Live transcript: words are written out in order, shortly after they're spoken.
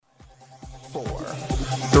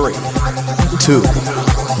3, 2, 1.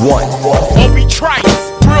 Obi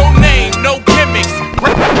Trice, real name, no gimmicks.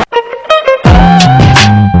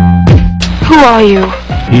 Who are you?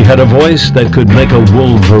 He had a voice that could make a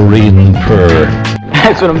wolverine purr.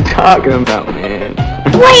 That's what I'm talking about, man.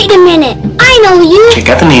 Wait a minute, I know you. You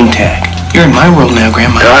got the name tag. You're in my world now,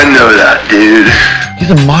 Grandma. I know that, dude.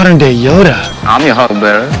 He's a modern day Yoda. I'm your hug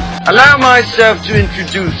bearer. Allow myself to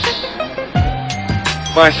introduce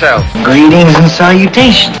myself. Greetings and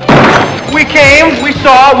salutations. We came, we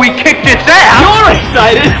saw, we kicked its ass. You're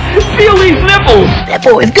excited. Feel these nipples. That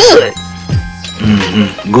boy's good.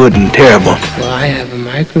 Good and terrible. Well, I have a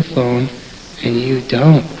microphone, and you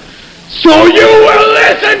don't. So you will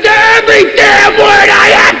listen to every damn word I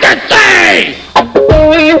have to say!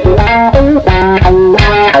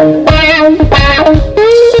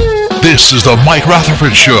 This is the Mike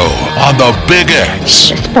Rutherford Show on the Big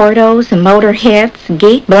X. Sportos, motorheads,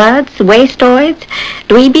 geek bloods, wastoids,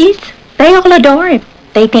 dweebies, they all adore him.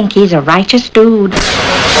 They think he's a righteous dude.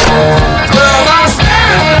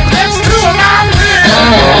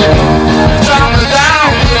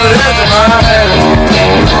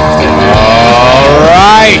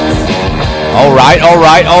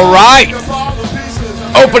 All right.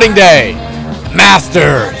 Opening day.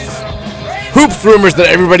 Masters. Hoops rumors that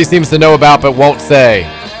everybody seems to know about but won't say.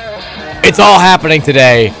 It's all happening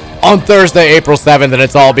today on Thursday, April 7th, and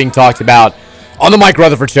it's all being talked about on the Mike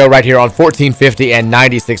Rutherford Show right here on 1450 and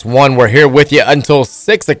 96.1. We're here with you until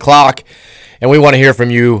 6 o'clock, and we want to hear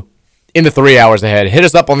from you in the 3 hours ahead. Hit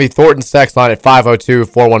us up on the Thornton's text line at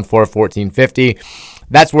 502-414-1450.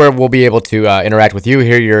 That's where we'll be able to interact with you,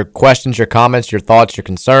 hear your questions, your comments, your thoughts, your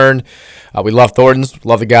concern. We love Thornton's,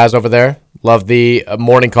 love the guys over there, love the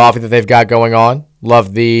morning coffee that they've got going on,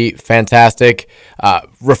 love the fantastic,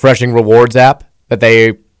 refreshing rewards app that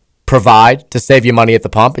they provide to save you money at the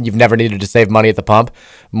pump, and you've never needed to save money at the pump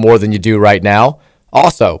more than you do right now.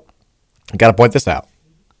 Also, I got to point this out.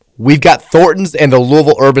 We've got Thornton's and the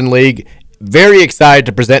Louisville Urban League very excited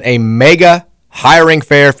to present a mega hiring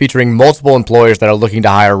fair featuring multiple employers that are looking to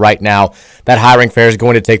hire right now. That hiring fair is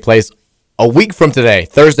going to take place a week from today,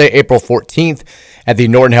 Thursday, April 14th, at the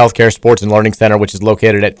Norton Healthcare Sports and Learning Center, which is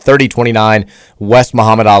located at 3029 West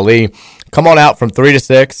Muhammad Ali. Come on out from 3 to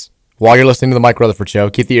 6 while you're listening to the Mike Rutherford Show.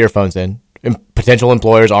 Keep the earphones in. Potential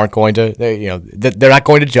employers aren't going to, they're not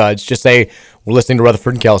going to judge. Just say, we're listening to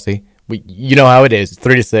Rutherford and Kelsey. You know how it is. It's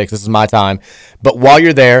 3 to 6. This is my time. But while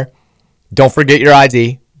you're there, don't forget your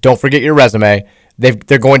ID. Don't forget your resume.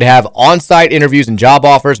 They're going to have on-site interviews and job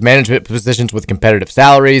offers, management positions with competitive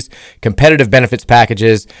salaries, competitive benefits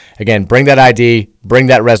packages. Again, bring that ID, bring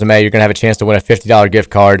that resume. You're going to have a chance to win a $50 gift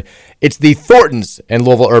card. It's the Thornton's and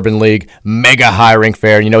Louisville Urban League mega hiring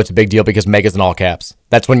fair. You know it's a big deal because mega's in all caps.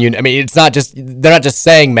 That's when it's not just, they're not just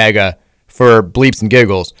saying mega for bleeps and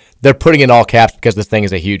giggles. They're putting in all caps because this thing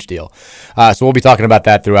is a huge deal. So we'll be talking about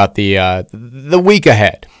that throughout the week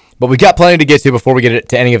ahead. But we got plenty to get to before we get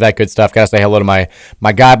to any of that good stuff. Got to say hello to my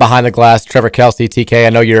guy behind the glass, Trevor Kelsey, TK.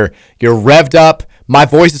 I know you're revved up. My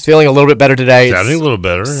voice is feeling a little bit better today. Sounding a little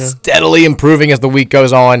better. Yeah. Steadily improving as the week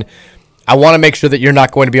goes on. I want to make sure that you're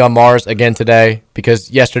not going to be on Mars again today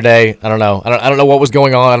because yesterday, I don't know. I don't know what was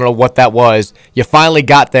going on. I don't know what that was. You finally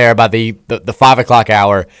got there by the 5 o'clock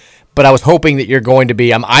hour. But I was hoping that you're going to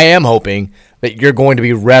be, I am hoping that you're going to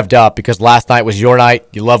be revved up because last night was your night.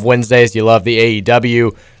 You love Wednesdays. You love the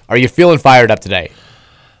AEW. Are you feeling fired up today?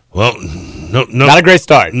 Well, no. Not a great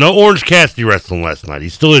start. No Orange Cassidy wrestling last night.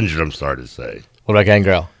 He's still injured, I'm sorry to say. What about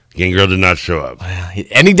Gangrel? Gangrel did not show up.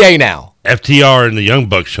 Any day now. FTR and the Young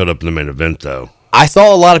Bucks showed up in the main event, though. I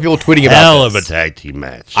saw a lot of people tweeting about Hell this. of a tag team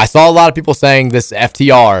match. I saw a lot of people saying this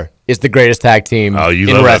FTR is the greatest tag team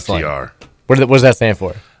in wrestling. FTR. What does that stand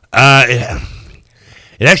for? It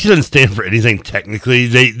actually doesn't stand for anything technically.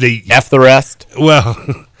 They F the rest?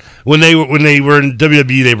 Well... When they were in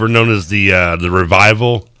WWE, they were known as the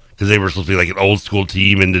Revival because they were supposed to be like an old school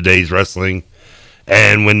team in today's wrestling.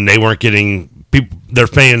 And when they weren't getting their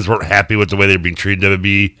fans weren't happy with the way they were being treated in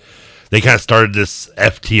WWE, they kind of started this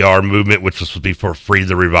FTR movement, which was supposed to be for Free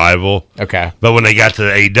the Revival. Okay. But when they got to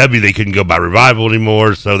AEW, they couldn't go by Revival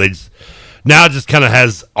anymore, so now it just kind of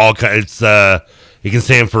has all kinds. It's it can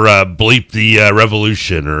stand for Bleep the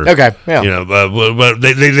Revolution, or okay, yeah. But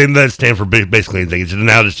they let it stand for basically anything. It's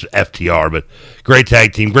now just FTR, but great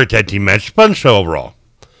tag team match, fun show overall.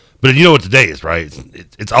 But you know what today is, right?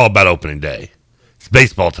 It's all about opening day. It's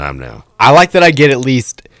baseball time now. I like that I get at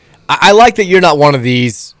least. I like that you're not one of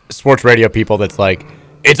these sports radio people that's like,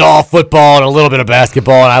 it's all football and a little bit of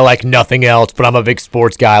basketball, and I like nothing else, but I'm a big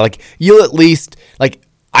sports guy. Like, you'll at least, like,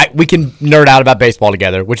 We can nerd out about baseball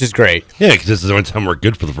together, which is great. Yeah, because this is the only time we're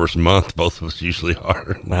good for the first month. Both of us usually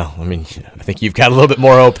are. Well, I mean, I think you've got a little bit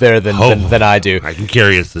more hope there than I do. I can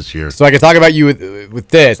carry us this year. So I can talk about you with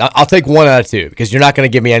this. I'll take 1 out of 2 because you're not going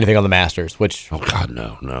to give me anything on the Masters, which... Oh, God,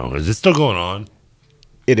 no. Is it still going on?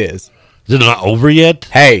 It is. Is it not over yet?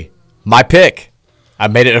 Hey, my pick. I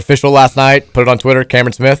made it official last night, put it on Twitter,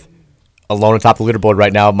 Cameron Smith, alone atop the leaderboard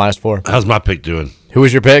right now, -4. How's my pick doing? Who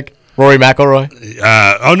was your pick? Rory McIlroy?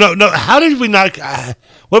 No. How did we not...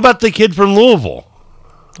 what about the kid from Louisville?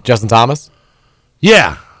 Justin Thomas?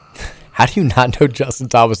 Yeah. How do you not know Justin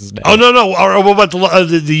Thomas's name? Oh, no. Or what about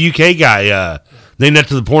the UK guy named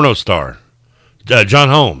after the porno star? John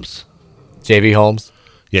Holmes. J.B. Holmes?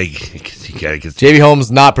 Yeah, J.B. Holmes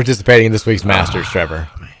not participating in this week's Masters, Trevor.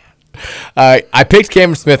 I picked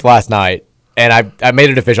Cameron Smith last night, and I made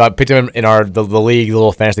it official. I picked him in the league, the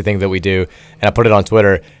little fantasy thing that we do, and I put it on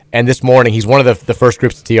Twitter. And this morning, he's one of the first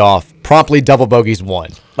groups to tee off. Promptly double bogeys 1.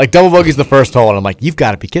 Like, double bogeys the first hole, and I'm like, you've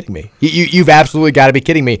got to be kidding me. You've absolutely got to be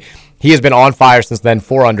kidding me. He has been on fire since then,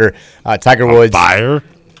 4 under. Tiger Woods. Fire?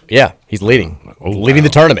 Yeah, he's leading. Leading the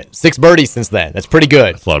tournament. 6 birdies since then. That's pretty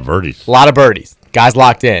good. That's a lot of birdies. A lot of birdies. Guy's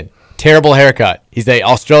locked in. Terrible haircut. He's an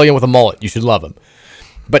Australian with a mullet. You should love him.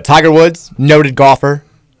 But Tiger Woods, noted golfer,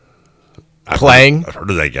 playing. I've heard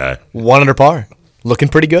of that guy. 1 under par. Looking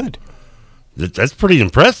pretty good. That's pretty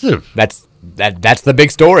impressive. That's the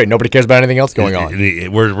big story. Nobody cares about anything else going on.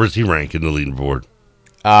 Where's he rank in the leaderboard?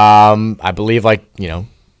 I believe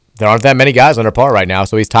there aren't that many guys under par right now,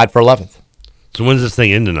 so he's tied for 11th. So when's this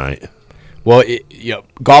thing end tonight? Well,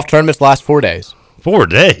 golf tournaments last 4 days. 4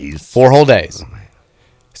 days? 4 whole days.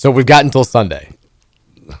 So we've got until Sunday.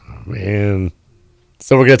 Man.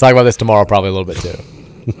 So we're going to talk about this tomorrow probably a little bit too.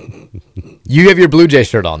 You have your Blue Jays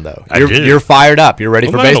shirt on, though. You're fired up. You're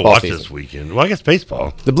ready for baseball season. This weekend. Well, I guess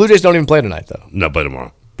baseball. The Blue Jays don't even play tonight, though. No, play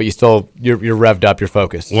tomorrow. But you're revved up. You're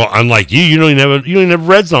focused. Well, unlike you don't even have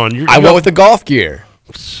Reds on. I went with the golf gear.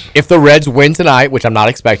 If the Reds win tonight, which I'm not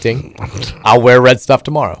expecting, I'll wear red stuff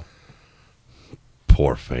tomorrow.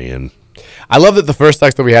 Poor fan. I love that the first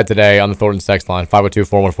text that we had today on the Thornton text line,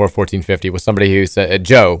 502-414-1450, was somebody who said,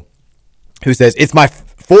 Joe, who says, it's my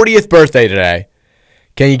 40th birthday today.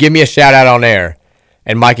 Can you give me a shout out on air?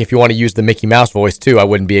 And Mike, if you want to use the Mickey Mouse voice too, I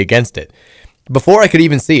wouldn't be against it. Before I could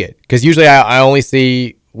even see it, because usually I only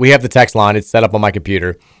see, we have the text line, it's set up on my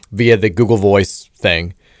computer via the Google Voice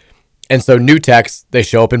thing. And so new texts, they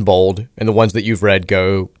show up in bold, and the ones that you've read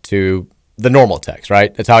go to the normal text,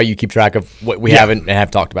 right? That's how you keep track of what we haven't and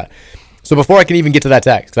have talked about. So before I can even get to that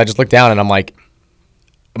text, because I just looked down and I'm like,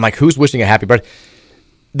 who's wishing a happy birthday?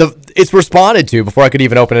 It's responded to before I could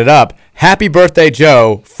even open it up. Happy birthday,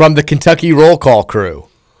 Joe, from the Kentucky Roll Call crew.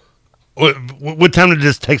 What time did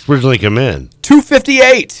this text originally come in?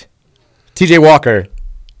 2:58. TJ Walker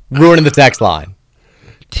ruining the text line.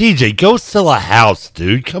 TJ, go sell a house,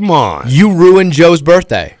 dude. Come on. You ruined Joe's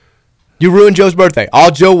birthday.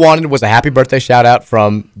 All Joe wanted was a happy birthday shout out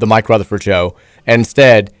from the Mike Rutherford Show. And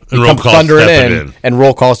instead, he comes thundering in, and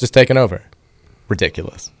roll call's just taken over.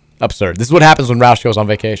 Ridiculous. Absurd. This is what happens when Roush goes on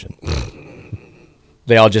vacation.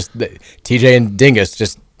 They all TJ and Dingus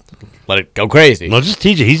just let it go crazy. No, just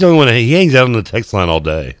TJ. He's the only one. He hangs out on the text line all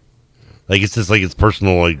day. Like it's just like it's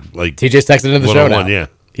personal. Like TJ's texted in the show now. Yeah,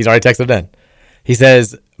 he's already texted in. He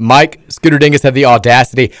says, Mike, Scooter Dingus had the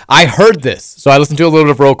audacity. I heard this, so I listened to a little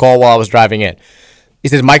bit of roll call while I was driving in. He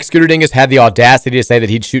says, Mike Scooter Dingus had the audacity to say that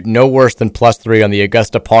he'd shoot no worse than +3 on the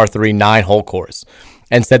Augusta par 3 9-hole course,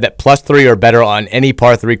 and said that +3 or better on any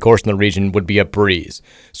par 3 course in the region would be a breeze.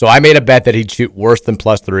 So I made a bet that he'd shoot worse than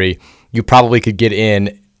 +3. You probably could get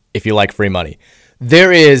in if you like free money.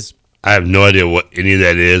 I have no idea what any of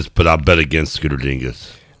that is, but I'll bet against Scooter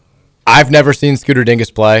Dingus. I've never seen Scooter Dingus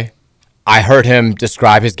play. I heard him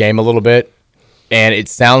describe his game a little bit, and it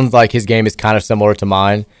sounds like his game is kind of similar to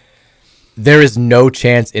mine. There is no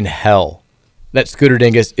chance in hell that Scooter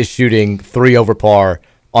Dingus is shooting 3 over par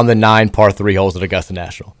on the 9 par 3 holes at Augusta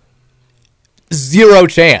National. Zero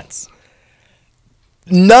chance.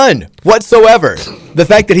 None whatsoever. The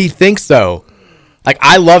fact that he thinks so.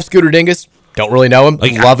 I love Scooter Dingus. Don't really know him.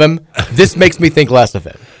 Love him. This makes me think less of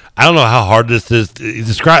it. I don't know how hard this is.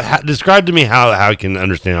 Describe to me how I can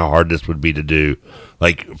understand how hard this would be to do.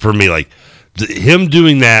 For me, him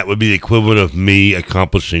doing that would be the equivalent of me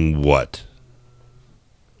accomplishing what?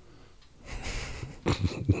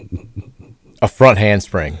 A front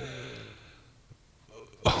handspring.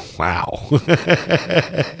 Oh, wow.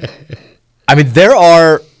 I mean, there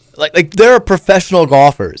are there are professional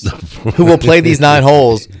golfers who will play these 9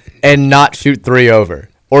 holes and not shoot 3 over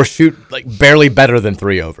or shoot barely better than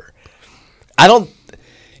 3 over.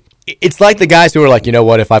 It's like the guys who are like, you know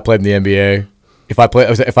what? If I played in the NBA, if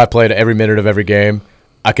I played every minute of every game,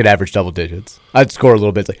 I could average double digits. I'd score a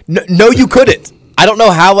little bit. It's like, no, you couldn't. I don't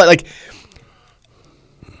know how. Like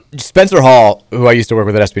Spencer Hall, who I used to work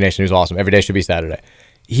with at SB Nation, who's awesome. Every day should be Saturday.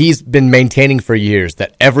 He's been maintaining for years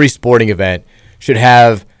that every sporting event should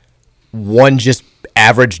have one just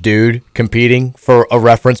average dude competing for a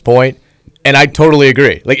reference point. And I totally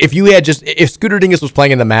agree. Like if Scooter Dingus was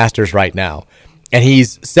playing in the Masters right now and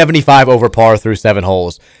he's 75 over par through 7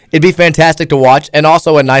 holes, it'd be fantastic to watch, and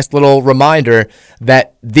also a nice little reminder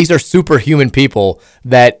that these are superhuman people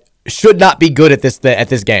that should not be good at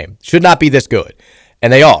this game, should not be this good,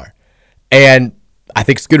 and they are. And I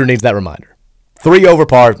think Scooter needs that reminder. 3 over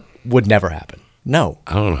par would never happen. No.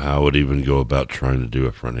 I don't know how I would even go about trying to do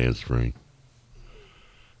a front handspring.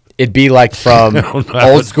 It'd be like from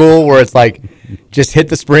old school where it's like, just hit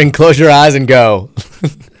the spring, close your eyes, and go.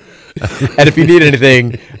 And if you need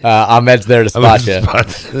anything, Ahmed's there to spot you.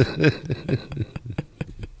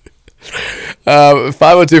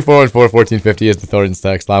 502-414-1450 is the Thornton's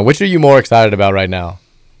text line. Which are you more excited about right now?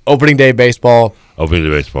 Opening day baseball? Opening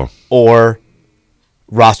day baseball. Or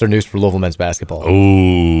roster news for Louisville men's basketball?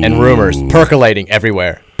 Ooh. And rumors percolating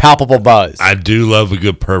everywhere. Palpable buzz. I do love a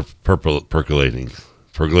good percolating.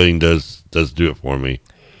 Percolating does do it for me.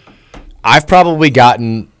 I've probably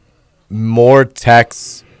gotten more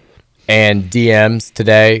texts and DMs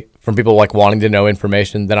today from people like wanting to know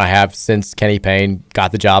information than I have since Kenny Payne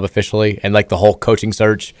got the job officially and like the whole coaching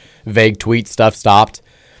search, vague tweet stuff stopped.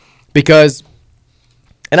 Because,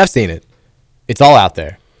 and I've seen it, it's all out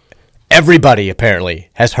there. Everybody apparently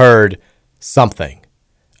has heard something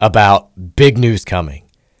about big news coming.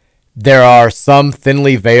 There are some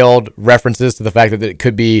thinly veiled references to the fact that it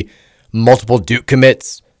could be multiple Duke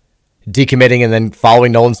commits decommitting and then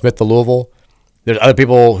following Nolan Smith to Louisville. There's other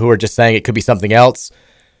people who are just saying it could be something else.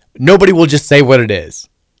 Nobody will just say what it is,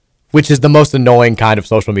 which is the most annoying kind of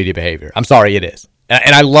social media behavior. I'm sorry, it is.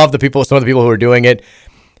 And I love some of the people who are doing it,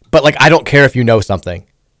 but like I don't care if you know something.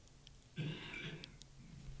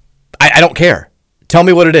 I don't care. Tell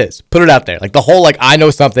me what it is. Put it out there. Like the whole like I know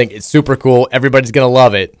something, it's super cool, everybody's going to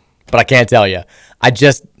love it, but I can't tell you.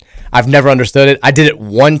 I've never understood it. I did it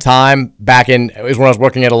one time it was when I was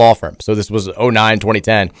working at a law firm. So this was 2009,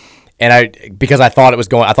 2010. And because I thought it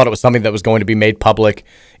was something that was going to be made public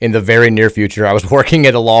in the very near future. I was working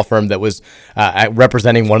at a law firm that was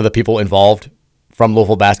representing one of the people involved from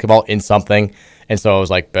Louisville basketball in something. And so I was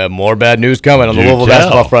like, more bad news coming on the Louisville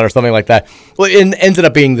basketball front or something like that. Well, it ended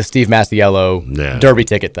up being the Steve Masiello Derby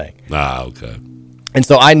ticket thing. Ah, okay. And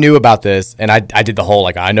so I knew about this, and I did the whole,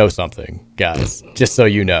 like, I know something, guys, just so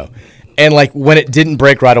you know. And, like, when it didn't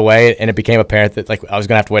break right away and it became apparent that, like, I was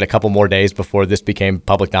going to have to wait a couple more days before this became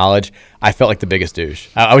public knowledge, I felt like the biggest douche.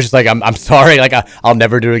 I was just like, I'm sorry. Like, I'll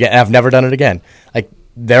never do it again. And I've never done it again. Like,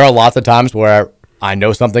 there are lots of times where I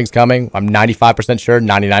know something's coming. I'm 95% sure,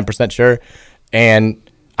 99% sure. And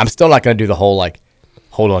I'm still not going to do the whole, like,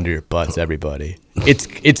 hold on to your butts, everybody.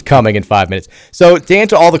 It's coming in 5 minutes. So to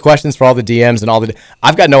answer all the questions for all the DMs and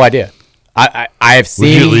I've got no idea. I have seen.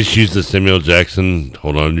 Would you at least use the Samuel Jackson?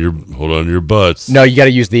 Hold on to your butts. No, you got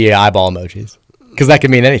to use the eyeball emojis because that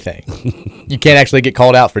can mean anything. You can't actually get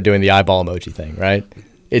called out for doing the eyeball emoji thing, right?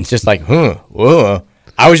 It's just like,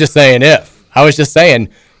 I was just saying I was just saying,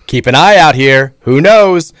 keep an eye out here. Who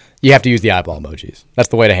knows? You have to use the eyeball emojis. That's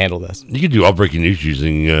the way to handle this. You could do all breaking news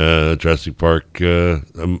using Jurassic Park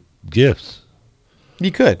GIFs.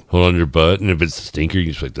 You could. Hold on to your butt, and if it's a stinker,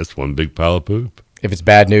 you just like, that's one big pile of poop. If it's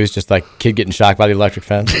bad news, just like kid getting shocked by the electric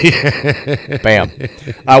fence. Bam.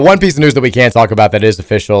 One piece of news that we can't talk about that is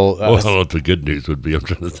official. Well, I don't know what the good news would be. I'm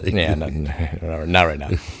trying to think. Yeah, not right now.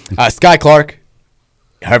 Sky Clark.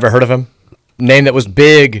 Ever heard of him? Name that was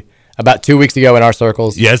big about 2 weeks ago in our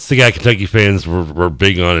circles. Yeah, it's the guy Kentucky fans were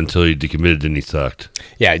big on until he decommitted and he sucked.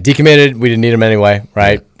 Yeah, decommitted. We didn't need him anyway,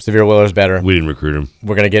 right? Yeah. Severe Willer's better. We didn't recruit him.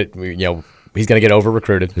 We're going to get, he's going to get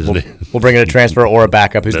over-recruited. We'll bring in a transfer or a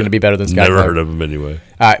backup who's going to be better than Sky Never Clark. heard of him anyway.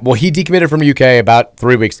 Well, he decommitted from UK about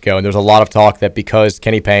 3 weeks ago, and there was a lot of talk that because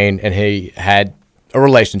Kenny Payne and he had a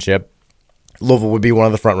relationship, Louisville would be one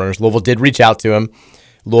of the front runners. Louisville did reach out to him.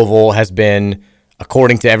 Louisville has been,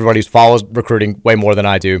 according to everybody who follows recruiting way more than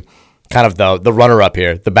I do, kind of the runner-up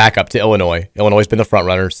here, the backup to Illinois. Illinois has been the front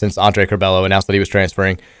runner since Andre Curbelo announced that he was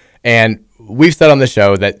transferring. And we've said on this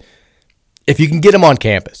show that if you can get him on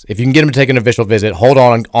campus, if you can get him to take an official visit, hold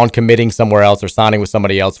on committing somewhere else or signing with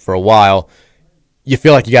somebody else for a while, you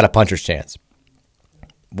feel like you got a puncher's chance.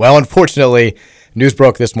 Well, unfortunately, News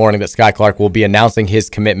broke this morning that Sky Clark will be announcing his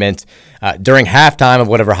commitment during halftime of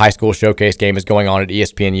whatever high school showcase game is going on at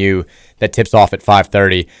ESPNU that tips off at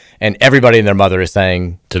 5:30. And everybody and their mother is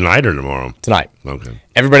saying... Tonight or tomorrow? Tonight. Okay.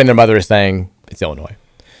 Everybody and their mother is saying it's Illinois.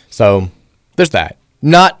 So there's that.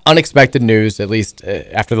 Not unexpected news, at least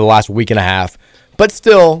after the last week and a half. But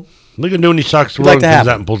still... Look at Nooney Socks World comes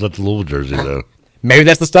out and pulls out the Louisville jersey, though. Maybe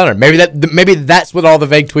that's the stunner. Maybe that's what all the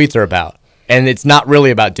vague tweets are about. And it's not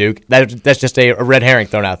really about Duke. That's just a red herring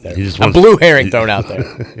thrown out there. A blue herring thrown out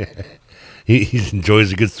there. He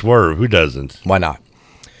enjoys a good swerve. Who doesn't? Why not?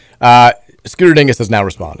 Scooter Dingus has now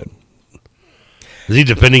responded. Is he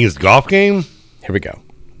defending his golf game? Here we go.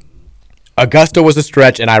 Augusta was a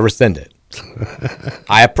stretch, and I rescind it.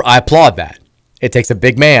 I applaud that. It takes a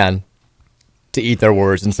big man to eat their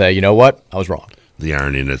words and say, you know what? I was wrong. The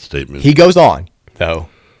irony in that statement. He goes on, though.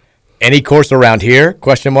 Any course around here? ?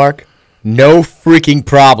 No freaking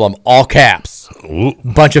problem. All caps. Ooh.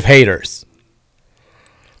 Bunch of haters.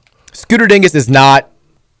 Scooter Dingus is not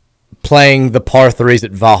playing the par threes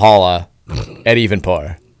at Valhalla at even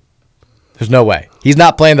par. There's no way. He's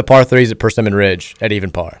not playing the par threes at Persimmon Ridge at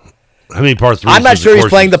even par. How many par threes? I'm not sure he's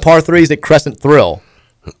playing the par threes at Crescent Thrill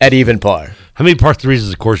at even par. How many par threes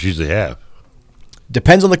does the course usually have?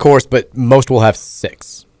 Depends on the course, but most will have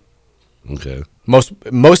 6. Okay.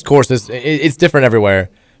 Most courses, it's different everywhere,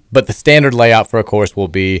 but the standard layout for a course will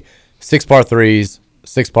be 6 par 3s,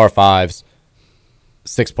 6 par 5s,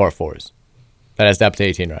 6 par 4s. That adds up to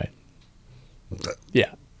 18, right?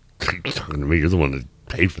 Yeah. You're talking to me. You're the one that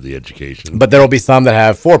paid for the education. But there will be some that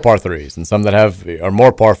have 4 par 3s and some that are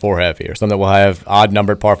more par 4 heavy, or some that will have odd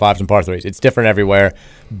numbered par 5s and par 3s. It's different everywhere,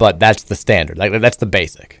 but that's the standard. Like that's the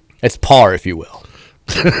basic. It's par, if you will.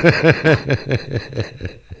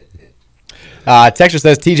 Texture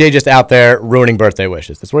says TJ just out there ruining birthday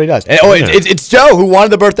wishes. That's what he does. And, it's Joe who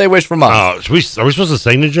wanted the birthday wish from us. Are we supposed to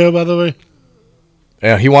sing to Joe, by the way?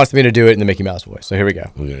 Yeah, he wants me to do it in the Mickey Mouse voice. So here we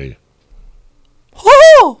go. Okay.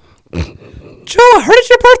 Oh, Joe, I heard it's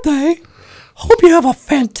your birthday. Hope you have a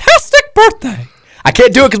fantastic birthday. I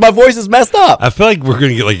can't do it because my voice is messed up. I feel like we're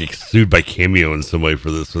going to get sued by Cameo in some way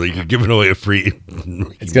for this. So that you're giving away a free...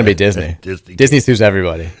 It's going to be Disney. Disney sues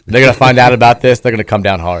everybody. They're going to find out about this. They're going to come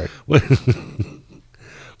down hard. We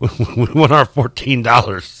want our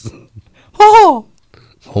 $14. Oh,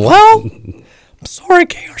 well, I'm sorry,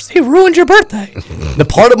 KRC ruined your birthday. The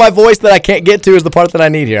part of my voice that I can't get to is the part that I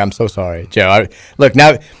need here. I'm so sorry, Joe. Look,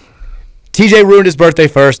 now... TJ ruined his birthday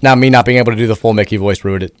first. Now me not being able to do the full Mickey voice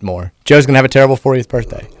ruined it more. Joe's going to have a terrible 40th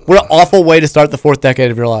birthday. What an awful way to start the 4th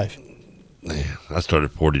decade of your life. Yeah, I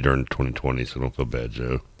started 40 during 2020, so don't feel bad,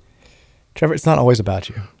 Joe. Trevor, it's not always about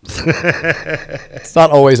you. It's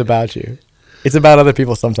not always about you. It's about other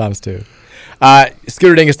people sometimes, too.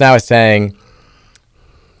 Scooter Dingus now is saying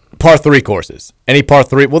par 3 courses. Any par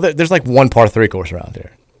 3. Well, there's like one par 3 course around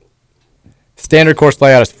here. Standard course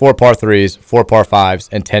layout is 4 par 3s, 4 par 5s,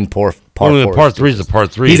 and 10 par 4s. The par 3 is a par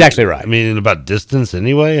 3. He's actually right. I mean, about distance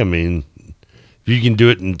anyway. I mean, if you can do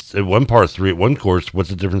it in one par 3 at one course, what's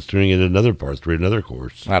the difference doing it in another par 3 at another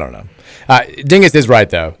course? I don't know. Dingus is right,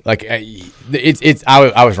 though. Like, I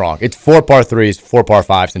was wrong. It's 4 par 3s, 4 par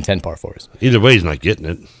 5s, and 10 par 4s. Either way, he's not getting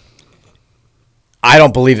it. I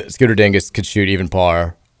don't believe that Scooter Dingus could shoot even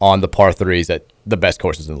par on the par 3s at the best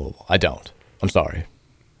courses in Louisville. I don't. I'm sorry.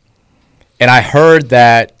 And I heard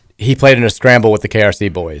that he played in a scramble with the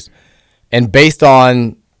KRC boys. And based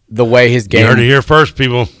on the way his game... You heard it here first,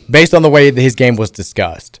 people. Based on the way that his game was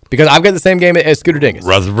discussed. Because I've got the same game as Scooter Dingus.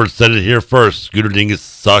 Rutherford said it here first. Scooter Dingus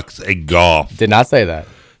sucks at golf. Did not say that.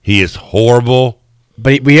 He is horrible.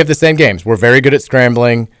 But we have the same games. We're very good at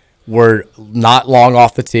scrambling. We're not long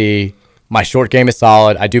off the tee. My short game is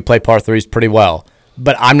solid. I do play par 3s pretty well.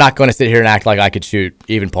 But I'm not going to sit here and act like I could shoot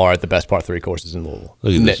even par at the best par 3 courses in Louisville.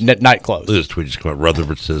 Not close. Look at this tweet just come out.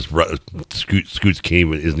 Rutherford says Scoot's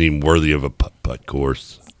game isn't even worthy of a putt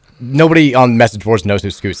course. Nobody on message boards knows who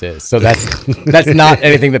Scoots is, so that's not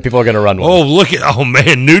anything that people are going to run with. Oh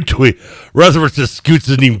man, new tweet. Rutherford says Scoots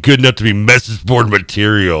isn't even good enough to be message board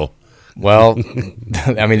material. Well,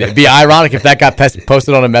 I mean, it'd be ironic if that got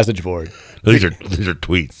posted on a message board. These are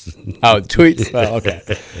tweets. Oh, tweets. Oh, okay.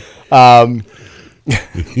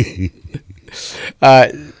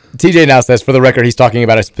 TJ now says, for the record, he's talking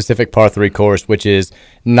about a specific par 3 course, which is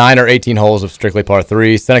 9 or 18 holes of strictly par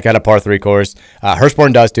 3. Seneca had a par 3 course.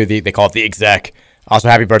 Hurstbourne does too. They call it the exec. Also,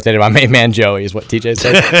 happy birthday to my main man Joey is what TJ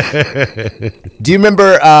said. Do you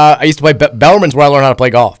remember? I used to play Bellarmine's where I learned how to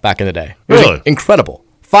play golf back in the day. It was really incredible.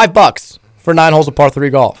 $5 for 9 holes of par 3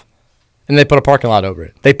 golf. And they put a parking lot over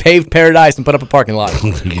it. They paved Paradise and put up a parking lot.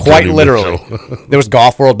 Quite literally. There was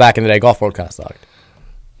Golf World back in the day. Golf World kind of sucked.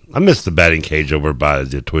 I missed the batting cage over by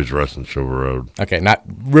the Toys R Us on Silver Road. Okay, not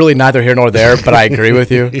really neither here nor there, but I agree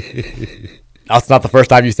with you. That's not the first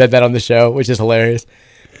time you said that on the show, which is hilarious.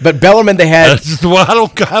 But Bellarmine, they had. That's just,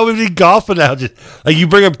 well, I would be golfing now. Just like you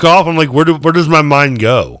bring up golf, I'm like, where does my mind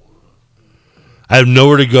go? I have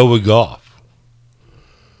nowhere to go with golf.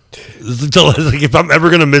 Like, if I'm ever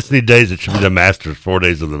going to miss any days, it should be the Masters. 4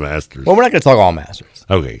 days of the Masters. Well, we're not going to talk all Masters.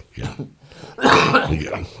 Okay, yeah. I mean,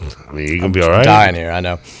 you're going to be all right. I'm dying here, I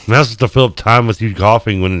know. How's supposed to fill up time with you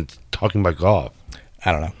golfing when it's talking about golf?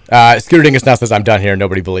 I don't know. Scooter Dingus now says I'm done here.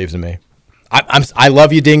 Nobody believes in me. I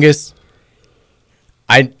love you, Dingus.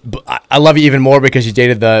 I love you even more because you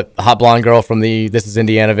dated the hot blonde girl from the This Is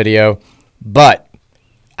Indiana video, but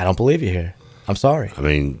I don't believe you here. I'm sorry. I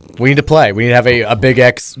mean, we need to play. We need to have a Big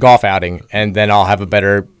X golf outing, and then I'll have a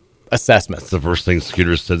better assessment. That's the first thing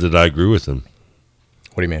Scooter said that I agree with him.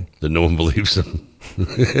 What do you mean? That no one believes him.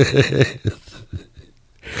 The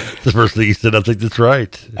first thing he said, I think that's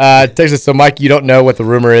right. Texas, so Mike, you don't know what the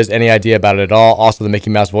rumor is, any idea about it at all. Also, the Mickey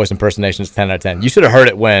Mouse voice impersonation is 10 out of 10. You should have heard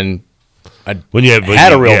it when you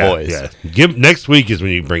had a real voice. Yeah. Next week is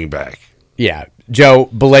when you bring it back. Yeah. Joe,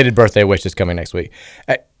 belated birthday wish is coming next week.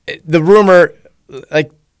 The rumor,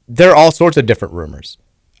 like, there are all sorts of different rumors.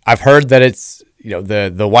 I've heard that it's,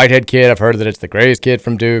 the Whitehead kid. I've heard that it's the Grays kid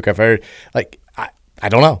from Duke. I've heard, I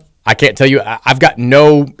don't know. I can't tell you. I've got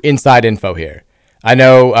no inside info here. I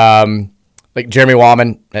know, Jeremy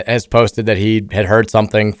Wallman has posted that he had heard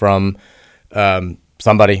something from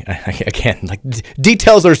somebody. Again,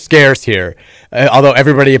 details are scarce here. Although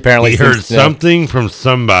everybody apparently he heard something from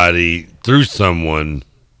somebody through someone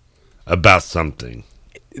about something.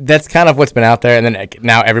 That's kind of what's been out there, and then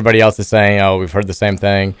now everybody else is saying, "Oh, we've heard the same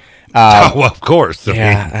thing." Well, of course.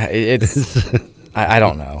 It's. I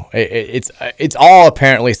don't know. It's all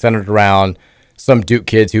apparently centered around some Duke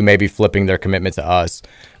kids who may be flipping their commitment to us.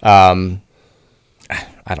 I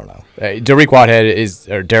don't know. Derek Whitehead is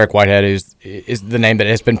the name that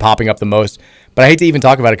has been popping up the most. But I hate to even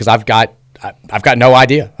talk about it because I've got no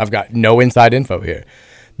idea. I've got no inside info here.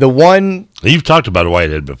 The one you've talked about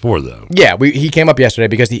Whitehead before, though. Yeah, he came up yesterday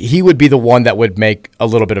because he would be the one that would make a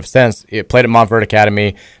little bit of sense. He played at Montverde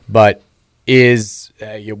Academy, but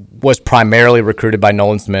was primarily recruited by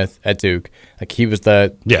Nolan Smith at Duke. Like he was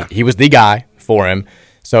the guy for him.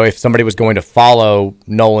 So if somebody was going to follow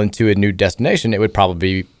Nolan to a new destination, it would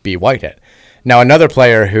probably be Whitehead. Now another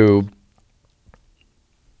player who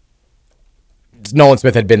Nolan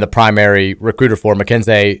Smith had been the primary recruiter for,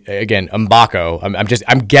 Mackenzie, again, Mbako.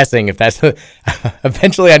 I'm guessing if that's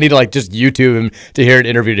eventually I need to just YouTube him to hear an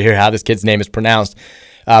interview to hear how this kid's name is pronounced.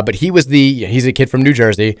 But he's a kid from New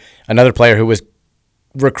Jersey, another player who was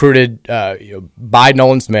recruited by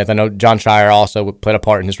Nolan Smith. I know John Shire also played a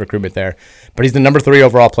part in his recruitment there, but he's the number 3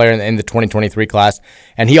 overall player in the 2023 class,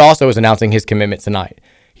 and he also is announcing his commitment tonight.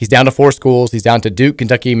 He's down to 4 schools. He's down to Duke,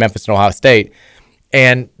 Kentucky, Memphis, and Ohio State.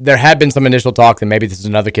 And there had been some initial talk that maybe this is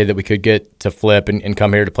another kid that we could get to flip and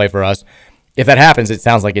come here to play for us. If that happens, it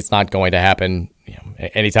sounds like it's not going to happen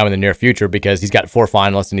anytime in the near future because he's got 4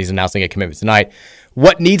 finalists and he's announcing a commitment tonight.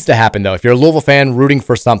 What needs to happen, though, if you're a Louisville fan rooting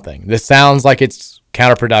for something, this sounds like it's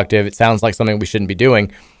counterproductive. It sounds like something we shouldn't be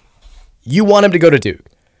doing. You want him to go to Duke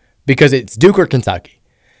because it's Duke or Kentucky.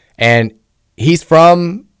 And he's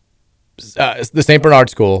from the St. Bernard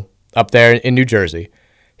School up there in New Jersey.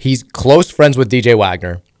 He's close friends with DJ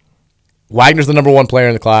Wagner. Wagner's the number 1 player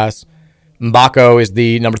in the class. Mbako is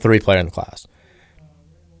the number 3 player in the class.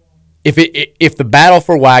 If the battle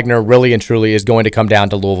for Wagner really and truly is going to come down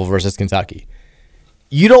to Louisville versus Kentucky,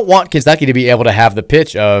 you don't want Kentucky to be able to have the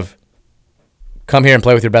pitch of come here and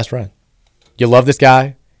play with your best friend. You love this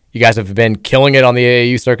guy. You guys have been killing it on the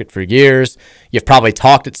AAU circuit for years. You've probably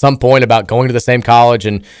talked at some point about going to the same college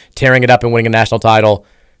and tearing it up and winning a national title.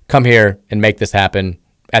 Come here and make this happen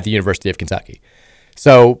at the University of Kentucky.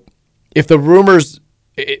 So if the rumors,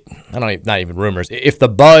 not even rumors, if the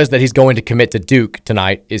buzz that he's going to commit to Duke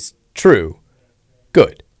tonight is true,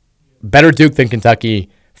 good. Better Duke than Kentucky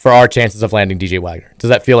for our chances of landing DJ Wagner. Does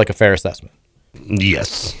that feel like a fair assessment?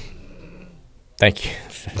 Yes. Thank you.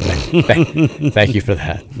 Thank you for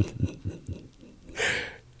that.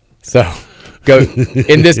 So, go.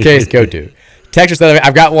 In this case, go Duke. Texas said,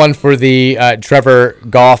 I've got one for the Trevor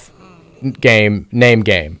golf name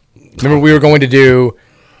game. Remember we were going to do,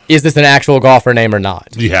 is this an actual golfer name or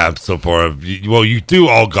not? Yeah, so far. Well, you threw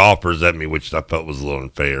all golfers at me, which I felt was a little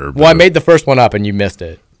unfair. Well, I made the first one up and you missed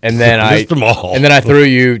it. And then I missed them all. And then I threw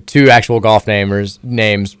you 2 actual golf names,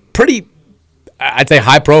 pretty, I'd say,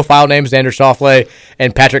 high-profile names, Xander Schauffele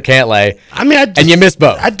and Patrick Cantlay. And you missed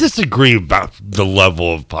both. I disagree about the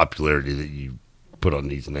level of popularity that you put on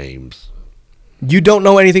these names. You don't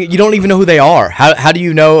know anything. You don't even know who they are. How do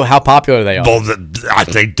you know how popular they are? Well, I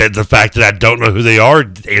think that the fact that I don't know who they are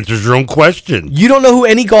answers your own question. You don't know who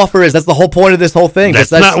any golfer is. That's the whole point of this whole thing.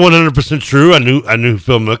 That's not 100% true. I knew who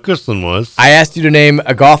Phil Mickelson was. I asked you to name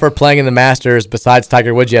a golfer playing in the Masters besides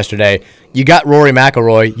Tiger Woods yesterday. You got Rory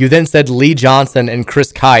McIlroy. You then said Lee Johnson and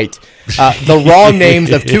Chris Kite. The wrong names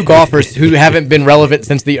of two golfers who haven't been relevant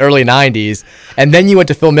since the early 90s. And then you went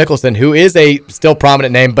to Phil Mickelson, who is a still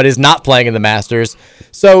prominent name, but is not playing in the Masters.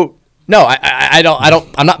 So, no,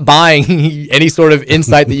 I'm not buying any sort of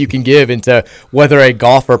insight that you can give into whether a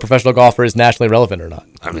professional golfer is nationally relevant or not.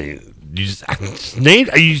 I mean, you just named,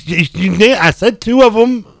 I said two of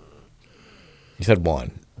them. You said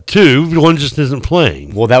one. Two, one just isn't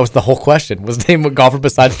playing. Well, that was the whole question. Was name a golfer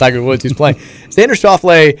besides Tiger Woods who's playing? Xander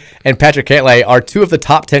Schauffele and Patrick Cantlay are two of the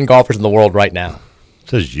top 10 golfers in the world right now.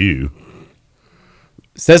 Says you.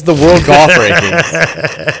 Says the world golf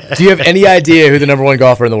rankings. Do you have any idea who the number one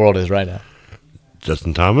golfer in the world is right now?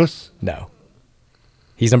 Justin Thomas? No.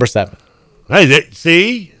 He's number 7. Hey,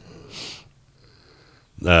 see?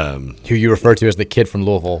 Who you refer to as the kid from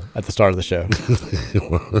Louisville at the start of the show.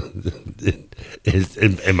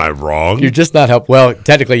 Am I wrong? You're just not help. Well,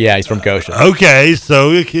 technically, yeah, he's from Goshen. Okay,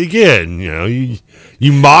 so again,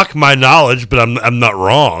 you mock my knowledge, but I'm not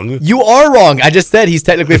wrong. You are wrong. I just said he's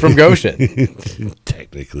technically from Goshen.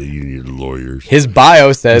 Technically, you need lawyers. His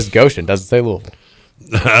bio says Goshen, doesn't say Louisville.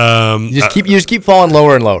 You just keep falling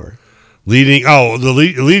lower and lower. Leading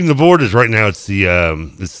the board is right now. It's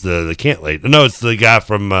the Cantlay. No, it's the guy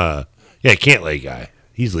from Cantlay guy.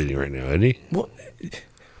 He's leading right now, isn't he? Well,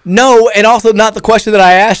 no, and also not the question that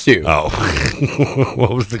I asked you. Oh,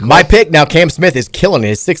 what was the question? My pick now? Cam Smith is killing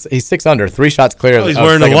it. He's 6 under, 3 shots clear. Oh, he's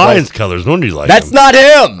wearing the Lions colors. No wonder you like That's him. not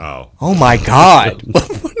him. Oh my God.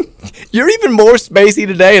 You're even more spacey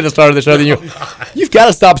today at the start of the show than you. You've got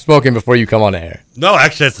to stop smoking before you come on air. No,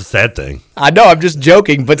 actually, that's a sad thing. I know, I'm just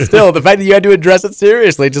joking, but still, the fact that you had to address it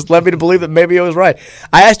seriously just led me to believe that maybe I was right.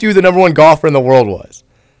 I asked you who the number one golfer in the world was.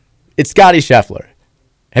 It's Scotty Scheffler.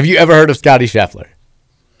 Have you ever heard of Scotty Scheffler?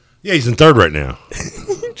 Yeah, he's in 3rd right now.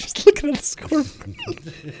 Just looking at the score.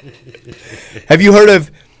 Have you heard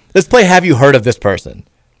of? Let's play. Have you heard of this person?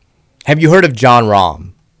 Have you heard of John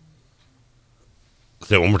Rahm?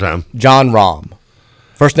 Say it one more time. John Rahm.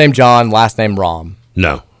 First name John, last name Rahm.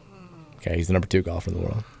 No. Okay, he's the number 2 golfer in the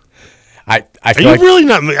world. I feel Are you like, really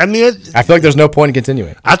not? I mean, I feel like there's no point in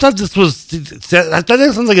continuing. I thought this was. I thought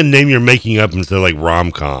that sounds like a name you're making up instead of like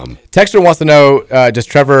rom-com. Texter wants to know: does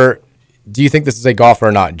Trevor? Do you think this is a golfer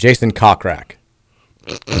or not? Jason Kokrak.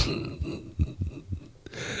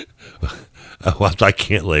 Well, I thought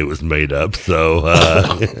Cantlay was made up, so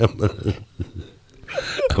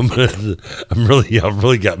y'all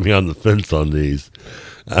really got me on the fence on these.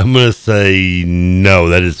 I'm gonna say no.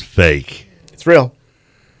 That is fake. It's real.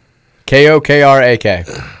 Kokrak.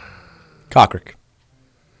 Kokrak.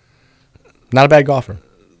 Not a bad golfer.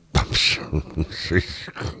 I'm sure he's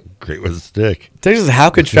great with a stick. Texas, how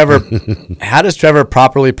does Trevor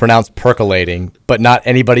properly pronounce percolating, but not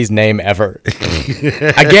anybody's name ever?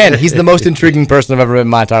 Again, he's the most intriguing person I've ever met in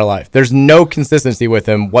my entire life. There's no consistency with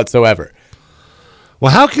him whatsoever.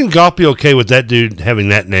 Well, how can golf be okay with that dude having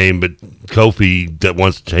that name, but Kofi that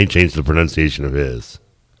wants to change the pronunciation of his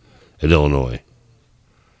at Illinois?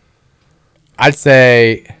 I'd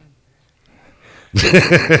say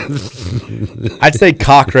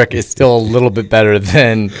Kokrak is still a little bit better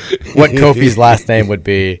than what Kofi's last name would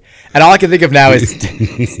be. And all I can think of now is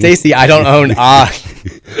Stacy, I don't own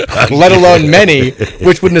let alone many,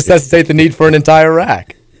 which would necessitate the need for an entire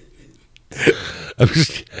rack.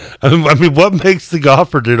 I mean, what makes the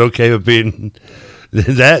golfer dude okay with being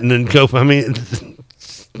that and then Kofi? I mean,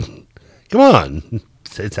 come on.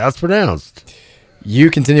 It's how it's pronounced.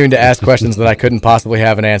 You continuing to ask questions that I couldn't possibly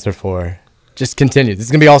have an answer for. Just continue. This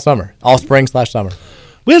is going to be all summer. All spring/summer.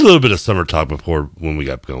 We had a little bit of summer talk before when we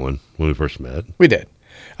got going, when we first met. We did.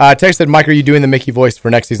 Text said, Mike, are you doing the Mickey voice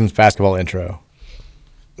for next season's basketball intro?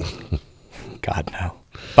 God, no.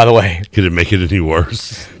 By the way. Could it make it any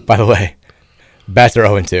worse? By the way, Bats are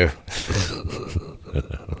 0-2.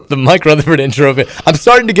 The Mike Rutherford intro of it. I'm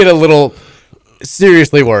starting to get a little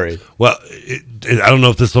seriously worried. Well, I don't know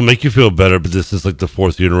if this will make you feel better, but this is like the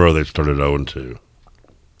 4th year in a row they've started 0-2.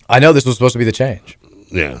 I know this was supposed to be the change.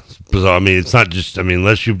 Yeah. So, I mean, it's not just,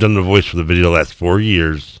 unless you've done the voice for the video the last 4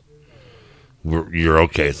 years, you're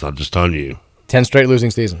okay. It's not just on you. 10 straight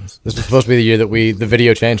losing seasons. This was supposed to be the year that the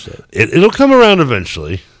video changed it. It'll come around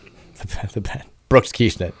eventually. The bet. Brooks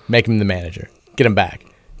Kieschnitt. Make him the manager. Get him back.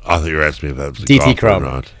 I thought you were asking me if that was a DT golfer or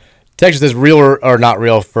not. Texas is real or not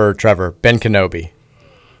real for Trevor. Ben Kenobi.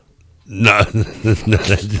 No,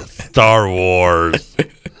 Star Wars.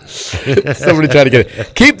 Somebody try to get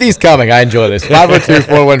it. Keep these coming. I enjoy this.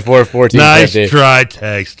 502-414-1450. Nice try,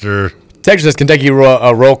 Texter. Texas says Kentucky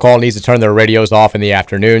roll call needs to turn their radios off in the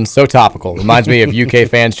afternoon. So topical. Reminds me of UK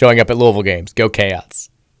fans showing up at Louisville games. Go Chaos.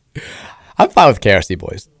 I'm fine with KRC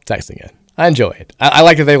boys texting in. I enjoy it. I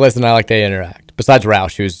like that they listen. I like they interact. Besides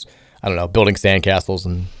Roush, who's, I don't know, building sandcastles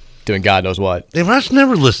and doing God knows what. Hey, Roush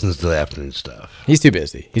never listens to the afternoon stuff. He's too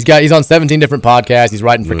busy. He's on 17 different podcasts. He's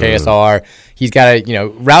writing for KSR. He's got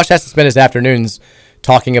Roush has to spend his afternoons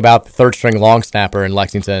talking about the third string long snapper in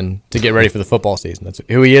Lexington to get ready for the football season. That's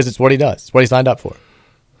who he is. It's what he does. It's what he signed up for.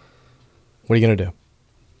 What are you going to do?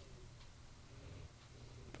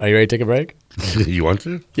 Are you ready to take a break? You want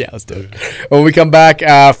to? Yeah, let's do it. When we come back,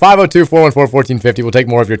 502-414-1450. We'll take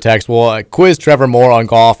more of your texts. We'll quiz Trevor more on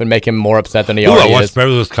golf and make him more upset than he already is. I watched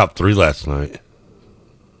Beverly Hills Cop 3 last night.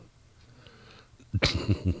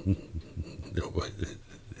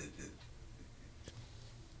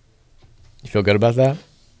 You feel good about that?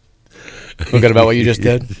 Feel good about what you just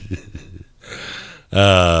did?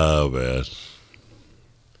 Oh, man. It's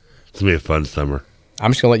going to be a fun summer.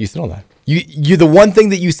 I'm just going to let you sit on that. You the one thing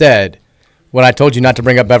that you said when I told you not to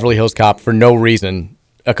bring up Beverly Hills Cop for no reason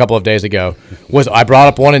a couple of days ago was I brought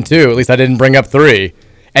up 1 and 2. At least I didn't bring up 3.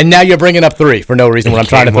 And now you're bringing up 3 for no reason when I'm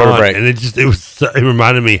trying to throw a break. And it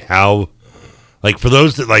reminded me how, like, for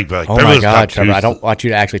those that like oh my God, Trevor, I don't want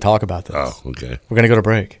you to actually talk about this. Oh, okay. We're going to go to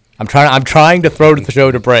break. I'm trying to throw the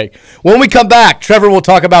show to break. When we come back, Trevor will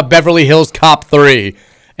talk about Beverly Hills Cop 3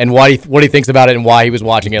 and what he thinks about it and why he was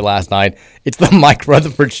watching it last night. It's the Mike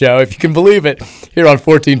Rutherford Show, if you can believe it, here on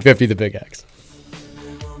 1450 The Big X.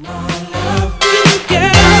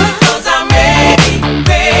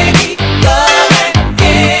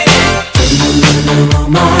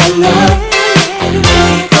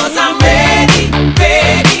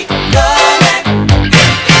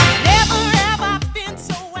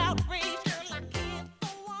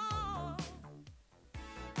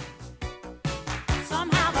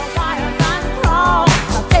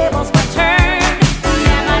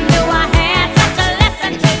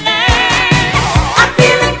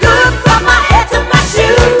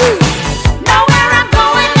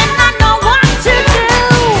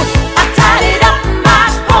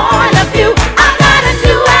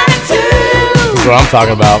 What I'm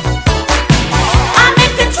talking about.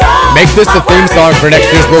 Make this the theme song for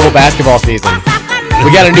next year's Louisville basketball season.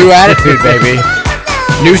 We got a new attitude, baby.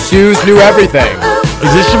 New shoes, new everything.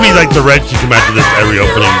 This should be like the Reds should come after this every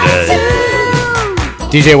opening day.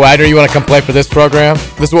 DJ Wagner, you want to come play for this program?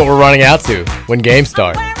 This is what we're running out to when games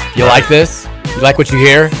start. You like this? You like what you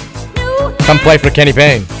hear? Come play for Kenny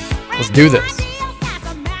Payne. Let's do this.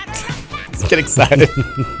 Let's get excited.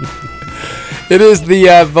 It is the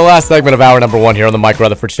last segment of hour number 1 here on the Mike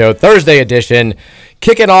Rutherford Show, Thursday edition.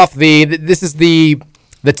 Kicking off this is the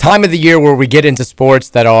time of the year where we get into sports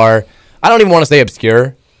that are, I don't even want to say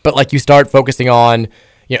obscure, but like you start focusing on,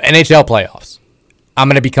 NHL playoffs. I'm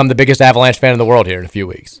going to become the biggest Avalanche fan in the world here in a few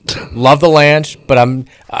weeks. Love the Lanch, but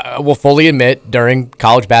I will fully admit during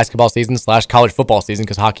college basketball season / college football season,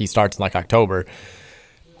 because hockey starts in like October,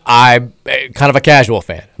 I'm kind of a casual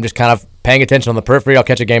fan. I'm just kind of paying attention on the periphery. I'll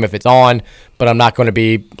catch a game if it's on, but I'm not going to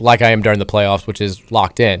be like I am during the playoffs, which is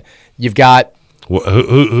locked in. You've got...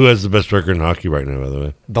 Who has the best record in hockey right now, by the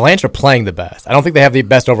way? The Lanch are playing the best. I don't think they have the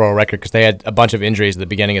best overall record because they had a bunch of injuries at the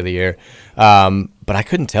beginning of the year. But I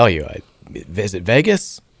couldn't tell you. Is it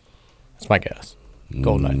Vegas? That's my guess.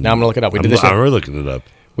 Golden Knight. Now I'm going to look it up. I'm really looking it up.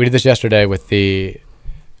 We did this yesterday with the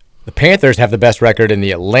Panthers have the best record in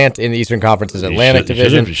the Eastern Conference's Atlantic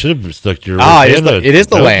Division. You should have stuck your it is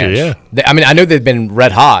the Lanch. Yeah. I mean, I know they've been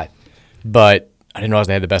red hot, but I didn't realize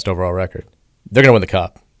they had the best overall record. They're going to win the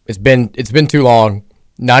Cup. It's been too long.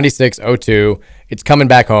 96-02. It's coming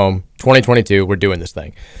back home. 2022. We're doing this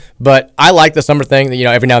thing. But I like the summer thing.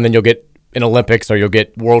 Every now and then you'll get an Olympics or you'll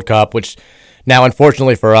get World Cup, which now,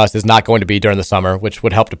 unfortunately for us, is not going to be during the summer, which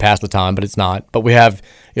would help to pass the time, but it's not. But we have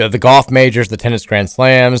the golf majors, the tennis Grand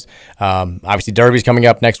Slams. Obviously, Derby's coming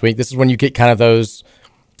up next week. This is when you get kind of those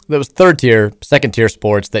third tier, second tier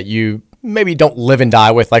sports that you maybe don't live and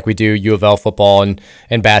die with like we do U of L football and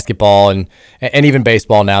basketball and even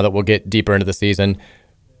baseball now that we'll get deeper into the season.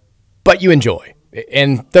 But you enjoy.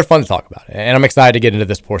 And they're fun to talk about. And I'm excited to get into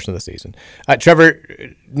this portion of the season. Trevor,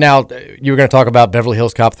 now you were going to talk about Beverly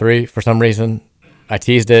Hills Cop 3 for some reason. I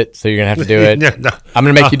teased it, so you're going to have to do it. No. I'm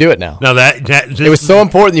going to make you do it now. No, it was so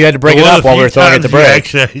important you had to bring it up while we were throwing it to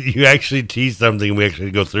break. You actually teased something and we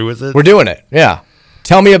actually go through with it? We're doing it, yeah.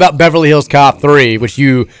 Tell me about Beverly Hills Cop 3, which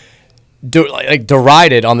you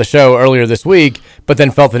derided on the show earlier this week, but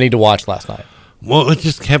then felt the need to watch last night. Well, it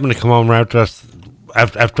just happened to come on right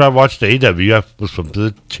after I watched AEW. I was flipping to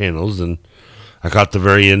the channels, and I got the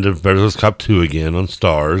very end of Beverly Hills Cop 2 again on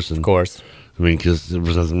Stars. And, of course. I mean, because there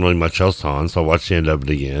was nothing really much else on, so I watched the end of it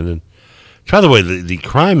again. And by the way, the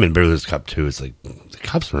crime in Beverly Hills Cop 2 is like, the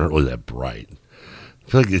cops aren't really that bright. I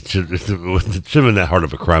feel like it should have been that hard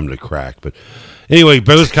of a crime to crack. But anyway,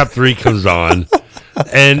 Beverly Hills Cop 3 comes on,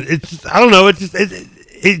 and it's, I don't know,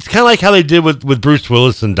 it's kind of like how they did with Bruce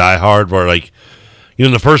Willis in Die Hard, where like, you know,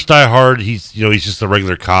 in the first Die Hard, he's just a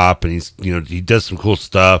regular cop, and he does some cool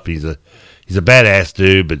stuff. He's a badass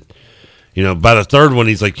dude, but you know, by the third one,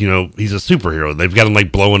 he's like, you know, he's a superhero. They've got him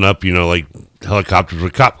like blowing up, you know, like helicopters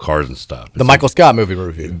with cop cars and stuff. The Michael Scott movie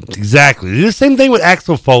review. Exactly. The same thing with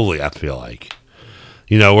Axel Foley, I feel like.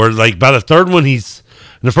 You know, where like by the third one, in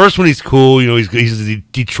the first one he's cool. You know, he's a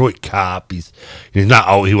Detroit cop. He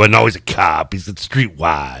wasn't always a cop. He's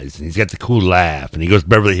streetwise, and he's got the cool laugh, and he goes to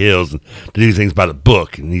Beverly Hills and to do things by the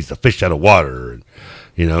book, and he's a fish out of water, and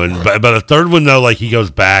you know. And by the third one though, like he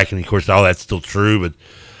goes back, and of course all that's still true, but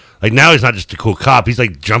like now he's not just a cool cop. He's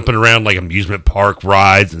like jumping around like amusement park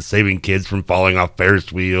rides and saving kids from falling off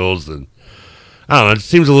Ferris wheels, and I don't know. It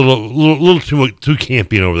seems a little too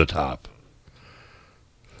campy and over the top.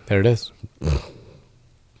 There it is.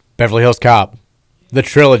 Beverly Hills Cop. The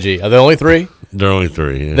trilogy. Are there only three? There are only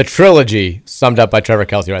three, yeah. The trilogy summed up by Trevor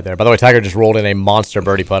Kelsey right there. By the way, Tiger just rolled in a monster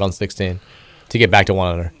birdie putt on 16 to get back to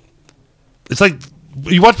 1 under. It's like,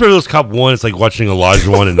 you watch Beverly Hills Cop 1, it's like watching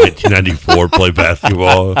Olajuwon in 1994 play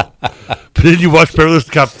basketball. But then you watch Beverly Hills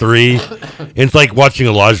Cop 3, and it's like watching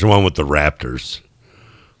Olajuwon with the Raptors.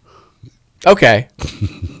 Okay.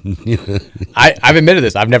 I've admitted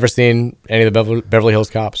this. I've never seen any of the Beverly Hills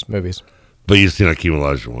Cops movies. But you've seen Akeem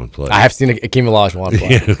Olajuwon play. I have seen Akeem Olajuwon play.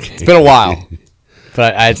 Yeah, okay. It's been a while,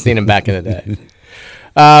 but I had seen him back in the day.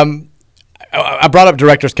 I brought up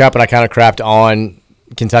Director's Cup, and I kind of crapped on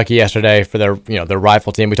Kentucky yesterday for their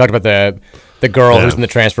rifle team. We talked about the girl who's in the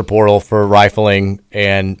transfer portal for rifling,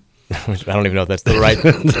 and I don't even know if that's the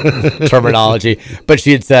right terminology, but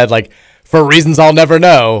she had said, like, for reasons I'll never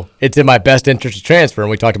know, it's in my best interest to transfer, and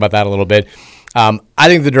we talked about that a little bit. I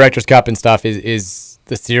think the Director's Cup and stuff is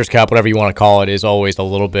the Sears Cup, whatever you want to call it, is always a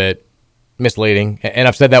little bit misleading. And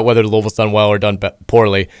I've said that whether Louisville's done well or done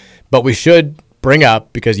poorly. But we should bring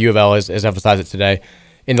up, because U of L has emphasized it today,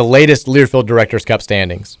 in the latest Learfield Director's Cup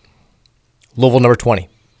standings, Louisville number 20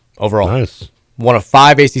 overall. Nice. One of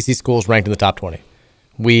 5 ACC schools ranked in the top 20.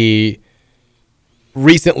 We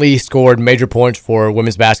recently scored major points for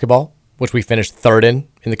women's basketball, which we finished 3rd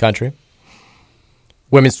in the country.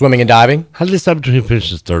 Women's swimming and diving. How did this happen between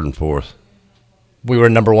finishes 3rd and 4th? We were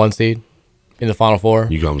number 1 seed in the Final Four.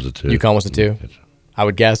 UConn was a 2. UConn was a 2. I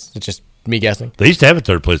would guess. It's just me guessing. They used to have a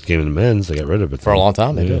 3rd place game in the men's. They got rid of it for a long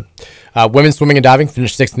time. They did. Women's swimming and diving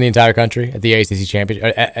finished 6th in the entire country at the at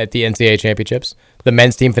the NCAA championships. The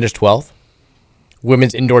men's team finished 12th.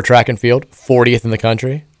 Women's indoor track and field 40th in the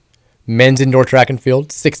country. Men's indoor track and field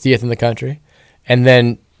 60th in the country, and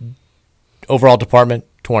then overall department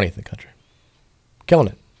 20th in the country. Killing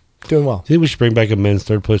it. Doing well. Do you think we should bring back a men's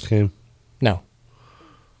 3rd place game? No.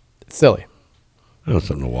 It's silly. I don't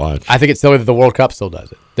something to watch. I think it's silly that the World Cup still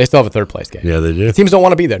does it. They still have a 3rd place game. Yeah, they do. The teams don't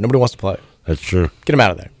want to be there. Nobody wants to play. That's true. Get them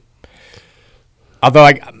out of there. Although,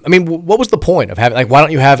 I mean, what was the point of having, like, why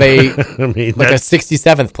don't you have a a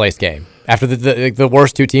 67th place game after the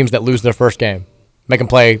worst 2 teams that lose their first game? Make them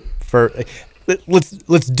play for,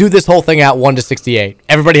 let's do this whole thing out 1 to 68.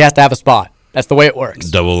 Everybody has to have a spot. That's the way it works.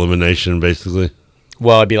 Double elimination, basically.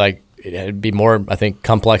 Well, it'd be more, I think,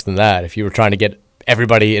 complex than that if you were trying to get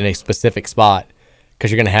everybody in a specific spot,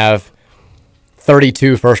 because you're going to have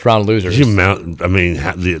 32 first-round losers. The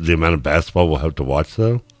amount of basketball we'll have to watch,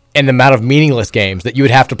 though? And the amount of meaningless games that you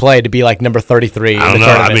would have to play to be like number 33 I don't in the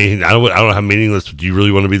know. tournament. I mean, I don't know how meaningless. Do you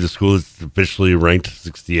really want to be the school that's officially ranked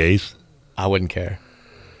 68th? I wouldn't care.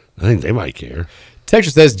 I think they might care.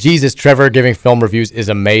 Texter says, Jesus, Trevor giving film reviews is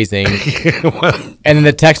amazing. And then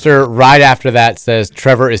the texter right after that says,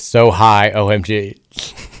 Trevor is so high, OMG.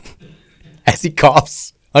 As he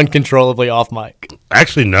coughs uncontrollably off mic.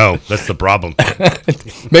 Actually, no. That's the problem.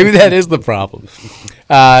 Maybe that is the problem.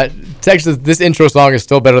 Texter says, this intro song is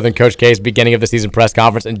still better than Coach K's beginning of the season press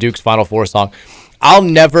conference and Duke's Final Four song. I'll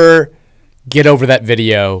never get over that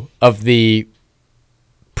video of the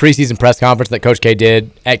preseason press conference that Coach K did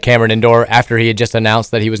at Cameron Indoor after he had just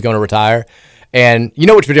announced that he was going to retire. And you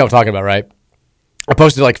know which video I'm talking about, right? I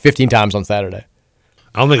posted it like 15 times on Saturday.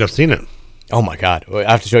 I don't think I've seen it. Oh my God. I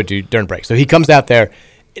have to show it to you during break. So he comes out there.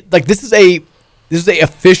 Like, this is a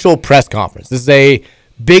official press conference. This is a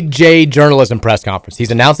Big J journalism press conference. He's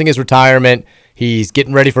announcing his retirement. He's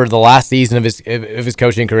getting ready for the last season of his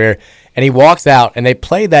coaching career, and he walks out, and they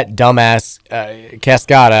play that dumbass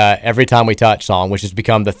Cascada Every Time We Touch song, which has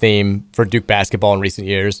become the theme for Duke basketball in recent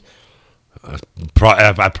years. I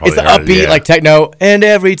probably it's the upbeat, like techno, and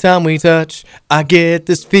every time we touch, I get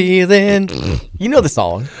this feeling. You know the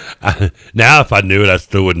song. Now, if I knew it, I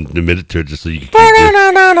still wouldn't admit it to it, just so you could keep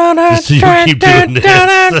doing this.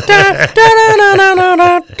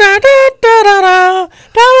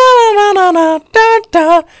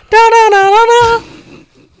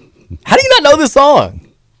 How do you not know this song?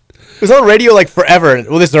 It was on the radio like forever.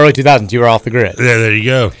 Well, this is early 2000s. You were off the grid. Yeah, there you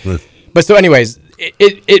go. But so, anyways,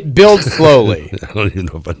 it builds slowly. I don't even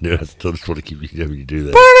know if I knew. I still just want to keep having you do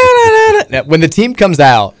that. Now, when the team comes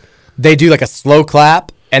out, they do like a slow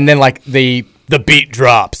clap, and then like the beat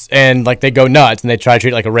drops, and like they go nuts, and they try to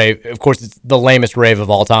treat it like a rave. Of course, it's the lamest rave of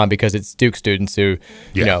all time because it's Duke students who,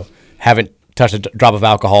 you know, haven't touched a drop of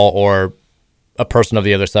alcohol or a person of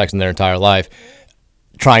the other sex in their entire life,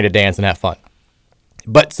 trying to dance and have fun.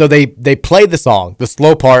 But so they play the song, the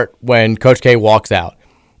slow part, when Coach K walks out.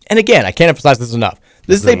 And again, I can't emphasize this enough.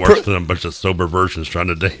 This is worse than a bunch of sober versions trying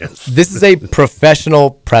to dance. This is a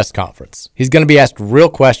professional press conference. He's going to be asked real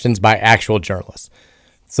questions by actual journalists.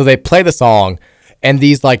 So they play the song, and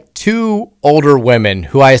these like two older women,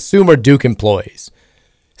 who I assume are Duke employees,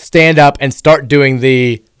 stand up and start doing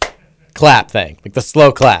the clap thing, like the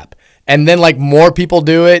slow clap. And then like more people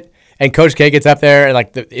do it, and Coach K gets up there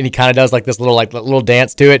and and he kind of does like this little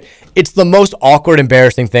dance to it. It's the most awkward,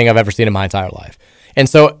 embarrassing thing I've ever seen in my entire life. And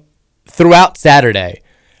so throughout Saturday,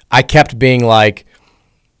 I kept being like,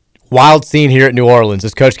 wild scene here at New Orleans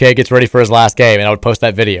as Coach K gets ready for his last game, and I would post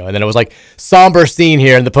that video. And then it was like, somber scene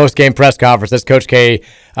here in the post-game press conference as Coach K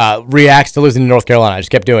reacts to losing to North Carolina. I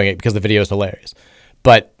just kept doing it because the video is hilarious.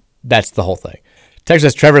 But that's the whole thing.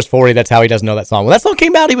 Texas says Trevor's 40, that's how he doesn't know that song. When that song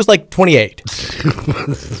came out, he was like 28.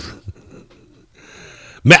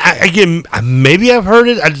 Again, maybe I've heard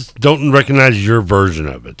it. I just don't recognize your version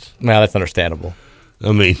of it. No, that's understandable.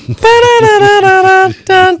 I mean, yeah,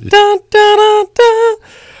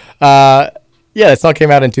 that song came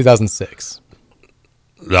out in 2006.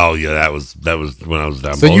 Oh yeah, that was when I was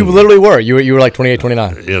down. So you literally were you were like 28,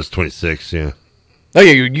 29. Yeah, it was 26. Yeah. Oh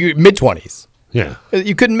yeah, you mid 20s. Yeah.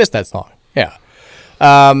 You couldn't miss that song. Yeah.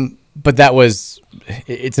 But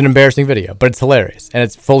it's an embarrassing video, but it's hilarious, and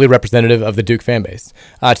it's fully representative of the Duke fan base.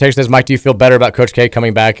 Texas says, Mike, do you feel better about Coach K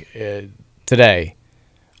coming back today?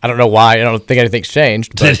 I don't know why. I don't think anything's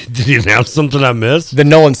changed. But did he announce something I missed? The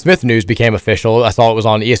Nolan Smith news became official. I saw it was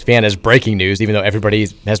on ESPN as breaking news, even though everybody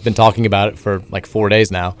has been talking about it for like 4 days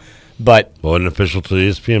now. But wasn't official till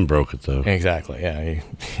ESPN broke it, though. Exactly, yeah.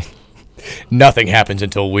 Nothing happens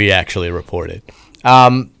until we actually report it.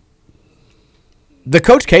 The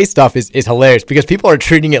Coach K stuff is hilarious because people are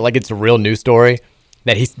treating it like it's a real news story,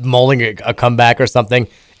 that he's mulling a comeback or something,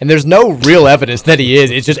 and there's no real evidence that he is.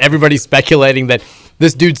 It's just everybody speculating that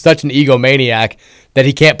this dude's such an egomaniac that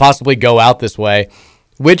he can't possibly go out this way,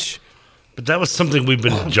 but that was something we've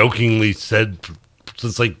been jokingly said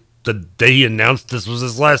since like the day he announced this was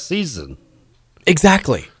his last season.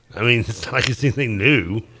 Exactly. I mean, it's not like it's anything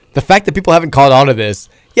new. The fact that people haven't caught on to this,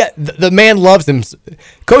 yeah, the man loves him.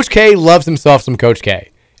 Coach K loves himself some Coach K.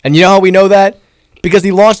 And you know how we know that? Because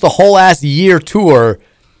he launched a whole ass year tour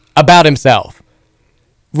about himself.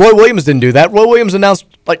 Roy Williams didn't do that. Roy Williams announced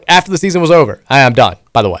like after the season was over, I'm done,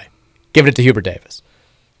 by the way. Giving it to Hubert Davis.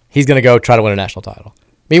 He's going to go try to win a national title.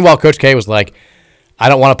 Meanwhile, Coach K was like, I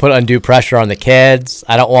don't want to put undue pressure on the kids.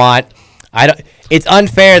 It's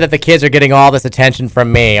unfair that the kids are getting all this attention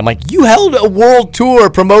from me. I'm like, you held a world tour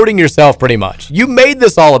promoting yourself pretty much. You made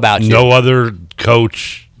this all about you. No other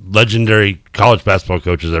coach, legendary college basketball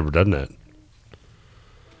coach, has ever done that.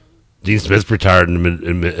 Dean Smith retired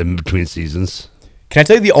in between seasons. Can I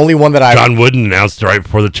tell you the only one that John Wooden announced right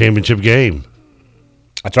before the championship game.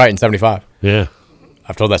 That's right, in 75. Yeah.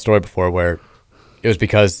 I've told that story before where it was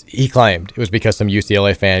because some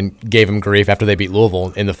UCLA fan gave him grief after they beat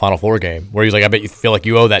Louisville in the Final Four game, where he was like, I bet you feel like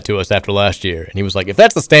you owe that to us after last year. And he was like, if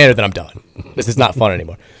that's the standard, then I'm done. This is not fun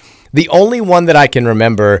anymore. The only one that I can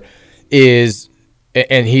remember is,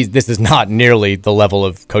 and this is not nearly the level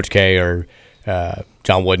of Coach K or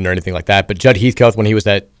John Wooden or anything like that, but Judd Heathcote when he was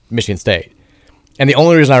at Michigan State. And the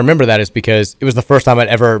only reason I remember that is because it was the first time I'd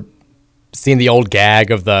ever seen the old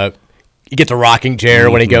gag of he gets a rocking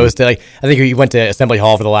chair when he goes to, I think he went to Assembly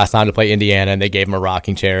Hall for the last time to play Indiana, and they gave him a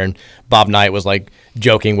rocking chair, and Bob Knight was like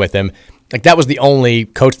joking with him. Like that was the only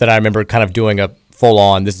coach that I remember kind of doing a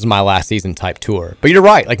full-on, this is my last season type tour. But you're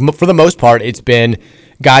right. Like for the most part, it's been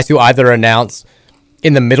guys who either announce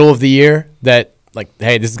in the middle of the year that like,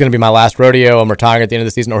 hey, this is going to be my last rodeo. I'm retiring at the end of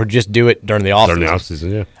the season, or just do it during the off During the off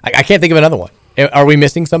season, yeah. I can't think of another one. Are we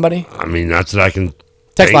missing somebody? I mean, that's what I can.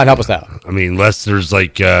 Text line, help us out. I mean, unless there's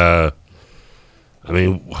like, what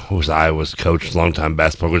was Iowa's coach, longtime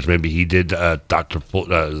basketball coach? Maybe he did Tom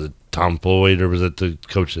Floyd, or was it the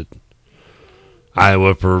coach at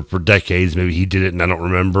Iowa for decades? Maybe he did it, and I don't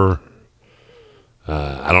remember.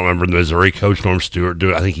 I don't remember the Missouri coach, Norm Stewart,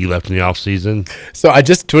 do it. I think he left in the offseason. So I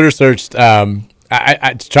just Twitter searched,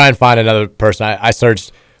 I to try and find another person. I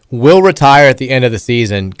searched, will retire at the end of the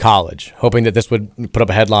season, college, hoping that this would put up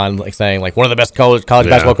a headline like saying, like, one of the best college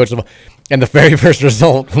basketball coaches of all. And the very first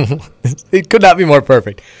result, it could not be more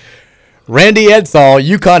perfect. Randy Edsall,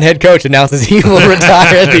 UConn head coach, announces he will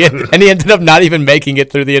retire at the end, and he ended up not even making it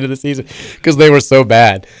through the end of the season because they were so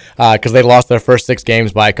bad. Because they lost their first 6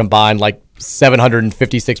 games by a combined, like,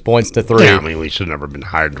 756 points to 3. Yeah, I mean, we should have never been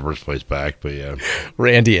hired in the first place back, but yeah.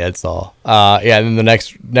 Randy Edsall. And then the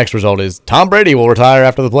next result is Tom Brady will retire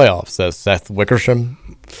after the playoffs, says Seth Wickersham.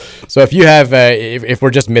 So if you have, if we're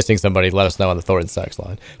just missing somebody, let us know on the Thornton text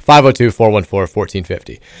line.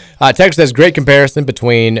 502-414-1450. Text says, great comparison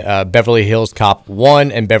between Beverly Hills Cop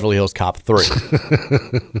 1 and Beverly Hills Cop 3.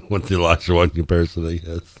 What's the Elijah 1 comparison, I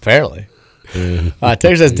guess? Fairly.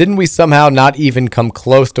 Text says, didn't we somehow not even come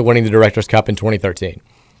close to winning the Directors' Cup in 2013?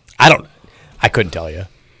 I couldn't tell you.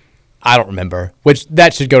 I don't remember, which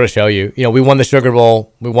that should go to show you. You know, we won the Sugar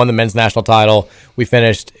Bowl. We won the men's national title. We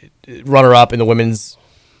finished runner-up in the women's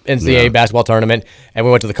NCAA basketball tournament, and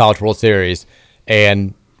we went to the College World Series,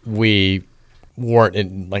 and we weren't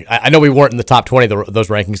in, like, I know we weren't in the top 20 of those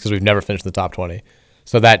rankings because we've never finished in the top 20.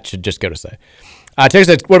 So that should just go to say. Text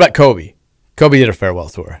says, what about Kobe? Kobe did a farewell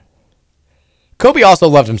tour. Kobe also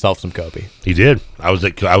loved himself some Kobe. He did. I was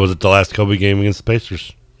at the last Kobe game against the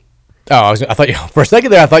Pacers. Oh, I thought for a second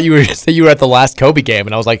there, I thought you were going to say you were at the last Kobe game,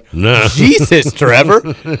 and I was like, no. Jesus, Trevor.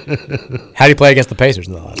 How do you play against the Pacers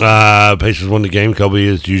in the last? Pacers won the game. Kobe,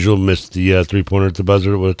 as usual, missed the 3-pointer at the buzzer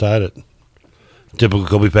that would have tied it. Typical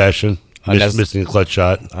Kobe fashion. Missing a clutch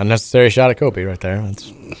shot. Unnecessary shot at Kobe right there.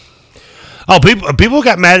 People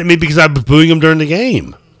got mad at me because I was booing him during the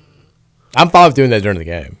game. I'm fine with doing that during the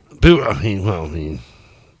game. And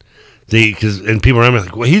people around me are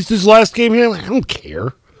like, well, he's his last game here? Like, I don't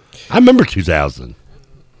care. I remember 2000.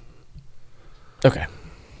 Okay.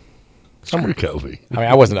 Screw Kobe. I mean,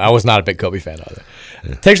 I was not a big Kobe fan either.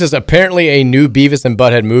 Yeah. Texas, apparently a new Beavis and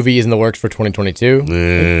Butthead movie is in the works for 2022. I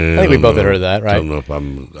think we both had heard of that, right? I don't know if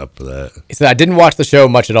I'm up for that. He said, I didn't watch the show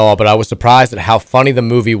much at all, but I was surprised at how funny the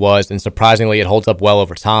movie was, and surprisingly, it holds up well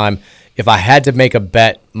over time. If I had to make a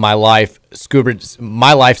bet, my life Scooter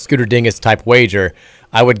Dingus type wager,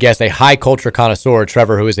 I would guess a high culture connoisseur,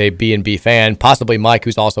 Trevor, who is a B&B fan, possibly Mike,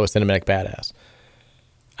 who's also a cinematic badass.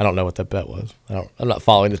 I don't know what that bet was. I'm not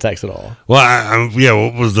following the text at all. Well,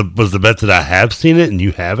 what was the bet that I have seen it and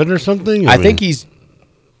you haven't or something? I think he's.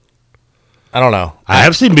 I don't know. I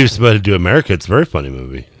have seen Beavis and Butthead Do America. It's a very funny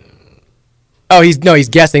movie. Oh, he's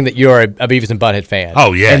guessing that you're a Beavis and Butthead fan.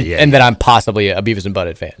 Oh, yeah, and that I'm possibly a Beavis and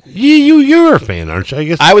Butthead fan. You're a fan, aren't you? I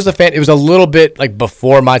guess I was a fan. It was a little bit like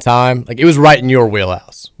before my time. Like it was right in your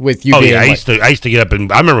wheelhouse with you. I used to get up and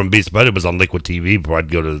I remember when Beavis and Butthead was on Liquid TV before I'd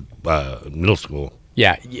go to middle school.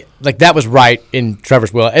 Yeah, like that was right in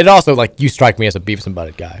Trevor's wheel. It also like you strike me as a Beavis and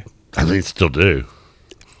Butthead guy. I think still do.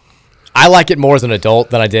 I like it more as an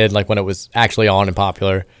adult than I did like when it was actually on and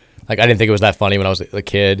popular. Like I didn't think it was that funny when I was a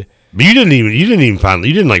kid. But you didn't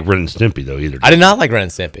like Ren and Stimpy though either. I did not like Ren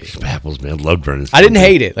and Stimpy. Apples, man, loved Ren and Stimpy. I didn't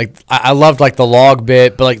hate it. Like I loved like the log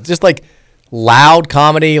bit, but like just like loud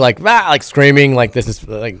comedy, like screaming, like this is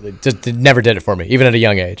like just never did it for me, even at a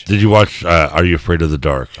young age. Did you watch Are You Afraid of the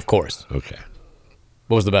Dark? Of course. Okay.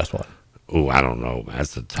 What was the best one? Oh, I don't know.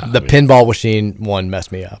 That's the top. The pinball machine one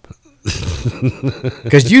messed me up.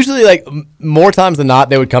 Because usually, like more times than not,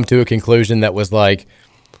 they would come to a conclusion that was like.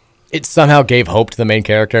 It somehow gave hope to the main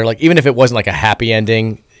character. Like, even if it wasn't like a happy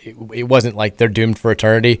ending, it wasn't like they're doomed for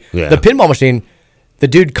eternity. Yeah. The pinball machine, the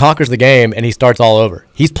dude conquers the game and he starts all over.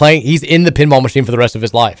 He's in the pinball machine for the rest of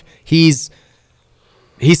his life. He's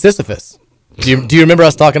Sisyphus. Do you remember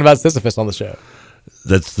us talking about Sisyphus on the show?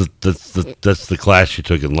 That's the class you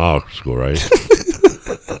took in law school, right?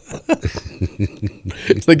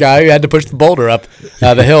 It's the guy who had to push the boulder up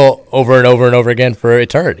the hill over and over and over again for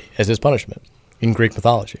eternity as his punishment in Greek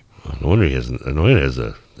mythology. No wonder he has a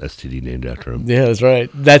STD named after him. Yeah, that's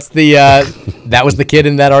right. That's the that was the kid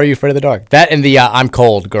in that Are You Afraid of the Dark? That and the I'm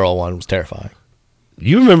Cold girl one was terrifying.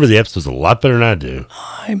 You remember the episodes a lot better than I do.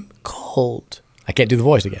 I'm cold. I can't do the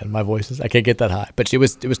voice again. I can't get that high. But it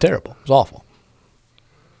was terrible. It was awful.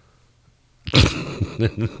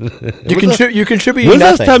 You contribute When's the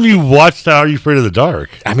nothing. last time you watched Are You Afraid of the Dark?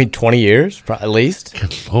 I mean, 20 years, at least.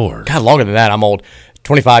 Good Lord. God, longer than that. I'm old.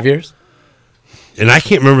 25 years. And I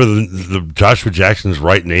can't remember the Joshua Jackson's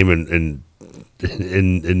right name in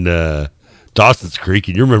Dawson's Creek,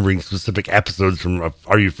 and you're remembering specific episodes from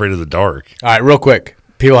Are You Afraid of the Dark? All right, real quick.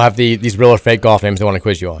 People have these real or fake golf names they want to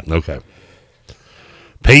quiz you on. Okay.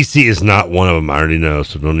 Pacey is not one of them. I already know,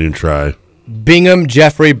 so don't even try. Bingham,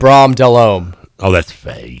 Jeffrey, Brom, Delhomme. Oh, that's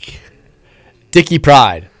fake. Dickie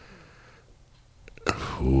Pride.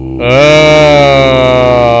 Oh,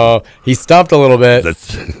 he stumped a little bit.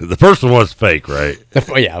 The first one was fake, right?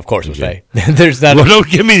 Yeah, of course it was fake. There's not. Well, don't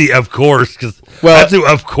give me the of course, because I threw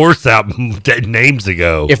of course out names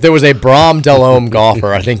ago. If there was a Brom Delhomme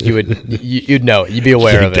golfer, I think you'd know it. You'd be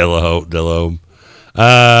aware of it. Delhomme.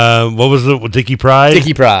 What was it? Dickie Pride?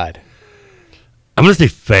 Dickie Pride. I'm going to say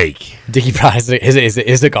fake. Dickie Pride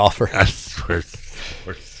is a golfer. I swear.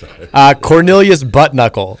 Cornelius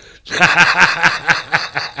Buttknuckle.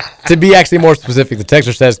 To be actually more specific, the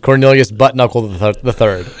texter says Cornelius Buttknuckle the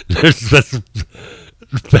third. That's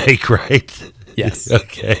fake, right? Yes.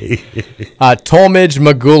 Okay. Tolmage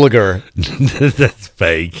McGuliger. That's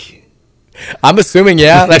fake. I'm assuming,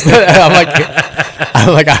 yeah. I'm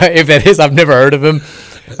like, if that is, I've never heard of him.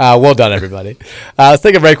 Well done, everybody. Let's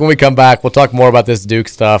take a break. When we come back, we'll talk more about this Duke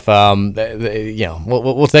stuff.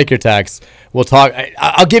 We'll take your texts. We'll talk.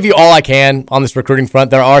 I'll give you all I can on this recruiting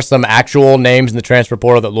front. There are some actual names in the transfer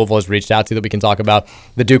portal that Louisville has reached out to that we can talk about.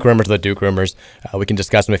 The Duke rumors are the Duke rumors. We can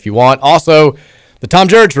discuss them if you want. Also, the Tom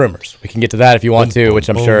Jurge rumors. We can get to that if you want to, which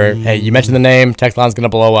I'm sure, hey, you mentioned the name. Text line's going to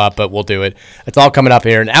blow up, but we'll do it. It's all coming up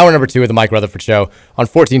here in hour number 2 of the Mike Rutherford Show on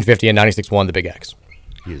 1450 and 96.1 The Big X.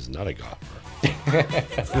 He is not a golfer.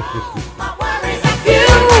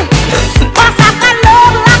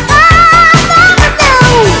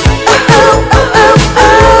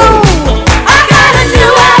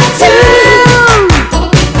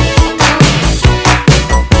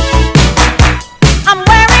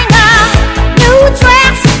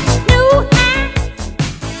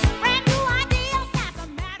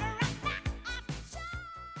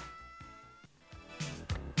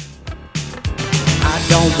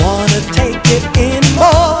 Don't wanna take it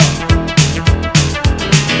anymore.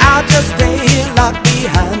 I'll just stay here locked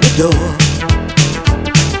behind the door.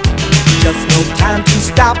 Just no time to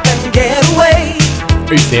stop and get away.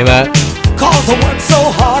 Are you seeing that? Cause I work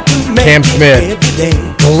so hard to make Cam it Smith every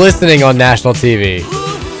day. glistening on national TV.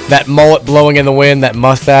 That mullet blowing in the wind, that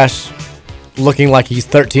mustache looking like he's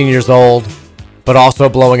 13 years old, but also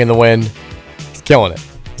blowing in the wind. He's killing it.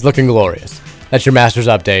 He's looking glorious. That's your Masters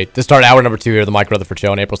update. To start hour number 2 here, the Mike Rutherford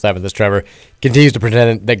Show on April 7th, as Trevor continues to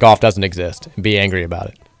pretend that golf doesn't exist and be angry about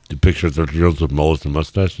it. You picture 13-year-olds with mullets and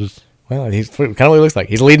mustaches? Well, he's kind of what he looks like.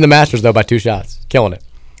 He's leading the Masters, though, by 2 shots. Killing it.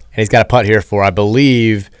 And he's got a putt here for, I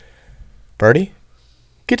believe, birdie?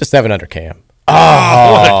 Get to 7 under, Cam.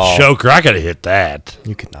 Oh, what a choker. I got to hit that.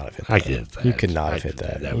 You could not have hit that. I could hit that. You could not have hit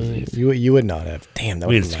that. That was easy. You would not have. Damn, that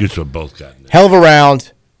Me was and Scoots have both gotten it. hell of a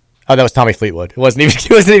round. Oh, that was Tommy Fleetwood. It wasn't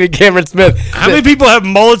even Cameron Smith. How many people have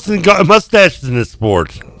mullets and mustaches in this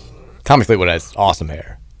sport? Tommy Fleetwood has awesome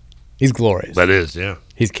hair. He's glorious. That is, yeah.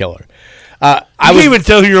 He's killer. I can't even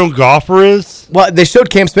tell who your own golfer is. Well, they showed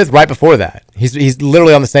Cam Smith right before that. He's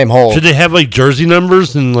literally on the same hole. Should they have like jersey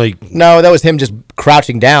numbers and like? No, that was him just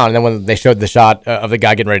crouching down. And then when they showed the shot of the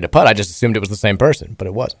guy getting ready to putt, I just assumed it was the same person, but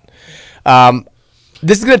it wasn't.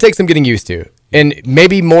 This is going to take some getting used to, and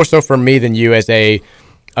maybe more so for me than you as a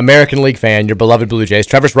American League fan, your beloved Blue Jays.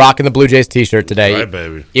 Trevor's rocking the Blue Jays t-shirt today. That's right,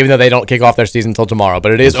 baby. Even though they don't kick off their season until tomorrow,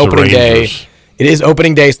 but it is It's the opening day. Rangers. It is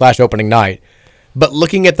opening day / opening night. But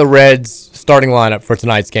looking at the Reds starting lineup for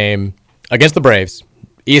tonight's game against the Braves,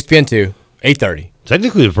 ESPN2, 8:30.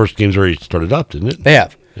 Technically, the first game's already started up, didn't it? They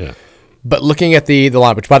have. Yeah. But looking at the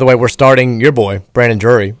lineup, which, by the way, we're starting your boy, Brandon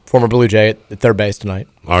Drury, former Blue Jay, at third base tonight.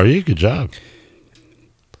 Are you? Good job.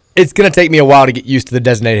 It's going to take me a while to get used to the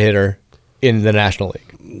designated hitter in the National League.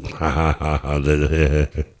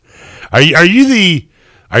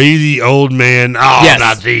 Are you the old man? Oh, Yes.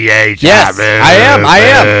 not DH. Yes, Boo, I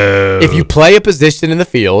am. boo. If you play a position in the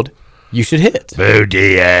field, you should hit. Boo,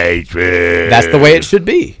 DH. Boo. That's the way it should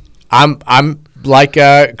be. I'm like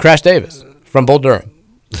Crash Davis from Bull Durham.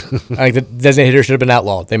 I think the designated hitter should have been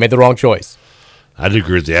outlawed. They made the wrong choice. I'd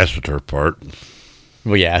agree with the AstroTurf part.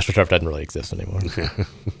 Well, yeah, AstroTurf doesn't really exist anymore.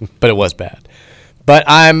 But it was bad. But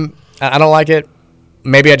I don't like it.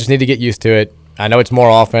 Maybe I just need to get used to it. I know it's more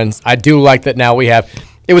offense. I do like that now we have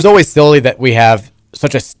 – it was always silly that we have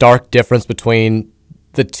such a stark difference between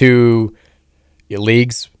the two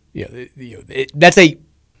leagues. That's a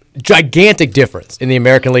gigantic difference in the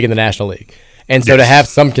American League and the National League. And so to have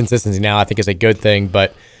some consistency now, I think is a good thing,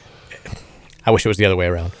 but I wish it was the other way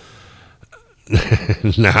around.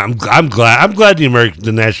 No, I'm glad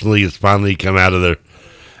the National League has finally come out of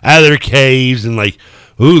their caves and like,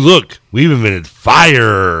 ooh, look, we've invented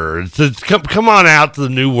fire. It's come on out to the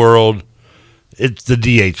new world. It's the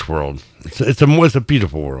DH world. It's a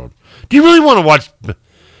beautiful world. Do you really want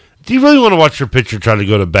to watch your pitcher try to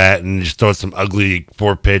go to bat and just throw some ugly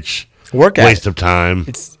 4-pitch waste of time?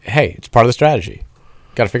 It's part of the strategy.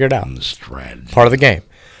 Got to figure it out. The strategy. Part of the game.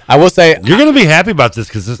 I will say you're going to be happy about this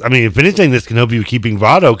because if anything, this can help you with keeping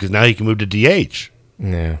Votto because now he can move to DH.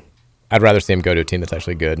 Yeah, I'd rather see him go to a team that's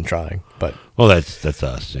actually good and trying. But that's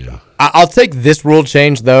us. Yeah, I'll take this rule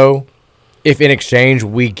change though, if in exchange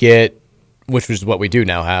we get, which is what we do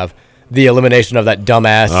now have, the elimination of that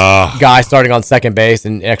dumbass guy starting on second base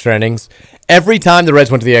in extra innings. Every time the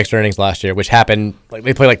Reds went to the extra innings last year, which happened, like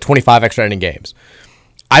they played like 25 extra inning games,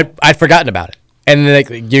 I'd forgotten about it. And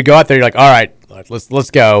then you go out there, you're like, all right, let's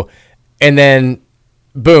go. And then,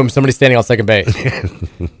 boom, somebody's standing on second base.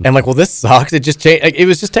 And I'm like, well, this sucks. It just changed. Like, it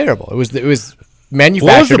was just terrible. It was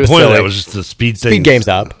manufactured. What was the point of that? It was just the speed thing. Speed game's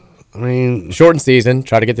up. I mean, shortened season.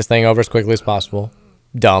 Try to get this thing over as quickly as possible.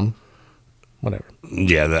 Dumb. Whatever.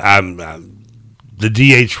 Yeah, I'm the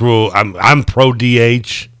DH rule. I'm pro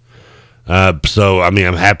DH. So I mean,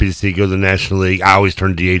 I'm happy to see it go to the National League. I always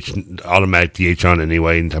turn automatic DH on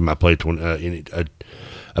anyway. Anytime I play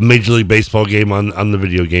a Major League Baseball game on the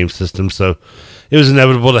video game system, so it was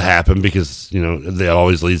inevitable to happen because that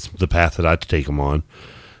always leads the path that I take them on.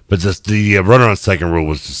 But just the runner on second rule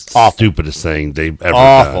was just the stupidest thing they've ever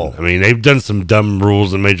done. I mean, they've done some dumb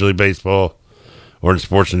rules in Major League Baseball or in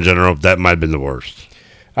sports in general. That might have been the worst.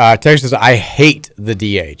 Texas says, I hate the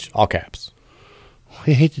DH. All caps.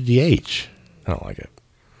 I hate the DH. I don't like it.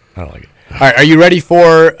 All right, are you ready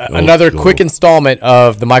for another quick installment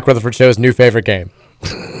of the Mike Rutherford Show's new favorite game?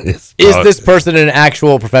 Is this person an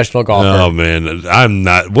actual professional golfer? Oh, man, I'm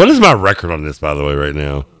not. What is my record on this, by the way, right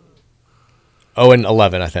now?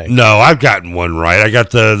 0-11, I think. No, I've gotten one right. I got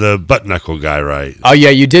the butt knuckle guy right. Oh, yeah,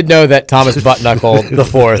 you did know that Thomas Buttknuckle the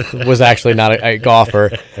fourth was actually not a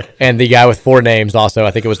golfer. And the guy with 4 names also,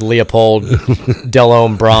 I think it was Leopold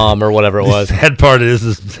Delhomme Brom or whatever it was. The sad part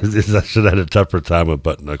is I should have had a tougher time with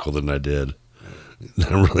butt knuckle than I did.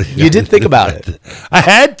 You did think about it. I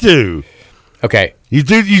had to. Okay.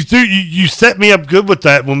 You set me up good with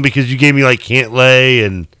that one because you gave me like Can't Lay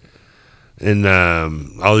and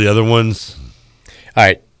all the other ones. All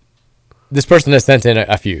right. This person has sent in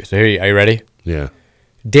a few. So are you ready? Yeah.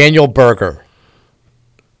 Daniel Berger.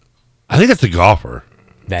 I think that's a golfer.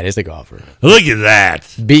 That is a golfer. Look at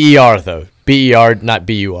that. B-E-R, though. B-E-R, not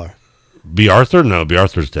B-U-R. B. Arthur? No, B.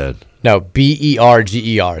 Arthur's dead. No,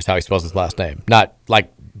 B-E-R-G-E-R is how he spells his last name. Not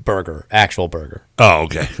like Burger, actual Burger. Oh,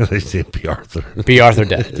 okay. They say B. Arthur. B. Arthur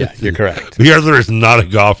dead. Yeah, you're correct. B. Arthur is not a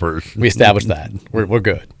golfer. We established that. We're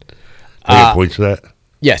good. I get points for that?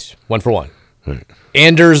 Yes, 1 for 1. Right.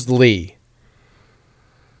 Anders Lee.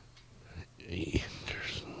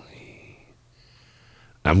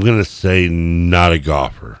 I'm going to say not a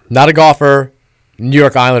golfer. Not a golfer. New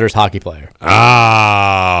York Islanders hockey player.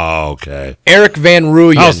 Ah, okay. Eric Van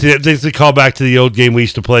Rooyen. Oh, see, that's a call back to the old game we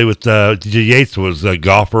used to play with DJ Yates was a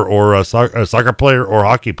golfer or a soccer player or a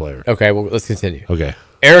hockey player. Okay, well, let's continue. Okay.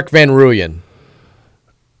 Eric Van Rooyen.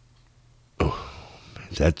 Oh,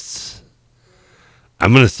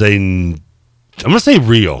 I'm going to say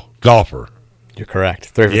real golfer. You're correct.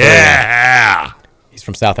 3 for 3. Yeah. He's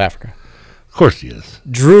from South Africa. Of course he is.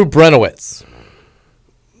 Drew Brenowitz.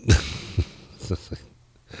 It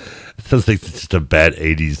sounds like it's just a bad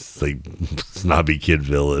 80s like snobby kid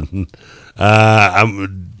villain.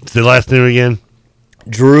 Say the last name again.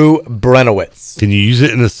 Drew Brenowitz. Can you use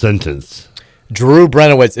it in a sentence? Drew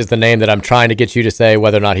Brenowitz is the name that I'm trying to get you to say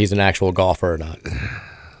whether or not he's an actual golfer or not.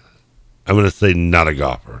 I'm going to say not a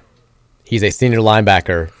golfer. He's a senior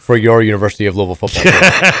linebacker for your University of Louisville football team.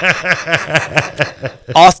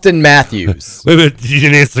 Austin Matthews. Wait a minute, you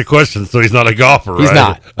didn't answer the question, so he's not a golfer, right? He's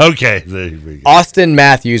not. Okay. Austin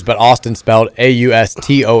Matthews, but Austin spelled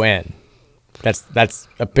A-U-S-T-O-N. That's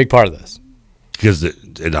a big part of this. Because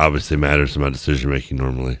it obviously matters to my decision-making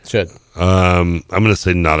normally. It should. I'm going to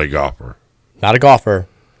say not a golfer. Not a golfer.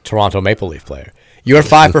 Toronto Maple Leaf player. You're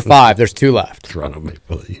 5 for 5. There's 2 left. Toronto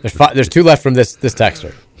Maple Leaf. There's 2 left from this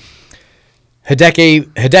texter. Hideki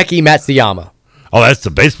Matsuyama. Oh, that's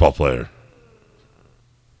the baseball player.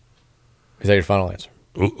 Is that your final answer?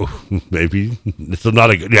 Ooh, maybe. So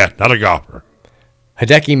not a golfer.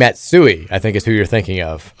 Hideki Matsui, I think, is who you're thinking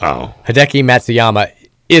of. Oh. Hideki Matsuyama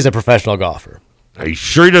is a professional golfer. Are you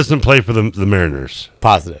sure he doesn't play for the Mariners?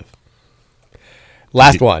 Positive.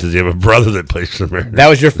 Last one. Does he have a brother that plays for the Mariners? That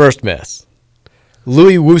was your first miss.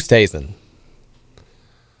 Louis Oosthuizen.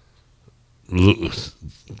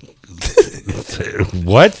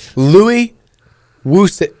 What? Louis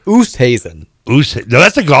Oosthuizen. No,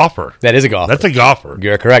 that's a golfer. That is a golfer. That's a golfer.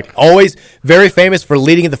 You're correct. Always very famous for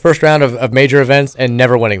leading in the first round of major events and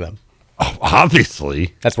never winning them. Oh,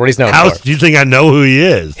 obviously. That's what he's known How for. do you think I know who he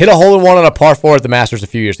is? Hit a hole-in-one on a par 4 at the Masters a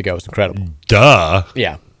few years ago. It was incredible. Duh.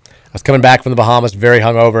 Yeah. I was coming back from the Bahamas very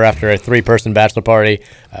hungover after a 3-person bachelor party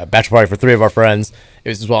for 3 of our friends. It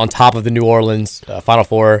was on top of the New Orleans Final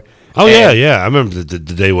Four. Oh, yeah. I remember the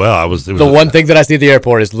day well. The one thing that I see at the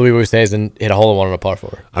airport is Louis Oosthuizen hit a hole-in-one on a par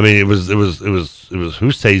 4. I mean, it was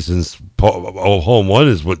Oosthuizen's hole-in-one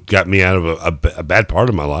is what got me out of a bad part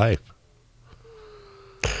of my life.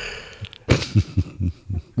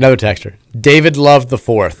 Another texture. David Love the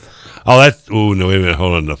fourth. Oh, that's... Oh, no, wait a minute.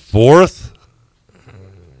 Hold on. The fourth?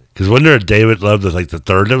 Because wasn't there a David Love that's like the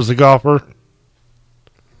third that was a golfer?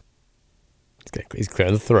 He's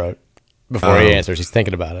clearing the throat before he answers. He's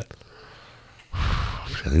thinking about it.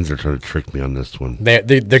 I think they're trying to trick me on this one. They're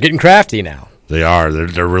getting crafty now. They are.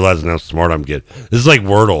 They're realizing how smart I'm getting. This is like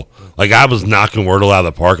Wordle. Like I was knocking Wordle out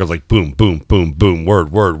of the park. I was like, boom, boom, boom, boom, word.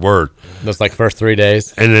 Those like first 3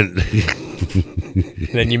 days. And then...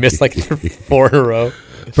 and then you missed like 4 in a row.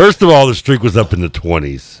 First of all, the streak was up in the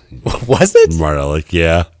 20s. Was it? Right, like,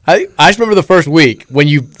 yeah. I just remember the first week when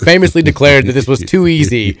you famously declared that this was too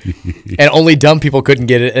easy and only dumb people couldn't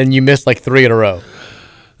get it, and you missed like 3 in a row.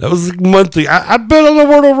 That was like monthly. I bet on the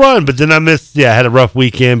Wordle run, but then I missed. Yeah, I had a rough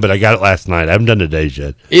weekend, but I got it last night. I haven't done the days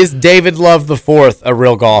yet. Is David Love the fourth a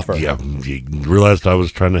real golfer? Yeah, you realized I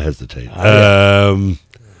was trying to hesitate. Yeah.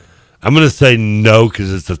 I'm going to say no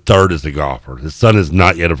because it's the third as a golfer. His son is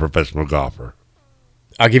not yet a professional golfer.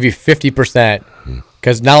 I'll give you 50%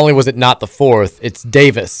 because not only was it not the fourth, it's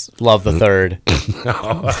Davis Love the third,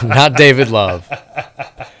 not David Love.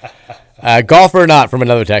 Golfer or not from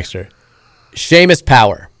another texter. Seamus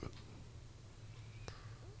Power.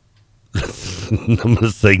 I'm going to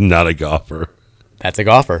say not a golfer. That's a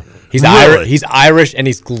golfer. He's really? He's Irish and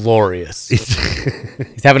he's glorious.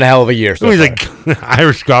 He's having a hell of a year so He's far. an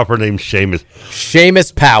Irish golfer named Seamus.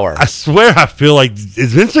 Seamus Power. I swear I feel like,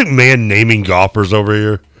 is Vince McMahon naming golfers over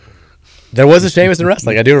here? There was a Seamus in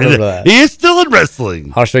wrestling. I do remember that. He is still in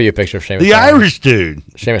wrestling. I'll show you a picture of Seamus The Power. Irish dude.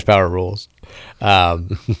 Seamus Power rules.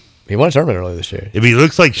 He won a tournament earlier this year. If he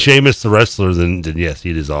looks like Sheamus the wrestler, then yes,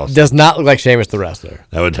 he is awesome. Does not look like Seamus the wrestler.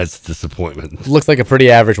 That's a disappointment. Looks like a pretty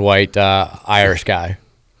average white Irish guy.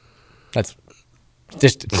 That's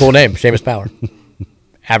just a cool name, Seamus Power.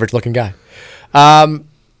 Average looking guy.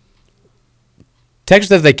 Texas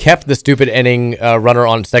says they kept the stupid inning runner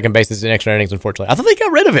on second bases in extra innings, unfortunately. I thought they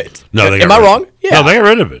got rid of it. No, Am I wrong? Yeah. No, they got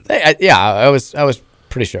rid of it. I was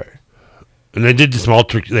pretty sure. And they did some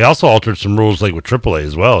They also altered some rules, like with AAA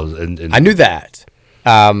as well. And I knew that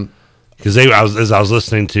because as I was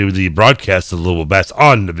listening to the broadcast of the Louisville Bats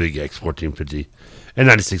on the Big X 1450 and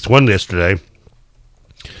 96.1 yesterday,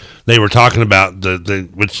 they were talking about the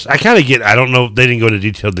which I kind of get. I don't know. They didn't go into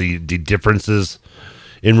detail the differences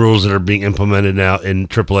in rules that are being implemented now in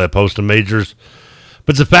AAA opposed to majors.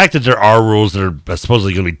 But the fact that there are rules that are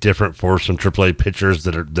supposedly going to be different for some AAA pitchers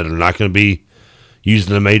that are not going to be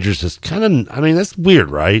using the majors is kind of, I mean, that's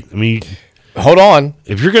weird, right? I mean, hold on.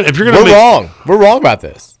 If you're gonna, we're wrong. We're wrong about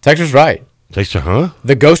this. Texter's right. Texter, huh?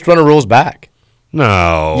 The Ghost Runner rules back.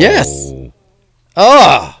 No. Yes.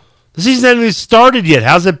 The season hasn't even started yet.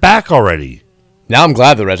 How's it back already? Now I'm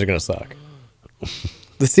glad the Reds are going to suck.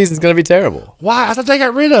 The season's going to be terrible. Why? I thought they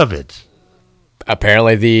got rid of it.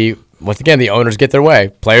 Apparently, once again, the owners get their way.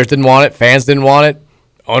 Players didn't want it. Fans didn't want it.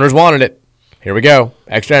 Owners wanted it. Here we go.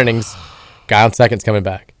 Extra innings. Guy on second's coming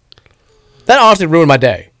back. That honestly ruined my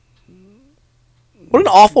day. What an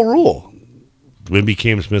awful rule. Maybe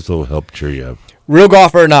Cam Smith will help cheer you up. Real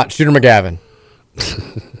golfer or not, Shooter McGavin.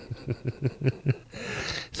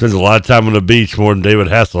 Spends a lot of time on the beach, more than David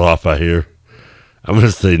Hasselhoff, I hear. I'm going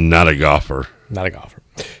to say not a golfer. Not a golfer.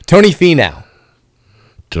 Tony Finau.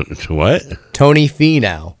 To what? Tony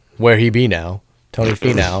Finau. Where he be now? Tony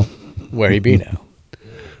Finau. Where he be now?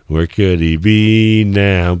 Where could he be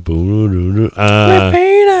now? I'm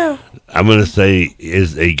going to say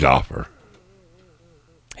is a golfer.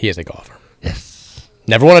 He is a golfer. Yes.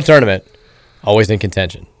 Never won a tournament. Always in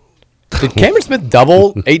contention. Did Cameron Smith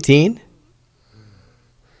double 18?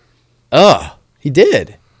 He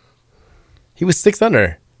did. He was 6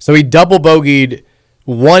 under. So he double bogeyed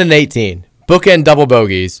 1 and 18. Bookend double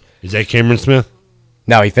bogeys. Is that Cameron Smith?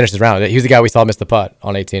 No, he finished his round. He was the guy we saw miss the putt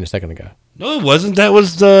on 18 a second ago. No, it wasn't. That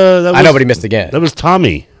was I know, but he missed again. That was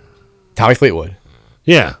Tommy Fleetwood.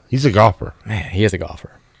 Yeah, he's a golfer. Man, he is a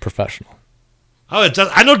golfer, professional. Oh,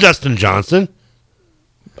 I know Dustin Johnson.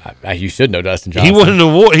 You should know Dustin Johnson. He won an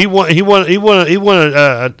award. He won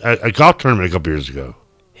a golf tournament a couple years ago.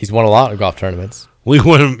 He's won a lot of golf tournaments. He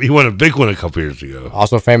won a big one a couple years ago.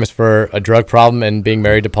 Also famous for a drug problem and being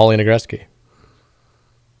married to Paulina Gretzky.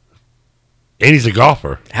 And he's a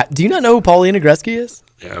golfer. Do you not know who Paulina Gretzky is?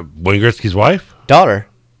 Yeah, Wayne Gretzky's wife? Daughter.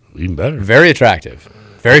 Even better. Very attractive.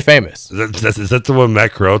 Very famous. Is that the one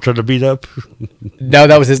Matt Corral tried to beat up? No,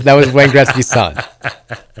 that was Wayne Gretzky's son.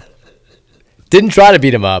 Didn't try to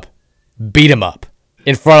beat him up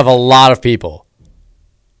in front of a lot of people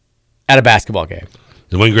at a basketball game.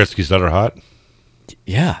 Is Wayne Gretzky's daughter hot?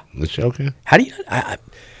 Yeah. Is she okay? How do you?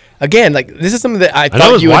 Again, like this is something that I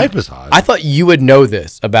know his wife is hot. I thought you would know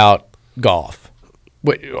this about golf,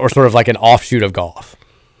 or sort of like an offshoot of golf.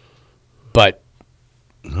 But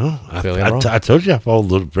no, I told you I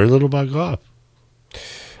follow very little about golf.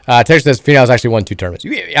 Texas says Finau's actually won 2 tournaments.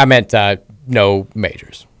 I meant no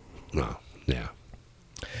majors. No, yeah.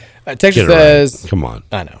 Texas says, "Come on."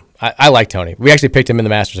 I know. I like Tony. We actually picked him in the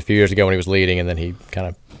Masters a few years ago when he was leading, and then he kind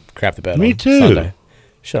of crapped the bed. Me on too. Sunday.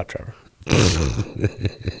 Shut up, Trevor.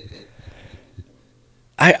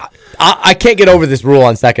 I can't get over this rule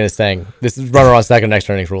on second is saying this is runner on second next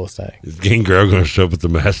earnings rule is saying. Is Gangrel going to show up at the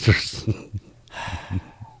Masters?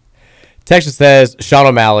 Texas says Sean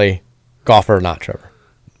O'Malley, golfer, not Trevor.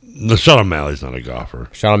 No, Sean O'Malley's not a golfer.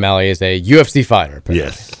 Sean O'Malley is a UFC fighter. Apparently.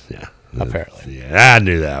 Yes, yeah, apparently. Yeah, I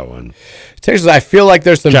knew that one. Texas, I feel like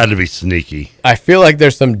there's some got to be sneaky. I feel like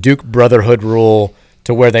there's some Duke brotherhood rule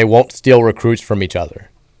to where they won't steal recruits from each other,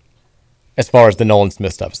 as far as the Nolan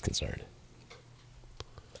Smith stuff is concerned.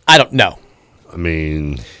 I don't know. I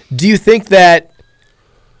mean, do you think that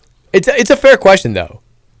it's a fair question though?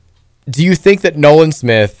 Do you think that Nolan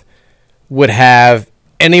Smith would have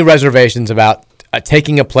any reservations about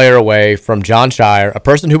taking a player away from John Shire, a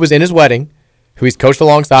person who was in his wedding, who he's coached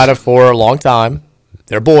alongside of for a long time?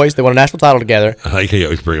 They're boys. They won a national title together. I like how you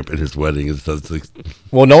always bring up in his wedding.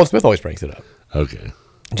 Well, Nolan Smith always brings it up. Okay.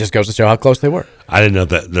 It just goes to show how close they were. I didn't know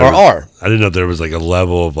that. I didn't know there was like a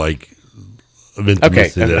level of like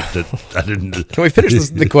intimacy that I didn't. Can we finish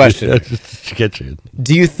the question? Just get you.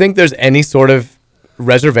 Do you think there's any sort of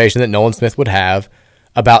reservation that Nolan Smith would have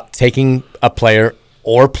about taking a player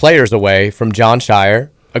or players away from John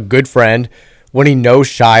Shire, a good friend, when he knows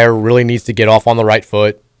Shire really needs to get off on the right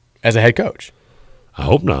foot as a head coach? I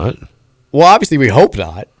hope not. Well, obviously we hope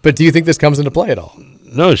not, but do you think this comes into play at all?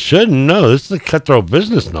 No, it shouldn't. No, this is a cutthroat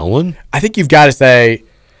business, Nolan. I think you've got to say,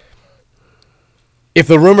 if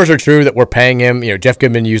the rumors are true that we're paying him, Jeff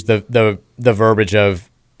Goodman used the verbiage of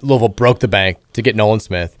Louisville broke the bank to get Nolan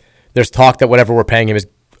Smith. There's talk that whatever we're paying him is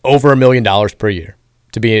over $1 million per year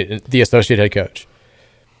to be the associate head coach.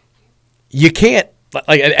 You can't,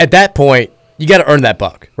 like at that point, you got to earn that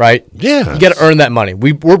buck, right? Yeah. You got to earn that money.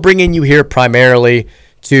 We're bringing you here primarily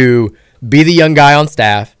to be the young guy on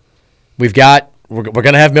staff. We're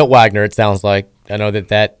going to have Milt Wagner, it sounds like. I know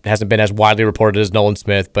that hasn't been as widely reported as Nolan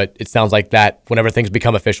Smith, but it sounds like that, whenever things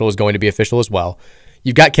become official, is going to be official as well.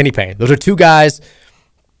 You've got Kenny Payne. Those are 2 guys.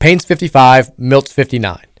 Payne's 55, Milt's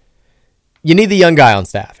 59. You need the young guy on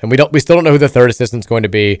staff, and we still don't know who the third assistant's going to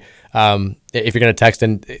be. If you're going to text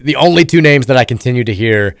in, the only 2 names that I continue to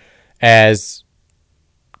hear as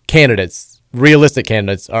candidates, realistic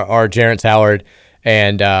candidates, are Jarrence Howard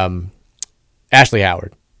and Ashley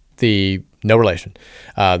Howard, no relation,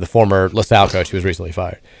 the former LaSalle coach who was recently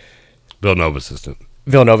fired. Villanova assistant,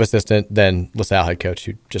 then LaSalle head coach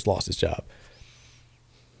who just lost his job.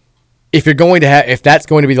 If that's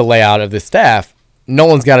going to be the layout of the staff,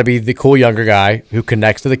 Nolan's got to be the cool younger guy who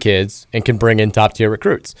connects to the kids and can bring in top tier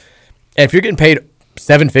recruits. And if you're getting paid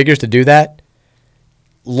 7 figures to do that,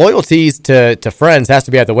 loyalties to friends has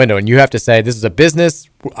to be out the window, and you have to say, this is a business.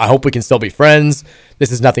 I hope we can still be friends.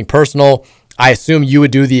 This is nothing personal. I assume you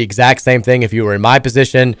would do the exact same thing if you were in my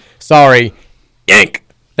position. Sorry, yank.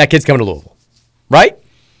 That kid's coming to Louisville, right?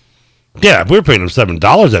 Yeah, if we were paying him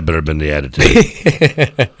 $7, that better have been the attitude.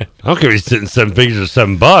 I don't care if he's sitting 7 figures or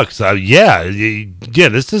 $7. Yeah.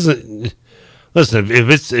 This isn't. Listen,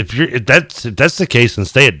 if that's the case, then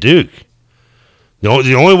stay at Duke. The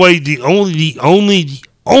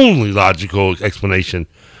only logical explanation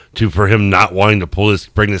for him not wanting to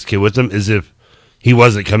bring this kid with him is if he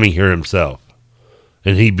wasn't coming here himself,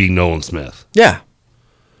 and he'd be Nolan Smith. Yeah.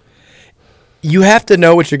 You have to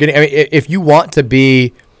know what you're getting. I mean, if you want to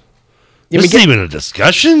be. This isn't even a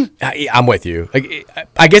discussion? I'm with you.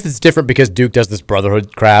 I guess it's different because Duke does this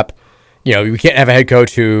brotherhood crap. We can't have a head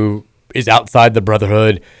coach who is outside the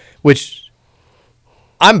brotherhood, which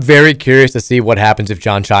I'm very curious to see what happens if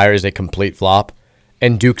Jon Scheyer is a complete flop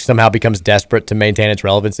and Duke somehow becomes desperate to maintain its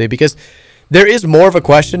relevancy, because there is more of a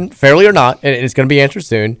question, fairly or not, and it's going to be answered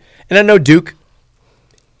soon. And I know Duke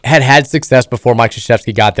had success before Mike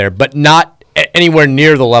Krzyzewski got there, but not anywhere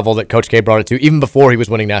near the level that Coach K brought it to, even before he was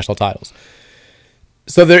winning national titles.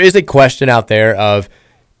 So there is a question out there of,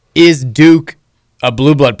 is Duke a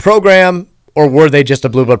blue blood program, or were they just a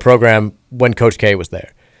blue blood program when Coach K was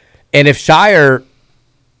there? And if Scheyer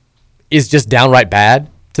is just downright bad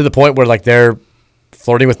to the point where like they're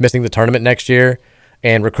flirting with missing the tournament next year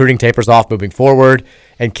and recruiting tapers off moving forward,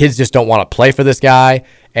 and kids just don't want to play for this guy,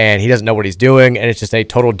 and he doesn't know what he's doing, and it's just a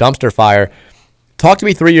total dumpster fire, talk to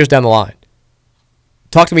me 3 years down the line.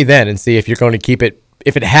 Talk to me then and see if you're going to keep it,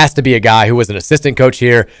 if it has to be a guy who was an assistant coach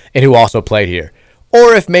here and who also played here.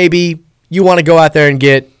 Or if maybe you want to go out there and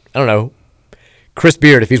get, I don't know, Chris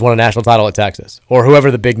Beard if he's won a national title at Texas, or whoever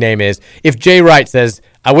the big name is. If Jay Wright says,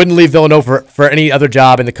 I wouldn't leave Villanova for any other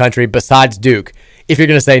job in the country besides Duke, if you're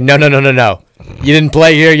going to say, no, you didn't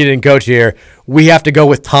play here, you didn't coach here, we have to go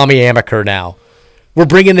with Tommy Amaker now. We're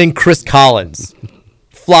bringing in Chris Collins,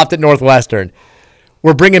 flopped at Northwestern.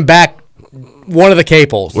 We're bringing back one of the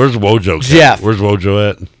Capels. Where's Wojo? Jeff. Where's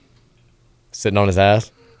Wojo at? Sitting on his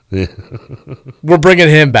ass. Yeah. We're bringing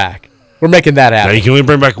him back. We're making that happen. Now you can only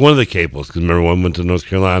bring back one of the Capels, because remember, one went to North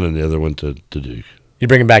Carolina and the other went to Duke. You're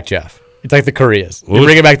bringing back Jeff. It's like the Koreas. You're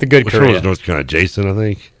bringing back the good which Korea. One was North Carolina? Jason, I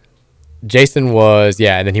think. Jason was,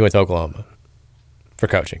 and then he went to Oklahoma for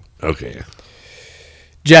coaching. Okay.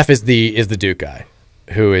 Jeff is the Duke guy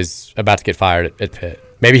who is about to get fired at Pitt.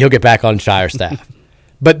 Maybe he'll get back on Shire staff.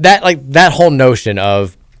 But that whole notion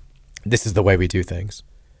of this is the way we do things.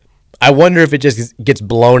 I wonder if it just gets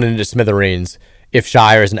blown into smithereens if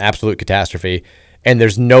Shire is an absolute catastrophe and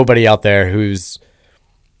there's nobody out there who's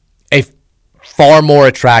a far more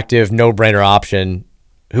attractive, no-brainer option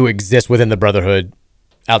who exists within the Brotherhood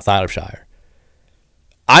outside of Shire.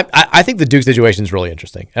 I think the Duke situation is really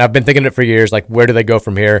interesting. And I've been thinking it for years, like, where do they go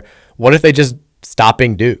from here? What if they just stop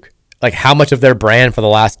being Duke? Like, how much of their brand for the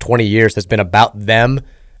last 20 years has been about them,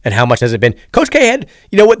 and how much has it been? Coach K had,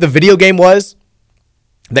 you know what the video game was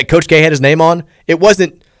that Coach K had his name on? It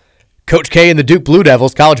wasn't Coach K and the Duke Blue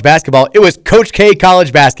Devils college basketball. It was Coach K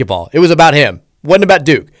college basketball. It was about him. It wasn't about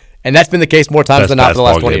Duke. And that's been the case more times than not for the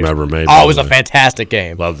last 20 years. Ever made, it was a fantastic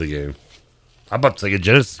game. Love the game. I'm about to take a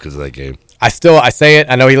Genesis because of that game. I say it.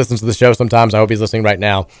 I know he listens to the show sometimes. I hope he's listening right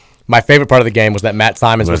now. My favorite part of the game was that Matt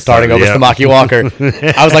Simons was starting over Samaki Walker.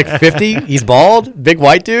 I was like, 50? He's bald? Big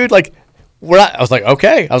white dude? Like, we're not. I was like,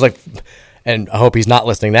 okay. I was like, and I hope he's not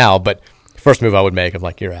listening now, but first move I would make, I'm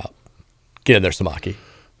like, you're out. Get in there, Samaki.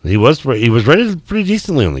 He was rated pretty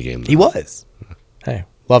decently on the game, though. He was. Hey,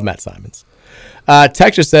 love Matt Simons.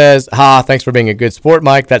 Texture says, thanks for being a good sport,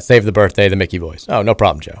 Mike. That saved the birthday, the Mickey voice. Oh, no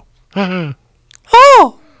problem, Joe.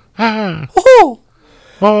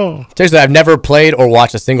 Seriously, I've never played or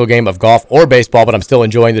watched a single game of golf or baseball, but I'm still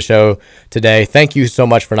enjoying the show today. Thank you so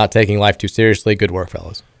much for not taking life too seriously. Good work,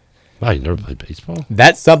 fellas. Wow, you never played baseball?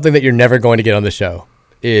 That's something that you're never going to get on the show,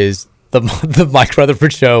 is the Mike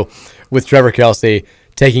Rutherford show with Trevor Kelsey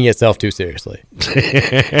taking itself too seriously.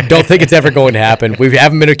 Don't think it's ever going to happen. We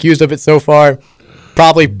haven't been accused of it so far.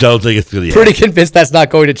 Probably don't think it's going to pretty convinced that's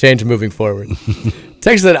not going to change moving forward.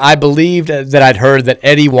 Texas said, I believed that I'd heard that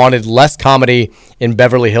Eddie wanted less comedy in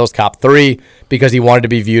Beverly Hills Cop 3 because he wanted to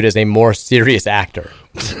be viewed as a more serious actor.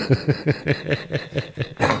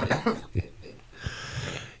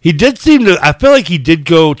 He did seem to, I feel like he did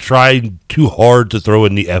go try too hard to throw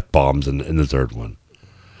in the F-bombs in the third one.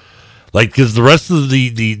 Like, because the rest of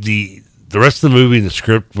the rest of the movie and the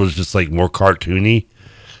script was just like more cartoony.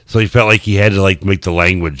 So he felt like he had to like make the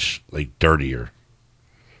language like dirtier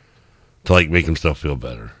to like make himself feel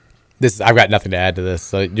better. I've got nothing to add to this,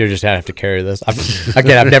 so you're just gonna have to carry this. I've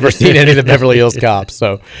never seen any of the Beverly Hills Cops,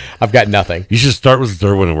 so I've got nothing. You should start with the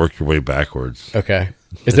third one and work your way backwards. Okay.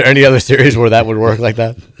 Is there any other series where that would work like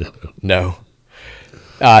that? No.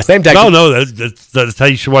 Same text. No. That's how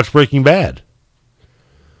you should watch Breaking Bad.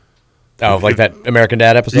 Oh, like that American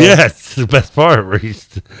Dad episode? Yeah, it's the best part. Where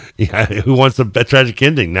who wants a tragic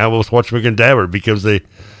ending? Now we'll watch American Dad, where it becomes a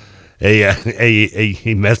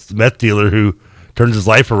meth dealer who turns his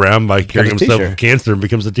life around by curing himself of cancer and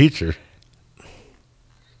becomes a teacher.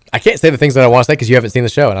 I can't say the things that I want to say because you haven't seen the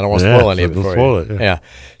show, and I don't want to spoil any of it for you. Yeah.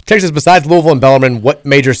 Texas, besides Louisville and Bellarmine, what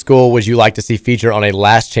major school would you like to see featured on a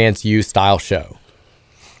Last Chance U style show?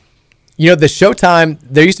 You know, the Showtime,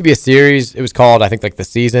 there used to be a series, it was called, I think, like The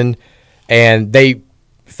Season, and they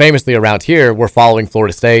famously around here were following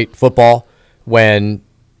Florida State football when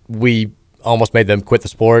we almost made them quit the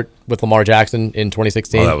sport with Lamar Jackson in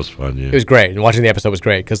 2016. Oh, that was fun, yeah. It was great. And watching the episode was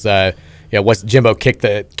great because West Jimbo kicked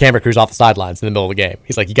the camera crews off the sidelines in the middle of the game.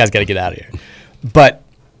 He's like, you guys got to get out of here. But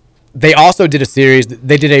they also did a series.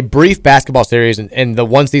 They did a brief basketball series, and the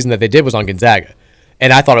one season that they did was on Gonzaga.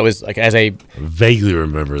 And I thought it was, like, I vaguely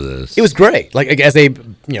remember this. It was great. Like, as a,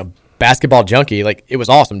 basketball junkie, like, it was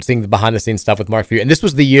awesome seeing the behind-the-scenes stuff with Mark Few. And this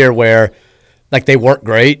was the year where, like, they weren't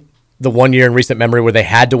great. The 1 year in recent memory where they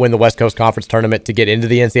had to win the West Coast Conference tournament to get into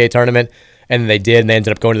the NCAA tournament, and they did, and they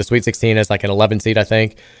ended up going to the Sweet 16 as like an 11 seed, I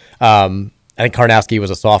think. I think Karnowski was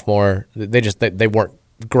a sophomore. They weren't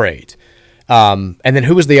great. And then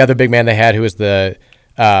who was the other big man they had? Who was the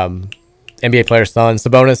NBA player's son?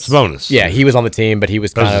 Sabonis. Yeah, he was on the team, but he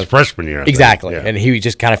was kind of his freshman year. Exactly, and he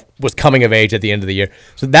just kind of was coming of age at the end of the year.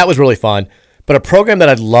 So that was really fun. But a program that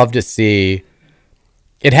I'd love to see,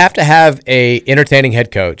 it'd have to have a entertaining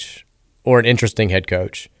head coach or an interesting head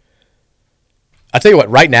coach. I'll tell you what,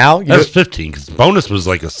 right now... That was 15, because Bonus was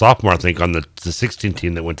like a sophomore, I think, on the 16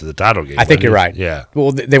 team that went to the title game. I think you're right. Yeah.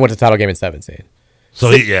 Well, they went to the title game in 17.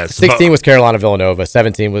 So, 16 was Carolina-Villanova.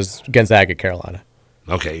 17 was Gonzaga-Carolina.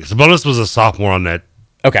 Okay, so Bonus was a sophomore on that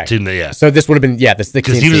team. So this would have been, the 16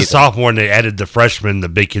 because he was season. a sophomore, and they added the freshman, the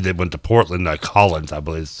big kid that went to Portland, Collins, I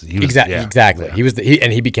believe. He was, Exactly. Yeah.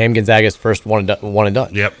 He became Gonzaga's first one and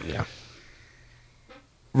done. Yep, yeah.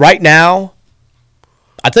 Right now,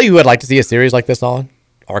 I'll tell you who I'd like to see a series like this on,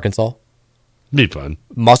 Arkansas. Be fun.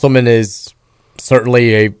 Musselman is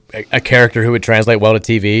certainly a character who would translate well to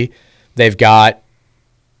TV. They've got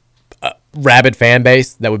a rabid fan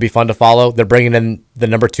base that would be fun to follow. They're bringing in the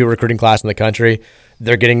number 2 recruiting class in the country.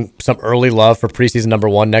 They're getting some early love for preseason number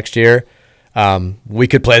 1 next year. We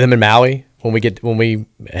could play them in Maui when we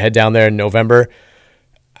head down there in November.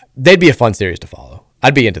 They'd be a fun series to follow.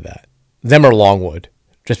 I'd be into that. Them or Longwood,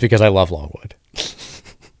 just because I love Longwood.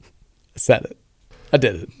 I said it. I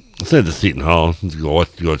did it. I said the Seton Hall. Go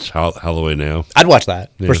watch Holloway now. I'd watch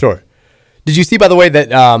that for sure. Did you see, by the way,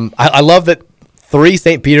 that I love that 3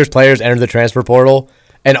 St. Peter's players entered the transfer portal,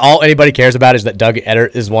 and all anybody cares about is that Doug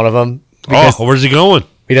Eddert is one of them. Where's he going?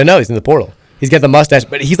 We don't know. He's in the portal. He's got the mustache,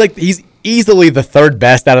 but he's easily the 3rd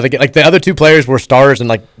best out of the game. Like the other 2 players were stars and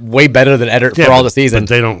like way better than Eddert for all the season. But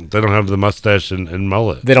they don't have the mustache and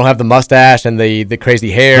mullet. They don't have the mustache and the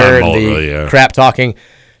crazy hair and the crap talking.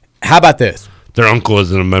 How about this? Their uncle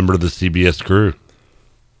isn't a member of the CBS crew.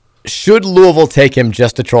 Should Louisville take him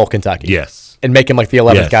just to troll Kentucky? Yes. And make him like the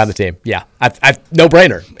 11th guy on the team? Yeah. No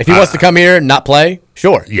brainer. If he wants to come here and not play,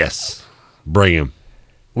 sure. Yes. Bring him.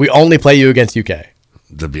 We only play you against UK.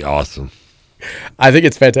 That'd be awesome. I think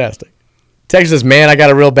it's fantastic. Texas says, man, I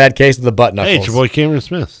got a real bad case of the butt knuckles. Hey, it's your boy Cameron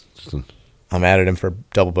Smith. I'm mad at him for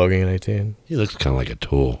double bogeying in 18. He looks kind of like a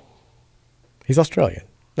tool. He's Australian.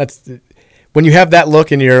 That's... When you have that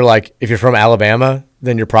look and you're like, if you're from Alabama,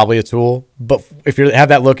 then you're probably a tool. But if you have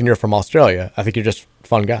that look and you're from Australia, I think you're just a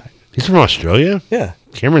fun guy. He's from Australia? Yeah.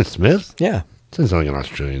 Cameron Smith? Yeah. Sounds like an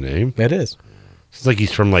Australian name. It is. Sounds like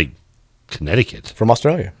he's from, like, Connecticut. From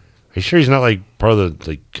Australia. Are you sure he's not, like, part of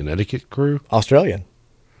the Connecticut crew? Australian.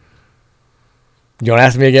 You want to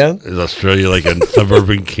ask me again? Is Australia like a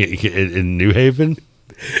suburban in New Haven?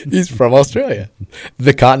 He's from Australia,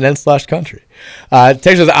 the continent/country.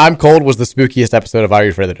 Texas, I'm Cold was the spookiest episode of Are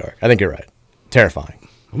You Afraid of the Dark? I think you're right. Terrifying.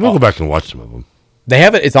 I'm going to go back and watch some of them. They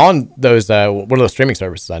have it. It's on those one of those streaming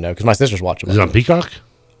services I know because my sisters watch them. Is it on Peacock?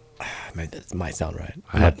 That might sound right.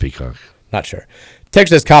 I had Peacock. Not sure.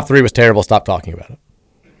 Texas Cop 3 was terrible. Stop talking about it.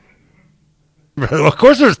 Of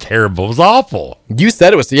course it was terrible. It was awful. You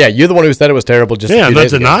said it was. Yeah, you're the one who said it was terrible. I'm not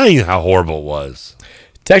denying how horrible it was.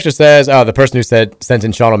 Texture says, the person who sent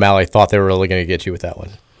in Sean O'Malley thought they were really going to get you with that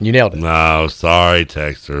one. You nailed it. No, sorry,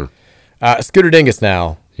 Texter. Scooter Dingus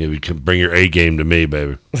now. Yeah, we can bring your A game to me,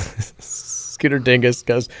 baby. Scooter Dingus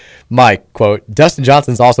goes, Mike, quote, Dustin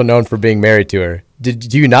Johnson's also known for being married to her.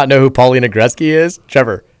 Do you not know who Paulina Gretzky is?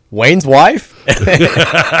 Trevor, Wayne's wife?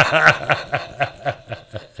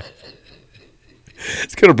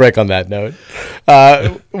 It's going to break on that note.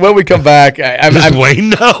 When we come back, does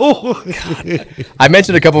Wayne know? I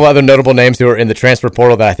mentioned a couple of other notable names who are in the transfer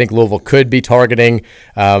portal that I think Louisville could be targeting.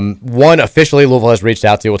 One officially Louisville has reached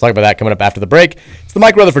out to. We'll talk about that coming up after the break. It's the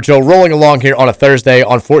Mike Rutherford Show rolling along here on a Thursday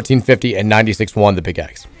on 1450 and 96.1 The Big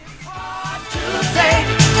X.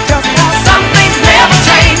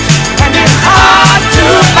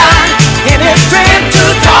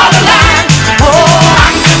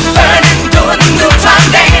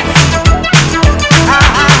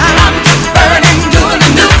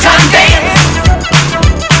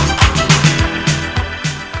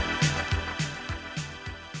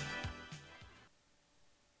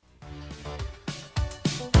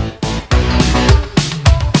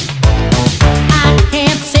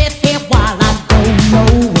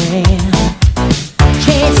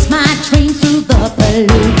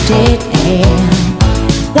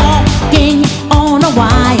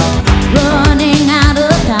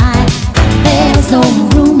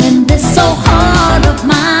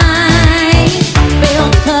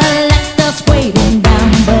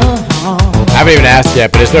 asked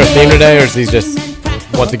yet, but is there a theme today, or is he just,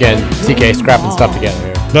 once again, TK scrapping stuff together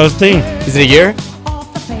here? No, it's theme. Is it a year?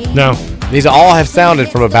 No. These all have sounded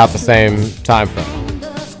from about the same time frame.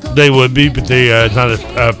 They would be, but they not a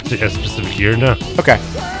specific year, no. Okay.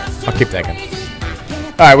 I'll keep thinking.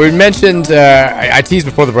 All right, we mentioned, I teased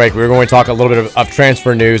before the break, we were going to talk a little bit of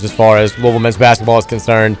transfer news as far as Louisville men's basketball is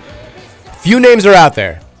concerned. Few names are out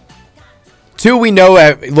there. Two we know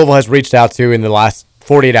Louisville has reached out to in the last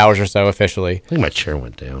 48 hours or so officially. I think my chair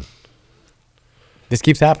went down. This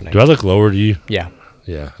keeps happening. Do I look lower to you? Yeah.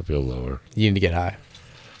 Yeah, I feel lower. You need to get high.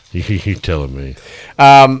 You're telling me.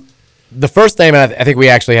 The first name, and I think we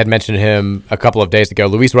actually had mentioned him a couple of days ago,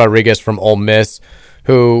 Luis Rodriguez from Ole Miss,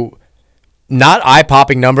 who, not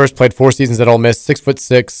eye-popping numbers, played 4 seasons at Ole Miss,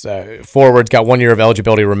 6'6", forwards, got 1 year of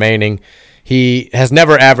eligibility remaining. He has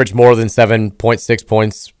never averaged more than 7.6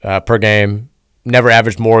 points per game, never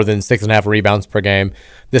averaged more than 6.5 rebounds per game.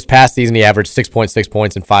 This past season, he averaged 6.6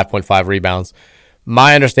 points and 5.5 rebounds.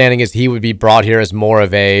 My understanding is he would be brought here as more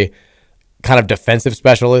of a kind of defensive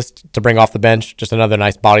specialist to bring off the bench, just another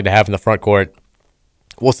nice body to have in the front court.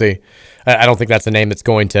 We'll see. I don't think that's a name that's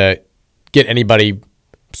going to get anybody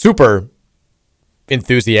super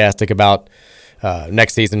enthusiastic about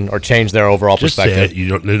next season or change their overall perspective. You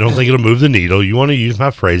don't think it'll move the needle. You want to use my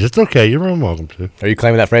phrase. It's okay. You're welcome to. Are you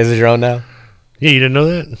claiming that phrase as your own now? Yeah, you didn't know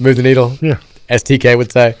that? Move the needle? Yeah. As TK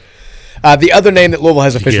would say. The other name that Louisville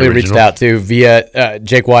has officially reached out to via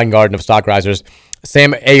Jake Weingarten of Stock Risers,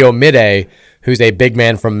 Sam Ayomide, who's a big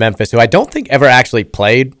man from Memphis, who I don't think ever actually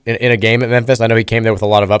played in a game at Memphis. I know he came there with a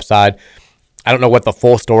lot of upside. I don't know what the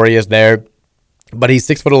full story is there, but he's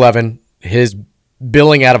 6'11". His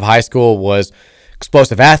billing out of high school was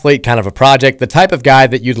explosive athlete, kind of a project, the type of guy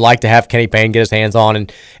that you'd like to have Kenny Payne get his hands on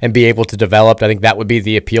and be able to develop. I think that would be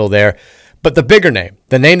the appeal there. But the bigger name,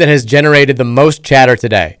 the name that has generated the most chatter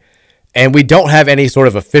today, and we don't have any sort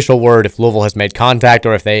of official word if Louisville has made contact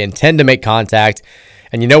or if they intend to make contact.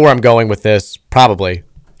 And you know where I'm going with this, probably.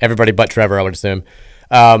 Everybody but Trevor, I would assume.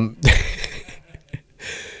 Well,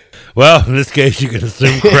 in this case, you can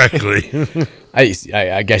assume correctly.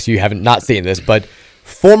 I guess you haven't not seen this, but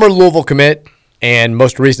former Louisville commit and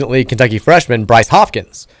most recently Kentucky freshman Bryce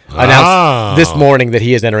Hopkins announced this morning that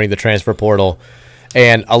he is entering the transfer portal.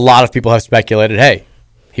 And a lot of people have speculated, hey,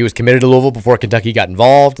 he was committed to Louisville before Kentucky got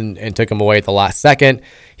involved and took him away at the last second.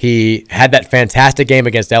 He had that fantastic game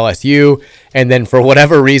against LSU, and then for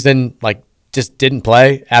whatever reason, just didn't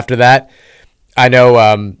play after that. I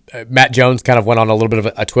know Matt Jones kind of went on a little bit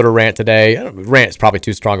of a Twitter rant today. Rant is probably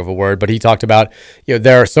too strong of a word, but he talked about,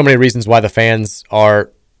 there are so many reasons why the fans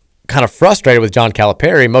are kind of frustrated with John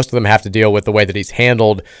Calipari. Most of them have to deal with the way that he's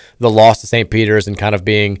handled the loss to St. Peter's and kind of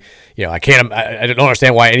being, I don't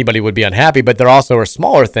understand why anybody would be unhappy, but there also are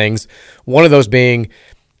smaller things. One of those being,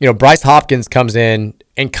 Bryce Hopkins comes in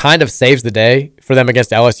and kind of saves the day for them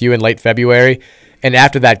against LSU in late February. And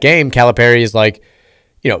after that game, Calipari is like,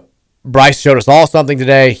 Bryce showed us all something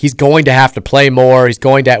today. He's going to have to play more. He's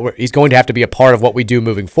going to have to be a part of what we do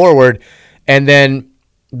moving forward. And then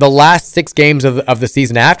the last 6 games of the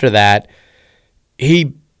season after that,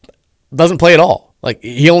 he doesn't play at all.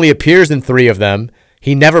 He only appears in 3 of them.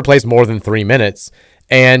 He never plays more than 3 minutes.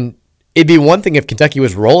 And it'd be one thing if Kentucky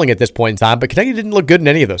was rolling at this point in time, but Kentucky didn't look good in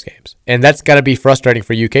any of those games. And that's got to be frustrating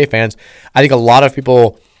for UK fans. I think a lot of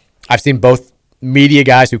people, I've seen both media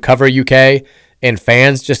guys who cover UK and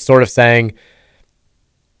fans just sort of saying,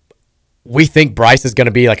 we think Bryce is going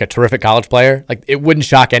to be a terrific college player. It wouldn't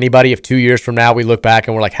shock anybody if 2 years from now we look back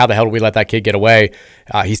and we're like, how the hell did we let that kid get away?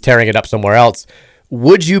 He's tearing it up somewhere else.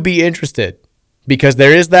 Would you be interested? Because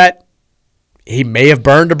there is that, he may have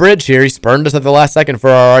burned a bridge here. He spurned us at the last second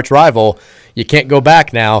for our arch rival. You can't go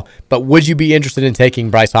back now. But would you be interested in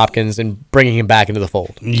taking Bryce Hopkins and bringing him back into the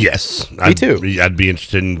fold? Yes. Me too. I'd be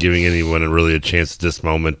interested in giving anyone a chance at this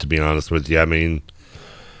moment, to be honest with you. I mean,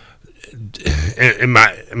 am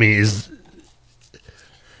I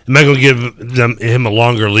going to give him a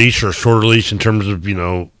longer leash or a shorter leash in terms of,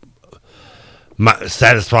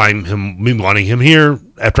 satisfying him, me wanting him here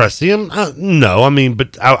after I see him? No,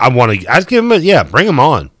 but I want to. I'd give him bring him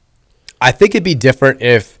on. I think it'd be different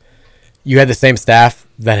if you had the same staff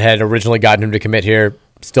that had originally gotten him to commit here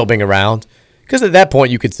still being around, because at that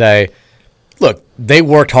point you could say, look, they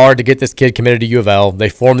worked hard to get this kid committed to U of L. They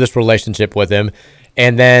formed this relationship with him,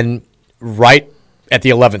 and then right at the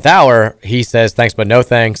 11th hour, he says thanks but no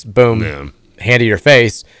thanks. Boom, hand to your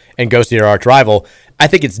face, and goes to your arch rival. I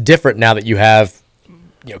think it's different now that you have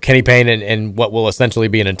Kenny Payne and what will essentially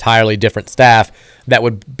be an entirely different staff that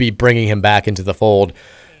would be bringing him back into the fold.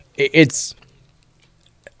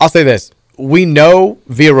 I'll say this. we know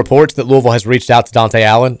via reports that Louisville has reached out to Dante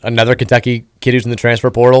Allen, another Kentucky kid who's in the transfer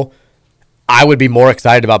portal. I would be more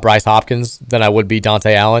excited about Bryce Hopkins than I would be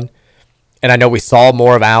Dante Allen. And I know we saw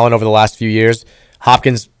more of Allen over the last few years.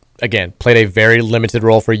 Hopkins, again, played a very limited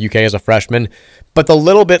role for UK as a freshman. But the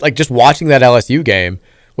little bit, like just watching that LSU game,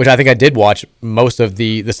 which I think I did watch most of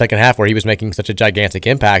the second half where he was making such a gigantic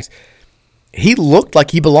impact, he looked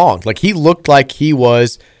like he belonged. Like he looked like he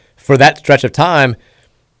was, for that stretch of time,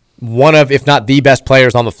 one of, if not the best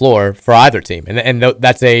players on the floor for either team. And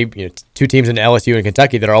that's two teams in LSU and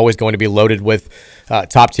Kentucky that are always going to be loaded with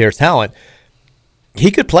top-tier talent.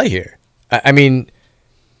 He could play here. I mean,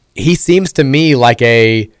 he seems to me like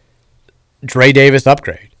a Dre Davis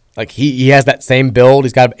upgrade. Like he has that same build.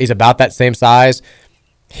 He's about that same size.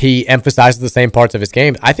 He emphasizes the same parts of his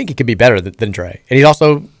game. I think he could be better than Dre. And he's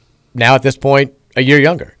also, now at this point, a year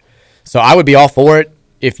younger. So I would be all for it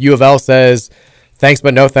if U of L says, thanks,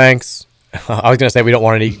 but no thanks. I was going to say we don't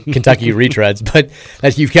want any Kentucky retreads, but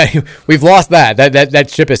we've lost that. That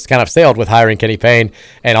ship has kind of sailed with hiring Kenny Payne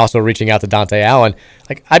and also reaching out to Dante Allen.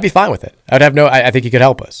 Like, I'd be fine with it. I think he could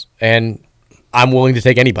help us. And I'm willing to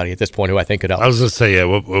take anybody at this point who I think could help. I was going to say, yeah,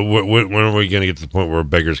 when are we going to get to the point where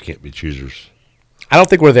beggars can't be choosers? I don't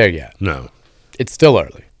think we're there yet. No. It's still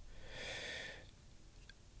early.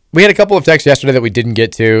 We had a couple of texts yesterday that we didn't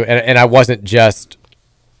get to, and I wasn't just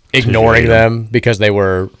ignoring them because they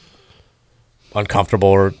were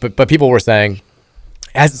uncomfortable, but people were saying,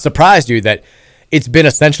 has it surprised you that it's been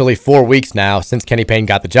essentially 4 weeks now since Kenny Payne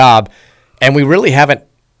got the job, and we really haven't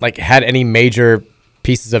had any major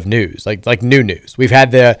pieces of news, like new news. We've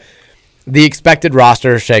had the expected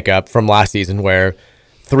roster shakeup from last season where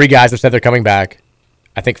 3 guys have said they're coming back.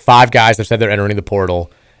 I think 5 guys have said they're entering the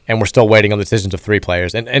portal, and we're still waiting on the decisions of 3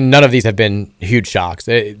 players. And none of these have been huge shocks.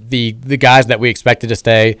 The guys that we expected to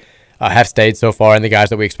stay have stayed so far, and the guys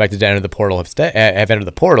that we expected to enter the portal have entered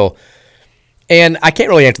the portal. And I can't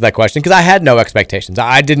really answer that question because I had no expectations.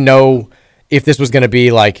 I didn't know if this was going to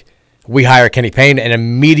be like we hire Kenny Payne and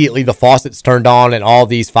immediately the faucet's turned on and all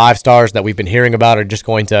these 5 stars that we've been hearing about are just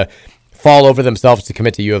going to fall over themselves to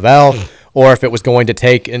commit to U of L, or if it was going to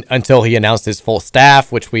take until he announced his full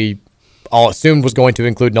staff, which we all assumed was going to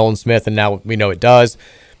include Nolan Smith, and now we know it does.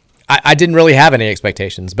 I didn't really have any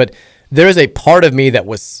expectations, but there is a part of me that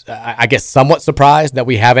was, I guess, somewhat surprised that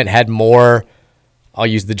we haven't had more, I'll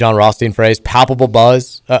use the John Rothstein phrase, palpable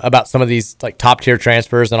buzz about some of these top-tier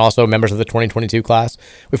transfers and also members of the 2022 class.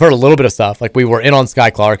 We've heard a little bit of stuff. Like we were in on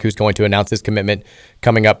Sky Clark, who's going to announce his commitment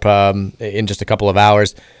coming up in just a couple of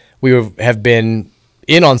hours. We have been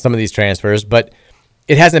in on some of these transfers, but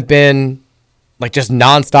it hasn't been just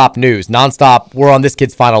nonstop news, nonstop, we're on this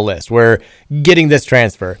kid's final list, we're getting this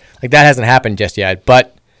transfer. That hasn't happened just yet.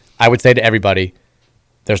 But I would say to everybody,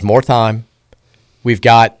 there's more time. We've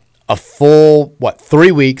got a full,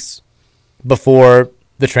 3 weeks before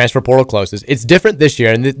the transfer portal closes. It's different this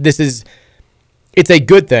year, and it's a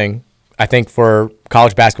good thing, I think, for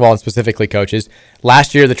college basketball and specifically coaches.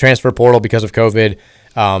 Last year, the transfer portal, because of COVID,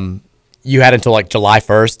 you had until July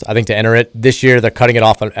 1st, I think, to enter it. This year, they're cutting it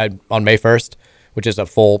off on May 1st, which is a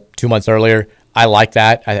full 2 months earlier. I like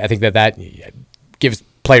that. I think that gives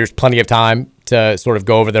players plenty of time to sort of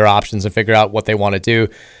go over their options and figure out what they want to do.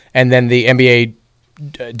 And then the NBA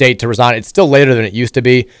date to resign, it's still later than it used to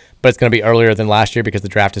be, but it's going to be earlier than last year because the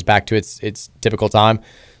draft is back to its typical time.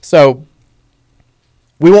 So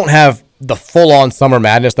we won't have the full-on summer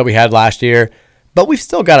madness that we had last year, but we've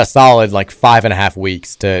still got a solid 5.5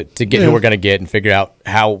 weeks to get who we're going to get and figure out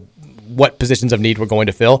what positions of need we're going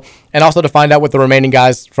to fill, and also to find out what the remaining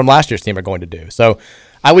guys from last year's team are going to do. So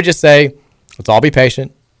I would just say, let's all be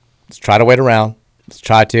patient. Let's try to wait around.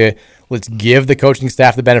 Let's give the coaching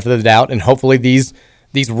staff the benefit of the doubt, and hopefully these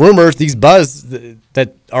rumors, these buzz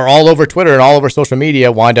that are all over Twitter and all over social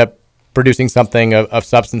media wind up producing something of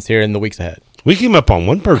substance here in the weeks ahead. We came up on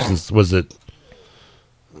one person's, was it?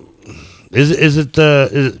 Is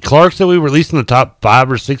it Clark's that we released in the top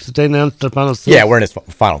 5 or 6 that they announced the final 6? Yeah, we're in his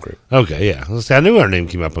final group. Okay, yeah. I knew our name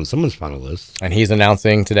came up on someone's final list. And he's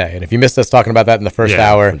announcing today. And if you missed us talking about that in the first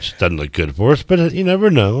hour. Which doesn't look good for us, but you never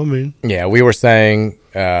know. I mean. Yeah, we were saying,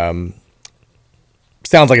 sounds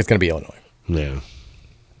like it's going to be Illinois. Yeah.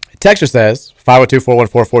 Texture says,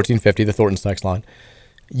 502-414-1450, the Thornton's text line.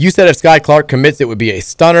 You said if Sky Clark commits, it would be a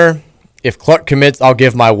stunner. If Clark commits, I'll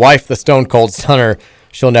give my wife the Stone Cold Stunner.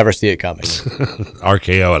 She'll never see it coming.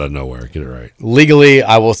 RKO out of nowhere. Get it right. Legally,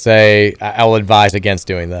 I will say I will advise against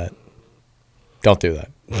doing that. Don't do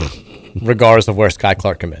that. Regardless of where Sky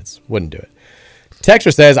Clark commits. Wouldn't do it.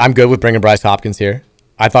 Texture says, I'm good with bringing Bryce Hopkins here.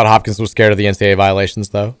 I thought Hopkins was scared of the NCAA violations,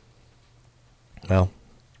 though. Well,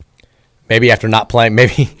 Maybe after not playing,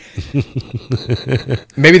 maybe the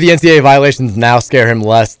NCAA violations now scare him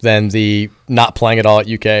less than the not playing at all at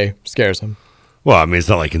UK scares him. Well, I mean, it's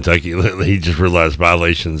not like Kentucky. He just realized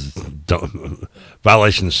violations doesn't matter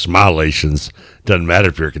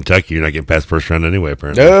if you're at Kentucky. You're not getting past first round anyway,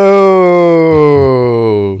 apparently.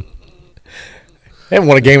 No. They haven't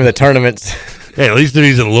won a game in the tournaments. Hey, at least the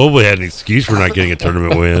reason Louisville had an excuse for not getting a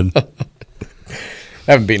tournament win. I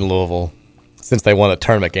haven't beaten Louisville since they won a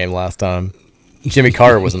tournament game last time. Jimmy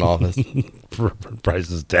Carter was in office.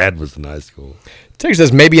 Bryce's dad was in high school. Tigger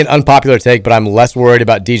says, maybe an unpopular take, but I'm less worried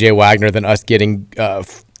about DJ Wagner than us getting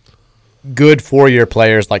good 4-year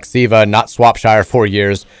players like Siva, not Swapshire 4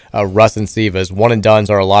 years, Russ and Siva's. One and dones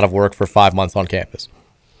are a lot of work for 5 months on campus.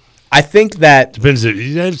 I think that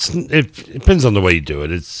it depends on the way you do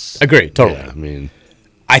it. Agree, totally. Yeah, I mean,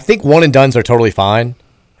 I think one and dones are totally fine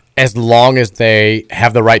as long as they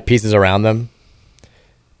have the right pieces around them.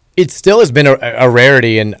 It still has been a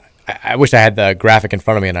rarity, and I wish I had the graphic in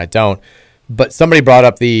front of me, and I don't. But somebody brought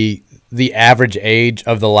up the average age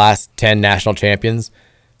of the last 10 national champions,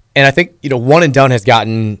 and I think one and done has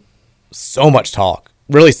gotten so much talk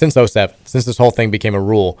really since 2007, since this whole thing became a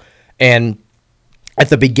rule. And at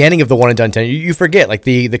the beginning of the one and done 10, you forget, like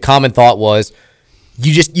the common thought was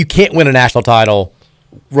you can't win a national title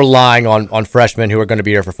relying on freshmen who are going to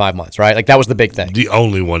be here for 5 months, right? Like that was the big thing. The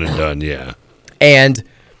only one and done, yeah. And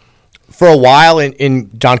for a while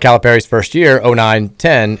in John Calipari's first year,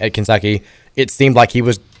 09-10 at Kentucky, it seemed like he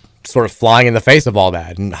was sort of flying in the face of all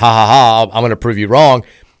that. And I'm going to prove you wrong.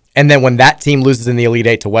 And then when that team loses in the Elite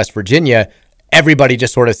Eight to West Virginia, everybody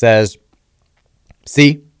just sort of says,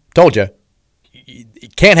 see, told you.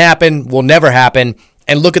 It can't happen, will never happen.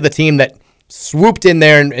 And look at the team that swooped in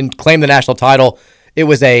there and claimed the national title. It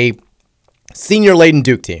was a senior-laden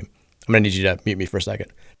Duke team. I'm going to need you to mute me for a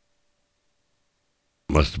second.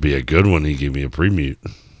 Must be a good one. He gave me a pre-mute.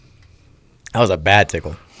 That was a bad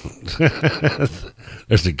tickle.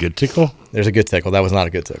 There's a good tickle? There's a good tickle. That was not a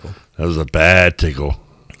good tickle. That was a bad tickle.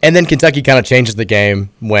 And then Kentucky kind of changes the game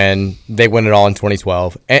when they win it all in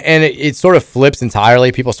 2012. And it sort of flips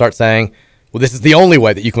entirely. People start saying, well, this is the only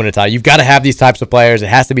way that you can win a title. You've got to have these types of players. It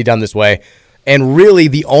has to be done this way. And really,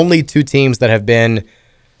 the only two teams that have been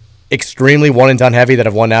extremely one-and-done heavy that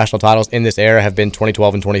have won national titles in this era have been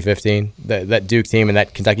 2012 and 2015, that Duke team and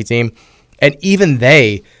that Kentucky team. And even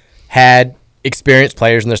they had experienced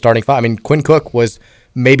players in their starting five. I mean, Quinn Cook was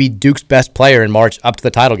maybe Duke's best player in March up to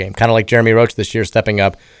the title game, kind of like Jeremy Roach this year stepping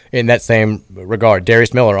up in that same regard.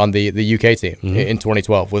 Darius Miller on the UK team in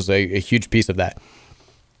 2012 was a huge piece of that.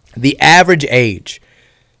 The average age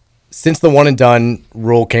since the one-and-done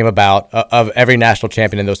rule came about of every national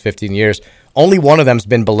champion in those 15 years, only one of them has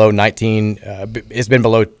been below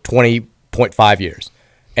 20.5 years,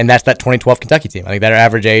 and that's that 2012 Kentucky team. I think that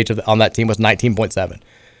average age on that team was 19.7.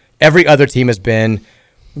 Every other team has been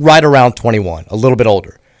right around 21, a little bit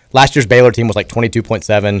older. Last year's Baylor team was like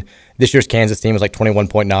 22.7. This year's Kansas team was like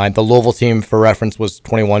 21.9. The Louisville team, for reference, was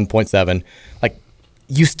 21.7. Like,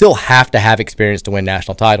 you still have to have experience to win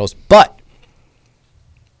national titles, but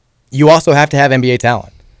you also have to have NBA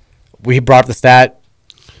talent. We brought up the stat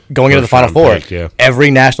going into the Final Four. Pick, yeah.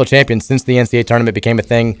 Every national champion since the NCAA tournament became a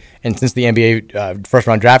thing and since the NBA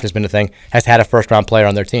first-round draft has been a thing has had a first-round player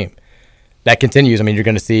on their team. That continues. I mean, you're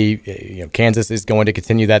going to see Kansas is going to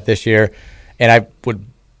continue that this year, and I would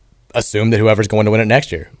assume that whoever's going to win it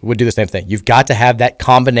next year would do the same thing. You've got to have that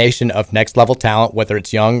combination of next-level talent, whether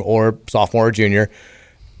it's young or sophomore or junior,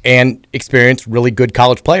 and experience really good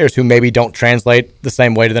college players who maybe don't translate the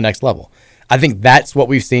same way to the next level. I think that's what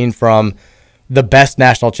we've seen from the best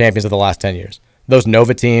national champions of the last 10 years. Those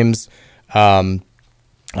Nova teams, I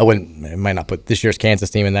might not put this year's Kansas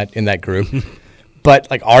team in that group, but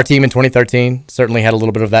like our team in 2013 certainly had a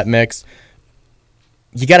little bit of that mix.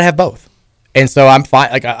 You got to have both. And so I'm fine.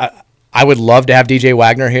 Like I would love to have DJ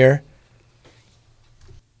Wagner here.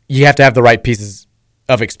 You have to have the right pieces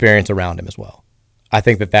of experience around him as well. I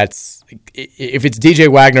think that's if it's DJ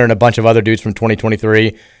Wagner and a bunch of other dudes from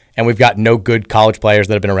 2023, and we've got no good college players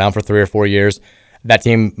that have been around for 3 or 4 years, that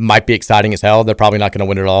team might be exciting as hell. They're probably not going to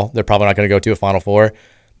win it all. They're probably not going to go to a Final Four.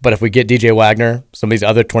 But if we get DJ Wagner, some of these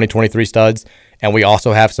other 2023 studs, and we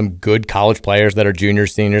also have some good college players that are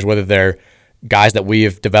juniors, seniors, whether they're guys that we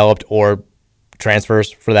have developed or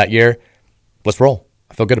transfers for that year, let's roll.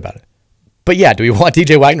 I feel good about it. But yeah, do we want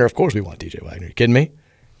DJ Wagner? Of course we want DJ Wagner. Are you kidding me?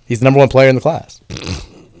 He's the number one player in the class.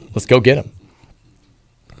 Let's go get him.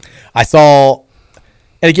 I saw,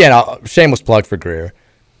 and again, shameless plug for Greer.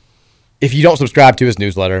 If you don't subscribe to his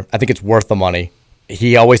newsletter, I think it's worth the money.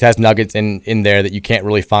 He always has nuggets in there that you can't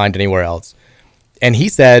really find anywhere else. And he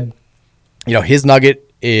said, his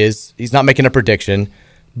nugget is he's not making a prediction,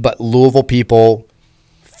 but Louisville people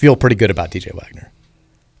feel pretty good about DJ Wagner.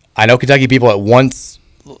 I know Kentucky people at once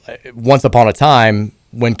upon a time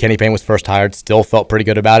when Kenny Payne was first hired still felt pretty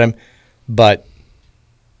good about him, but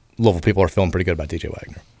Louisville people are feeling pretty good about DJ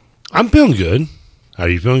Wagner. I'm feeling good. Are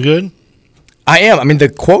you feeling good? I am. I mean, the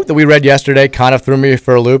quote that we read yesterday kind of threw me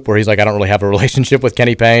for a loop where he's like, I don't really have a relationship with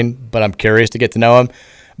Kenny Payne, but I'm curious to get to know him.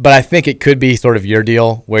 But I think it could be sort of your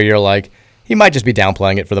deal where you're like, he might just be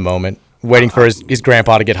downplaying it for the moment, waiting for his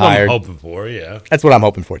grandpa to get hired. I'm hoping for, yeah. That's what I'm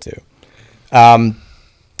hoping for, too.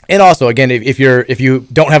 And also, again, if you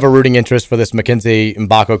don't have a rooting interest for this Mackenzie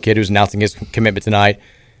Mbako kid who's announcing his commitment tonight,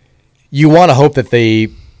 you want to hope that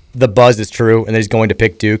the buzz is true and that he's going to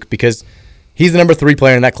pick Duke because he's the number 3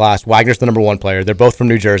 player in that class. Wagner's the number 1 player. They're both from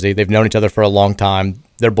New Jersey. They've known each other for a long time.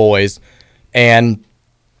 They're boys. And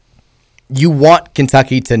you want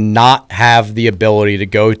Kentucky to not have the ability to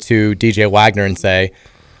go to DJ Wagner and say,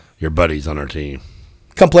 your buddy's on our team.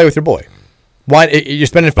 Come play with your boy. Why you're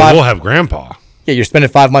spending 5 we'll have grandpa. Yeah, you're spending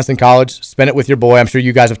 5 months in college. Spend it with your boy. I'm sure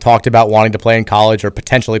you guys have talked about wanting to play in college or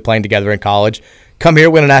potentially playing together in college. Come here,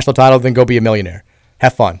 win a national title, then go be a millionaire.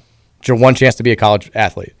 Have fun. It's your one chance to be a college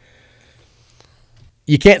athlete.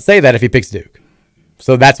 You can't say that if he picks Duke.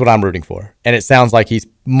 So that's what I'm rooting for. And it sounds like he's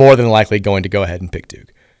more than likely going to go ahead and pick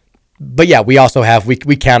Duke. But yeah, we also have,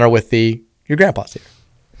 we counter with your grandpa's here.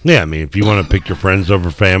 Yeah, I mean, if you want to pick your friends over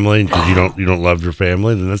family because you don't love your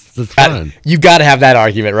family, then that's fine. You've got to have that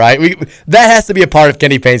argument, right? That has to be a part of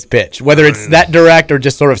Kenny Payne's pitch, whether it's that direct or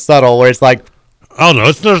just sort of subtle, where it's like, oh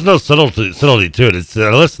no, there's no subtlety to it. It's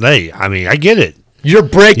listen, hey, I mean, I get it. You're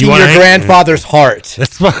breaking your grandfather's heart.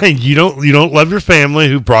 That's fine. You don't love your family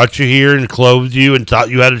who brought you here and clothed you and taught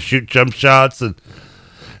you how to shoot jump shots and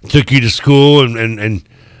took you to school and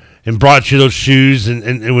brought you those shoes and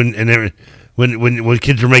when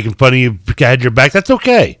kids were making fun of you, had your back. That's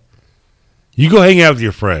okay. You go hang out with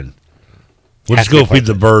your friend. We'll just go feed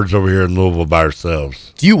the birds over here in Louisville by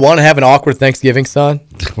ourselves. Do you want to have an awkward Thanksgiving, son?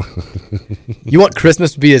 You want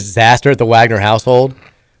Christmas to be a disaster at the Wagner household?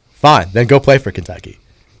 Fine, then go play for Kentucky.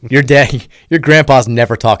 Your grandpa's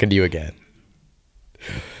never talking to you again.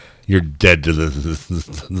 You're dead to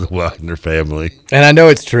the Wagner family. And I know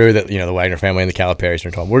it's true that the Wagner family and the Caliparis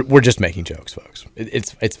are talking. We're just making jokes, folks.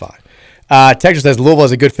 It's fine. Texas says Louisville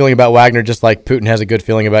has a good feeling about Wagner, just like Putin has a good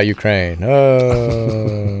feeling about Ukraine.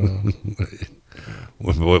 Oh.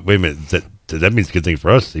 Wait a minute. That means a good thing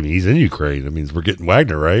for us. I mean, he's in Ukraine. That means we're getting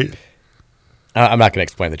Wagner, right? I'm not going to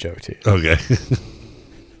explain the joke to you. Okay.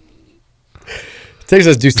 Texas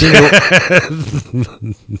says, do senior...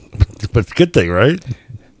 But it's a good thing, right?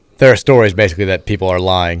 There are stories, basically, that people are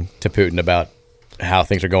lying to Putin about how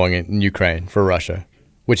things are going in Ukraine for Russia,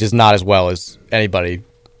 which is not as well as anybody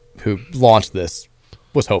who launched this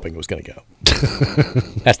was hoping it was going to go.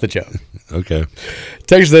 That's the joke. Okay.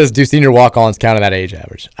 Texas says, do senior walk-ons count in that age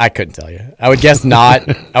average? I couldn't tell you. I would guess not.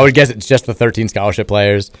 I would guess it's just the 13 scholarship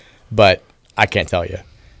players, but I can't tell you.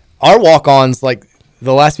 Our walk-ons, like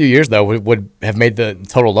the last few years, though, would have made the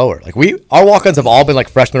total lower. Like our walk-ons have all been like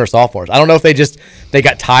freshmen or sophomores. I don't know if they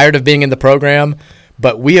got tired of being in the program,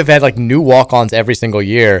 but we have had like new walk-ons every single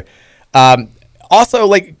year. Also,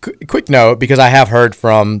 like quick note, because I have heard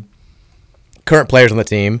from current players on the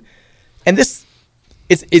team, and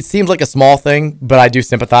it seems like a small thing, but I do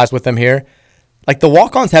sympathize with them here. Like the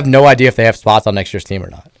walk-ons have no idea if they have spots on next year's team or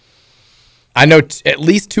not. I know at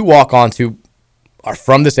least 2 walk-ons who are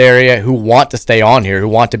from this area who want to stay on here, who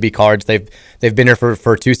want to be Cards. They've been here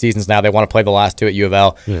for 2 seasons now. They want to play the last 2 at U of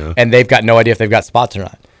L, and they've got no idea if they've got spots or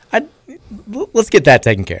not. Let's get that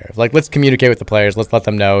taken care of. Like, let's communicate with the players. Let's let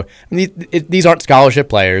them know. I mean, these aren't scholarship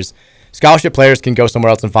players. Scholarship players can go somewhere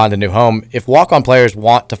else and find a new home. If walk-on players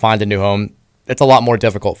want to find a new home, it's a lot more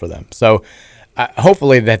difficult for them. So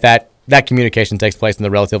hopefully that communication takes place in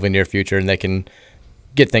the relatively near future and they can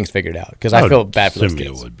get things figured out. Because I feel bad for those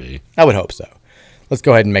kids. It would be. I would hope so. Let's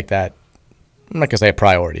go ahead and make that, I'm not going to say a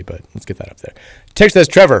priority, but let's get that up there. Tick says,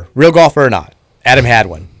 Trevor, real golfer or not? Adam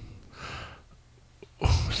Hadwin.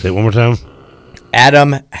 Say it one more time.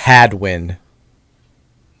 Adam Hadwin.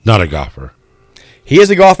 Not a golfer. He is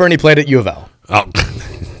a golfer, and he played at U of L. Oh.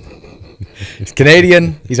 He's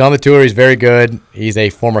Canadian. He's on the tour. He's very good. He's a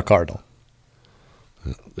former Cardinal.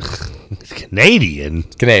 Canadian?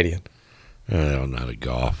 Canadian. I don't know how to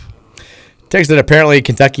golf. Text that apparently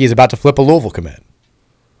Kentucky is about to flip a Louisville commit.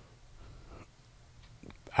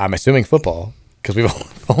 I'm assuming football, because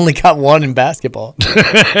we've only got one in basketball.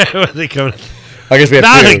 They coming? I guess we have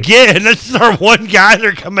not 2. Again. This is our one guy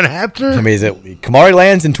they're coming after. I mean, is it Kamari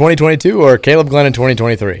Lands in 2022 or Caleb Glenn in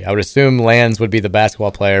 2023? I would assume Lands would be the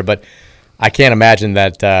basketball player, but I can't imagine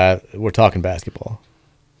that we're talking basketball.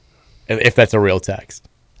 if that's a real text.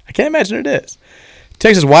 I can't imagine it is.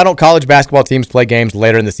 Text says, why don't college basketball teams play games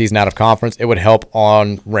later in the season out of conference? It would help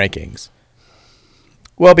on rankings.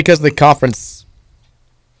 Well, because the conference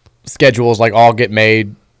schedules like all get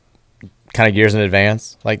made kind of years in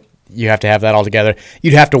advance. Like you have to have that all together.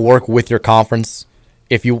 You'd have to work with your conference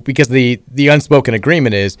because the unspoken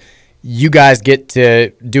agreement is you guys get to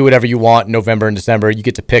do whatever you want in November and December. You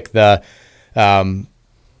get to pick the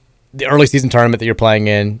early season tournament that you're playing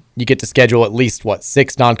in. You get to schedule at least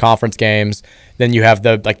 6 non-conference games. Then you have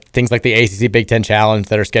the things like the ACC Big Ten Challenge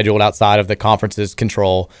that are scheduled outside of the conference's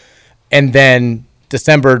control. And then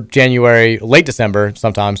December, January, late December,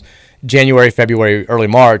 sometimes January, February, early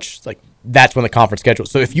March, that's when the conference schedule.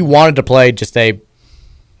 So if you wanted to play just a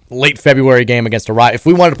late February game against a rival, if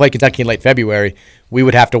we wanted to play Kentucky in late February, we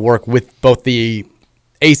would have to work with both the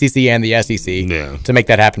ACC and the SEC to make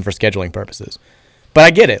that happen for scheduling purposes. But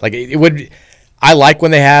I get it. I like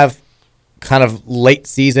when they have kind of late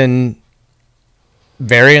season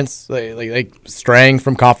variance, like straying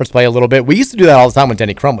from conference play a little bit. We used to do that all the time when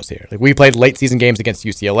Denny Crum was here. We played late season games against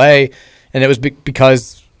UCLA, and it was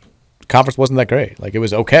because conference wasn't that great. It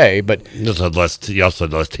was okay, but you also had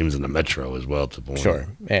less teams in the Metro as well. To point. Sure.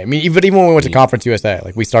 Yeah, I mean, even when we went to Conference USA,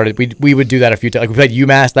 we would do that a few times. We played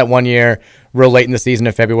UMass that one year, real late in the season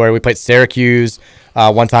in February. We played Syracuse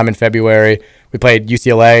one time in February. We played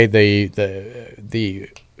UCLA.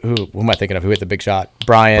 Who am I thinking of? Who hit the big shot?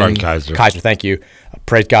 Brian Kaiser. Thank you.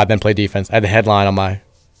 Praise God. Then played defense. I had the headline on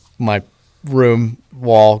my room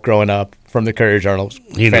wall growing up from the Courier Journal.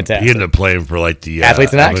 Fantastic. He ended up playing for the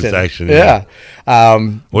Athletes in Action. Yeah.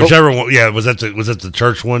 Whichever one. Yeah. Was that the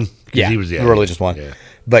church one? Yeah. He was the religious one. Yeah.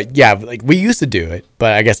 But yeah, we used to do it,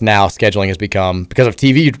 but I guess now scheduling has become, because of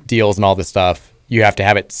TV deals and all this stuff, you have to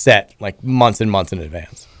have it set months and months in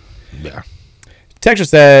advance. Yeah. Texture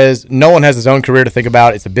says, no one has his own career to think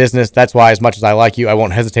about. It's a business. That's why, as much as I like you, I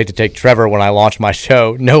won't hesitate to take Trevor when I launch my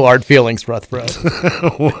show. No hard feelings, Ruthbro.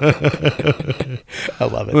 I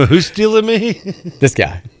love it. Well, who's stealing me? This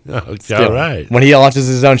guy. Okay, all right. When he launches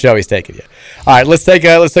his own show, he's taking you. All right, let's take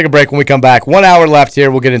a break. When we come back, 1 hour left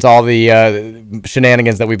here. We'll get into all the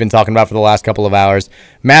shenanigans that we've been talking about for the last couple of hours.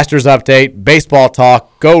 Masters update, baseball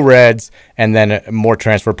talk, go Reds, and then more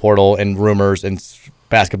transfer portal and rumors and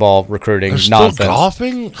basketball recruiting nonsense. Still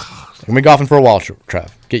golfing? We're going to be golfing for a while,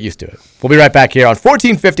 Trev. Get used to it. We'll be right back here on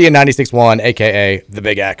 1450 and 96.1, a.k.a. The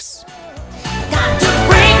Big X.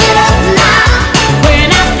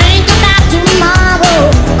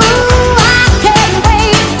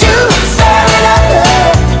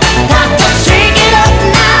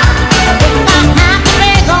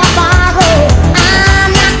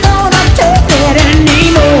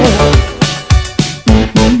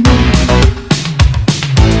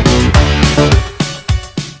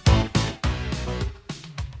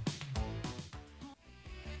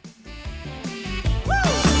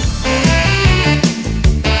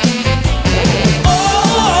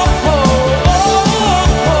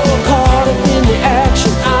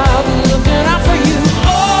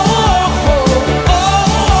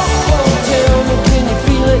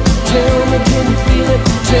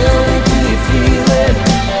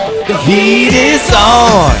 Heat is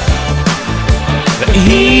on. The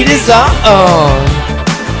heat is on.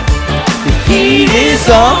 The heat is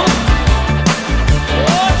on.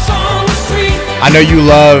 I know you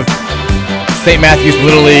love St. Matthew's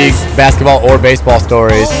Little League basketball or baseball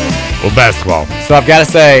stories. Well, basketball. So I've got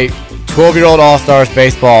to say, 12-year-old All-Stars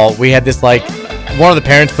baseball, we had this one of the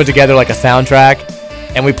parents put together a soundtrack,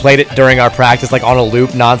 and we played it during our practice on a loop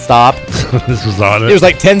nonstop. This was on it? It was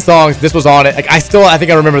 10 songs. This was on it. I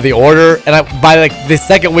think I remember the order. And by the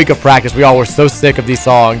second week of practice, we all were so sick of these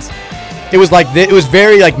songs. It was it was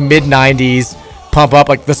very mid-90s pump up.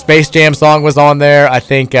 The Space Jam song was on there. I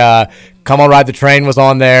think Come On Ride the Train was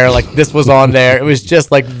on there. This was on there. It was just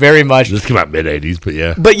very much. This came out mid-80s,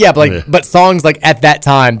 but yeah. But songs at that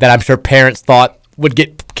time that I'm sure parents thought would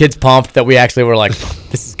get kids pumped, that we actually were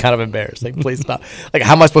this is kind of embarrassing. Please stop.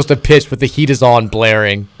 How am I supposed to pitch with the heat is on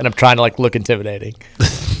blaring and I'm trying to look intimidating?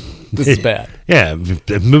 This is bad. Yeah,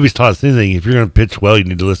 if movies taught us anything, if you're going to pitch well, you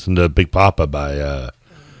need to listen to Big Papa by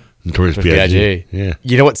Notorious B.I.G. Yeah.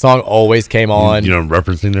 You know what song always came on? You know what I'm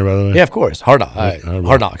referencing there, by the way? Yeah, of course. Hard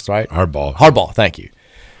Knocks, right? Hardball. Thank you.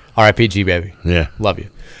 R.I.P.G. baby. Yeah. Love you.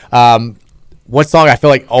 What song I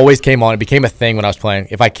feel always came on? It became a thing when I was playing.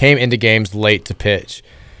 If I came into games late to pitch,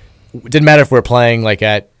 it didn't matter if we were playing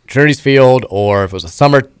at Trinity's Field or if it was a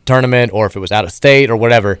summer tournament or if it was out of state or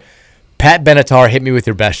whatever. Pat Benatar, Hit Me With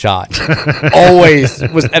Your Best Shot. Always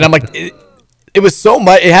was, and I'm It was so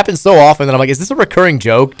much. It happened so often that I'm like, is this a recurring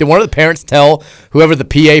joke? Did one of the parents tell whoever the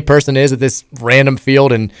PA person is at this random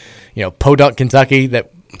field in, Podunk, Kentucky,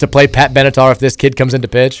 that to play Pat Benatar if this kid comes into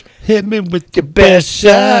pitch? Hit me with your best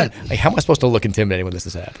shot. Like, how am I supposed to look intimidating when this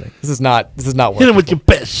is happening? This is not working. Hit him with your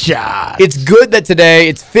best shot. It's good that today.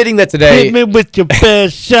 It's fitting that today. Hit me with your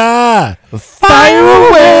best shot. Fire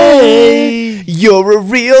away. You're a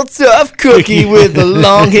real tough cookie with a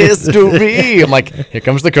long history. I'm like, here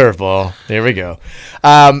comes the curveball. There we go.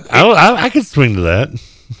 I could swing to that.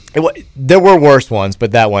 There were worse ones,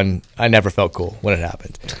 but that one, I never felt cool when it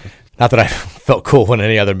happened. Not that I felt cool when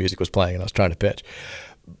any other music was playing and I was trying to pitch.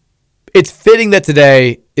 It's fitting that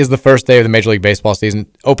today is the first day of the Major League Baseball season,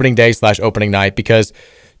 opening day / opening night, because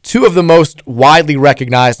two of the most widely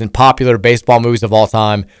recognized and popular baseball movies of all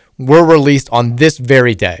time were released on this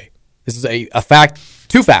very day. This is a fact,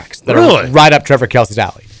 two facts that are right up Trevor Kelsey's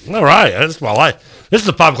alley. All right. That's my life. This is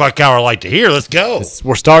the 5 o'clock hour I like to hear. Let's go.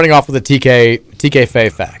 We're starting off with a TK Faye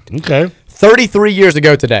fact. Okay. 33 years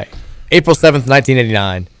ago today, April 7th,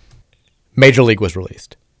 1989, Major League was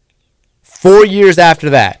released. 4 years after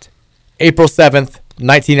that, April 7th,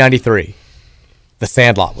 1993, The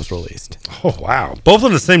Sandlot was released. Oh, wow. Both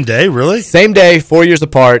on the same day, really? Same day, 4 years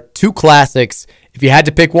apart, two classics. If you had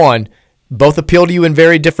to pick one, both appeal to you in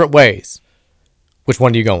very different ways. Which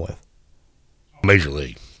one are you going with? Major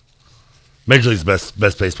League. Major League's the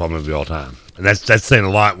best baseball movie of all time. And that's saying a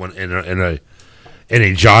lot when in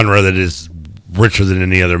a genre that is richer than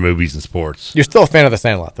any other movies and sports. You're still a fan of The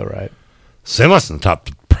Sandlot, though, right? Sandlot's in the top,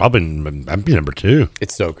 probably I'd be number 2.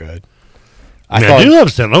 It's so good. I do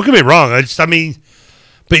love Sandlot. Don't get me wrong.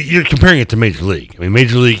 But you're comparing it to Major League. I mean,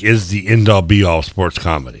 Major League is the end-all, be-all of sports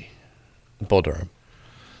comedy. Bull Durham.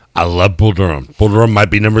 I love Bull Durham. Bull Durham might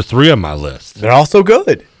be number 3 on my list. They're all so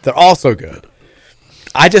good.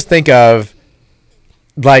 I just think of,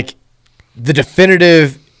 like, the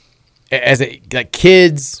definitive, as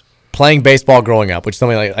kids playing baseball growing up, which is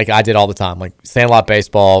something like I did all the time, like Sandlot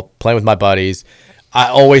baseball, playing with my buddies. I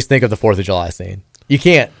always think of the 4th of July scene. You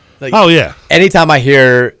can't. Oh, yeah. Anytime I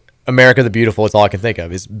hear America the Beautiful, it's all I can think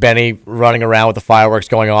of is Benny running around with the fireworks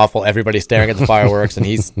going off while everybody's staring at the fireworks and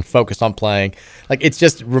he's focused on playing. Like, it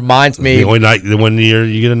just reminds me. The one year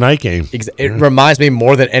you get a night game. It reminds me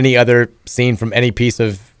more than any other scene from any piece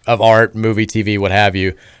of art, movie, TV, what have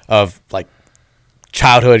you, of like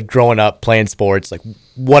childhood growing up playing sports, like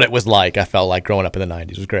what it was like. I felt like growing up in the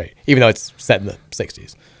 90s was great, even though it's set in the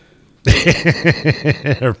 60s. Is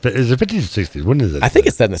it 50s or 60s? When is it? I think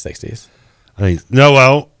it's set in the 60s.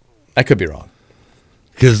 I could be wrong.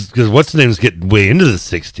 Because what's the names get way into the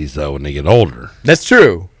 60s, though, when they get older. That's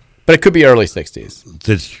true, but it could be early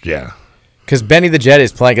 60s. Yeah. Because Benny the Jet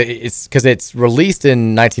is playing, because it's released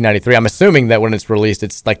in 1993. I'm assuming that when it's released,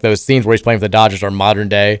 it's like those scenes where he's playing for the Dodgers are modern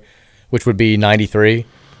day, which would be 93.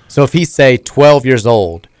 So if he's, say, 12 years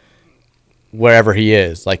old, wherever he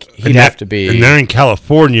is, like he'd have to be. And they're in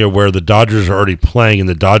California where the Dodgers are already playing, and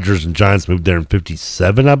the Dodgers and Giants moved there in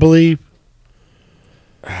 57, I believe.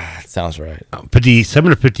 That sounds right.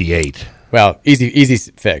 57 or 58. Well, easy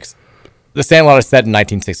fix. The Sandlot is set in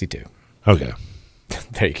 1962. Okay.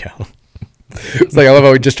 There you go. It's like, I love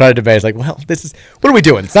how we just tried to debate. It's like, well, this is, what are we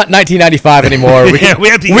doing? It's not 1995 anymore.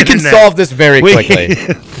 We can solve this very quickly.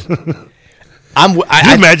 Can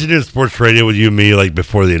you imagine doing sports radio with you and me, like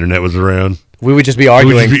before the internet was around? We would just be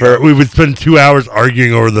arguing we would spend 2 hours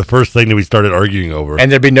arguing over the first thing that we started arguing over.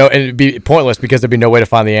 And it'd be pointless because there'd be no way to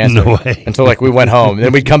find the answer. No way. Until like we went home. And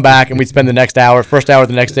then we'd come back and we'd spend the first hour of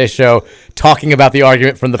the next day's show talking about the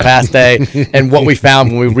argument from the past day and what we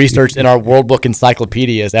found when we researched in our World Book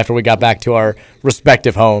encyclopedias after we got back to our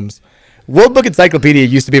respective homes. World Book Encyclopedia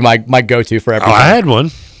used to be my go-to for everything. Oh, I had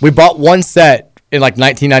one. We bought one set in like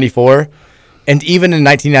 1994, and even in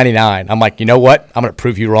 1999, I'm like, you know what? I'm going to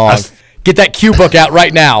prove you wrong. Get that Q book out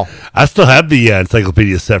right now. I still have the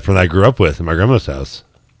encyclopedia set from that I grew up with in my grandma's house.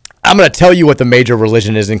 I'm going to tell you what the major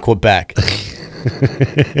religion is in Quebec.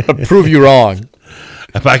 Prove you wrong.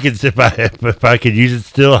 If I could use it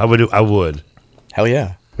still, I would. Hell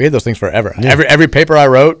yeah. We had those things forever. Yeah. Every paper I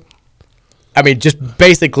wrote, I mean, just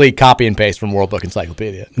basically copy and paste from World Book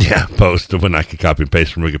Encyclopedia. Yeah, post when I could copy and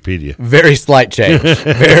paste from Wikipedia. Very slight change.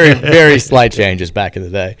 Very, very slight changes back in the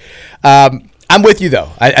day. I'm with you,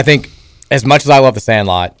 though. I think as much as I love The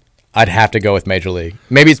Sandlot, I'd have to go with Major League.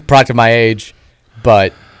 Maybe it's a product of my age,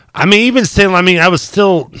 but... I mean, even Sandlot, I was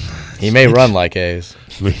still... He may run like A's.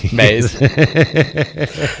 Mays.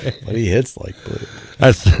 But he hits like blue.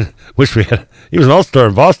 Wish we had. He was an all-star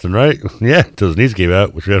in Boston, right? Yeah, until his knees gave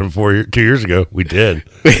out. Wish we had him 2 years ago. We did.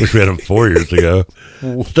 Wish we had him 4 years ago.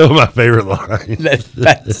 Still my favorite line.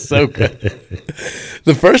 That's so good.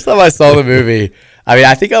 The first time I saw the movie, I mean,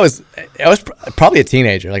 I think I was probably a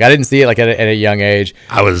teenager. Like I didn't see it like at a young age.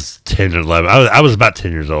 I was 10 and 11. I was about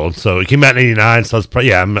 10 years old. So it came out in '89. So I was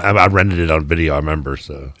probably, I rented it on video. I remember.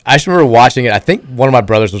 So I just remember watching it. I think one of my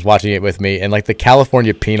brothers was watching it with me, and like the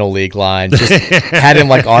California Penal League line just had him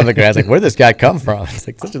like on the ground. I was like, where'd this guy come from? It's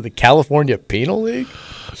like such a the California Penal League.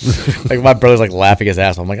 Like my brother's like laughing his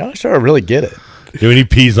ass off. I'm like, I'm not sure I really get it. Dude, he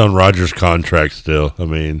pees on Roger's contract still. I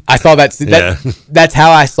mean, I saw that. That's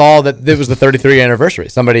how I saw that it was the 33rd anniversary.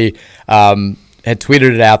 Somebody had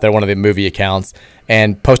tweeted it out there, one of the movie accounts,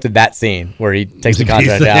 and posted that scene where he takes the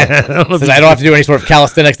contract out. Says, I don't have to do any sort of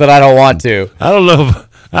calisthenics that I don't want to. I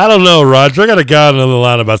don't know, Roger. I got a guy on another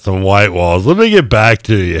line about some white walls. Let me get back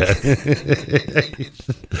to you.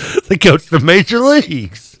 The coach of the major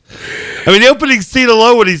leagues. I mean, the opening scene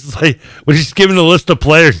alone when he's giving the list of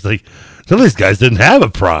players, like, some of these guys didn't have a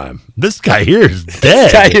prime. This guy here is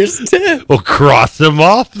dead. We'll cross him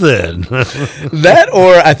off then. That,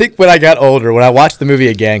 or I think when I got older, when I watched the movie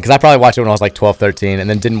again, because I probably watched it when I was like 12, 13, and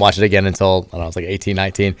then didn't watch it again until I was like 18,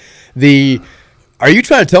 19. Are you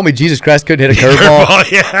trying to tell me Jesus Christ couldn't hit a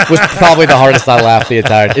curveball? Was probably the hardest I laughed the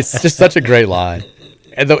entire time. It's just such a great line.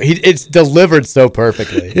 And it's delivered so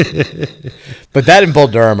perfectly. But that and Bull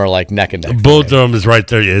Durham are like neck and neck. Bull Durham is right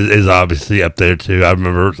there. Is obviously up there too. I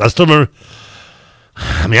still remember.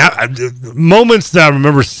 I mean, moments that I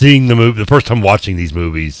remember seeing the movie the first time watching these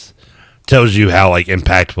movies tells you how like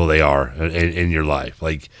impactful they are in your life.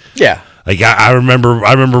 Like, yeah. Like I remember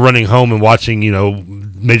running home and watching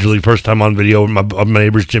Major League first time on video at my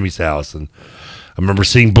neighbor's Jimmy's house, and I remember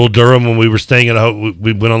seeing Bull Durham when we were staying at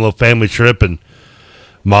we went on a little family trip, and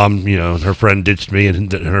Mom, her friend ditched me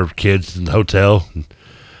and her kids in the hotel. And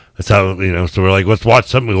that's how So we're like, let's watch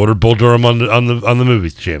something. We ordered Bull Durham on the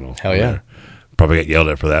movies channel. Hell yeah! Probably got yelled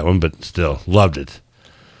at for that one, but still loved it.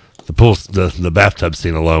 The bathtub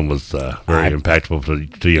scene alone was very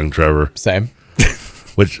impactful to young Trevor. Same.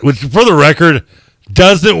 which for the record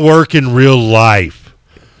doesn't work in real life.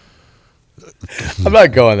 I'm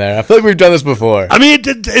not going there. I feel like we've done this before. I mean,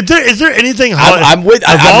 is there anything? I'm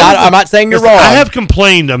not saying you're wrong. I have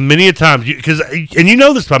complained many a times and you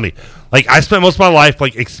know this about me. Like I spent most of my life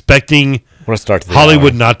like expecting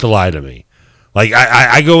Hollywood not to lie to me. Like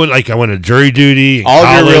I go in, like I went to jury duty. All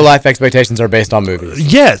of your real life expectations are based on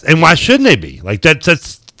movies. Yes, and why shouldn't they be? Like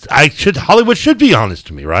Hollywood should be honest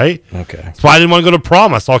to me, right? Okay. That's why I didn't want to go to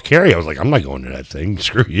prom. I saw Carrie. I was like, I'm not going to that thing.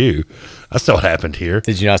 Screw you. That's not what happened here.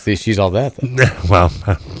 Did you not see She's All That? Well,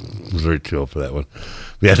 I was very too old for that one.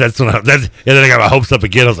 Yeah, that's when then I got my hopes up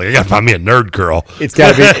again. I was like, I got to find me a nerd girl. It's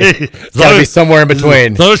got to be somewhere in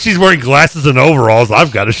between. As long as she's wearing glasses and overalls,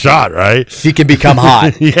 I've got a shot, right? She can become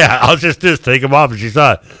hot. Yeah, I'll just take them off and she's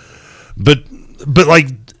hot. But like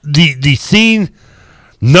the scene.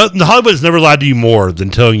 No, Hollywood has never lied to you more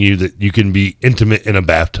than telling you that you can be intimate in a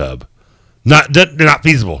bathtub. They're not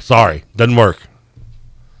feasible. Sorry, doesn't work.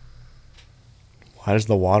 Why does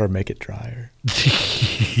the water make it drier?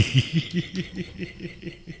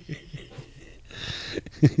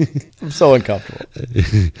 I'm so uncomfortable.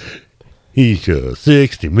 He's a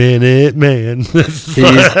 60-minute man. He's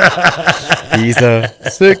a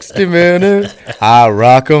 60-minute. I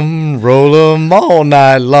rock 'em, roll 'em all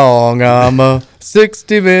night long. I'm a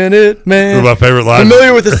 60-minute man. One of my favorite lines.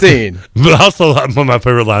 Familiar with the scene. But also, one of my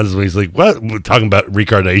favorite lines is when he's like, what? We're talking about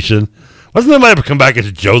reincarnation. Wasn't that ever come back as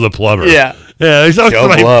Joe the Plumber? Yeah. Yeah, he's always Joe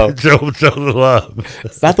like, Blow. Joe the Love.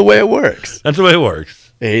 It's not the way it works. That's the way it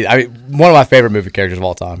works. One of my favorite movie characters of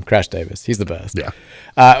all time, Crash Davis. He's the best. Yeah.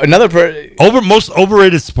 Most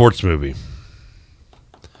overrated sports movie.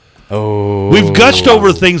 Oh. We've gushed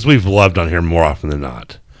over things we've loved on here more often than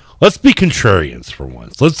not. Let's be contrarians for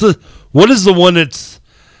once. What is the one that's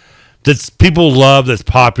people love, that's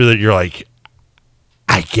popular, that you're like,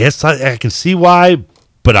 I guess I can see why,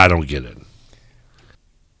 but I don't get it.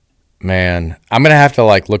 Man, I'm gonna have to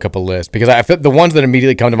look up a list, because I feel the ones that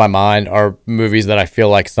immediately come to my mind are movies that I feel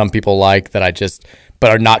like some people like but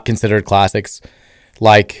are not considered classics.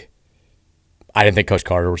 Like, I didn't think Coach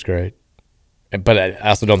Carter was great, but I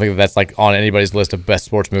also don't think that's on anybody's list of best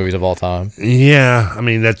sports movies of all time. Yeah, I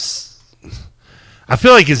mean I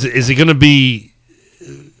feel like is it going to be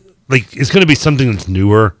it's going to be something that's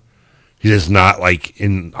newer. It's not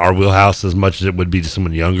in our wheelhouse as much as it would be to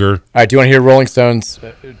someone younger. All right, do you want to hear Rolling Stone's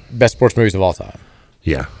best sports movies of all time?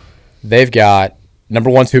 Yeah. They've got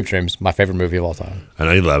number 1's Hoop Dreams, my favorite movie of all time. I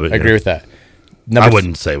know you love it. I agree with that. I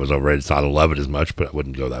wouldn't say it was overrated. So I don't love it as much, but I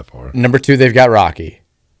wouldn't go that far. Number 2, they've got Rocky,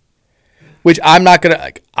 which I'm not going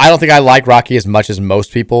to, I don't think I like Rocky as much as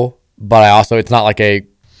most people, but it's not like a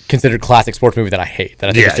considered classic sports movie that I hate. That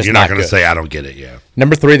I think it's just you're not going good. to say I don't get it, yeah.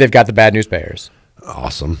 Number 3, they've got The Bad News Bears.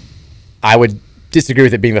 Awesome. I would disagree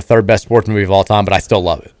with it being the 3rd best sports movie of all time, but I still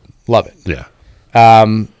love it. Love it. Yeah. As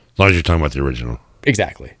long as you're talking about the original.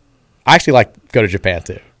 Exactly. I actually like Go to Japan,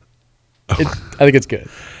 too. I think it's good.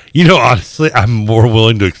 You know, honestly, I'm more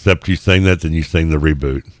willing to accept you saying that than you saying the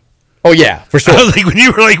reboot. Oh yeah, for sure. I was like, when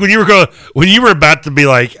you were about to be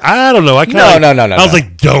like, I don't know, No. I was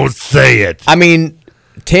like, don't say it. I mean,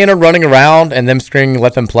 Tanner running around and them screaming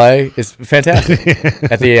 "Let them play" is fantastic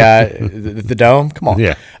at the Dome. Come on,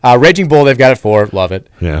 yeah. Raging Bull, they've got it 4, love it.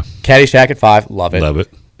 Yeah. Caddyshack at 5, love it. Love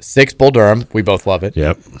it. 6, Bull Durham, we both love it.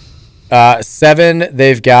 Yep. 7,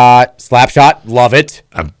 they've got Slapshot, love it.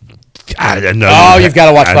 I know. Oh, you've got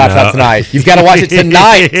to watch Slapshot tonight. You've got to watch it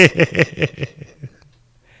tonight.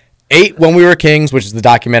 8, When We Were Kings, which is the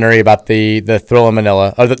documentary about the Thrill in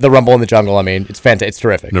Manila, or the Rumble in the Jungle. I mean, it's fantastic. It's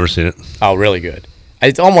terrific. Never seen it. Oh, really good.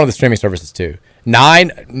 It's on one of the streaming services too.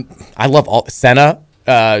 9, I love all Senna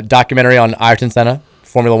documentary on Ayrton Senna,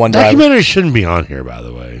 Formula One driver. Documentary shouldn't be on here, by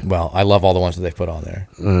the way. Well, I love all the ones that they put on there.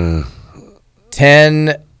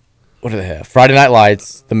 10, what do they have? Friday Night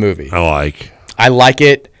Lights, the movie. I like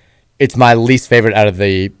it. It's my least favorite out of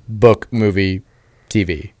the book, movie,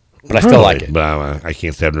 TV. But I still like it. But I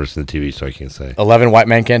can't say I've never seen the TV, so I can't say. 11, White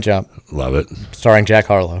Man Can't Jump. Love it. Starring Jack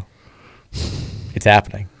Harlow. It's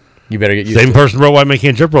happening. You better get used to it. Same person wrote White Man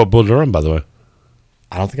Can't Jump, wrote Bull Durham, by the way.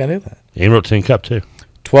 I don't think I knew that. He wrote Tin Cup, too.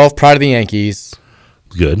 12, Pride of the Yankees.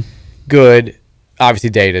 Good. Obviously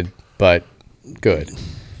dated, but good.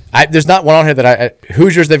 There's not one on here that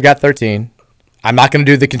Hoosiers, they've got 13. I'm not going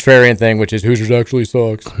to do the contrarian thing, which is Hoosiers actually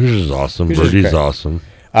sucks. Hoosiers is awesome. Birdie's awesome.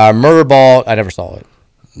 Murder Ball, I never saw it.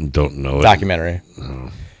 Don't know it. Documentary. No.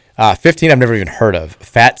 15, I've never even heard of.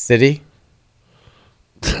 Fat City.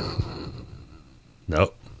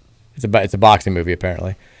 Nope. It's a boxing movie,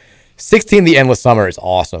 apparently. 16, The Endless Summer is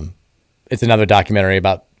awesome. It's another documentary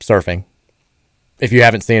about surfing. If you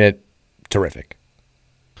haven't seen it, terrific.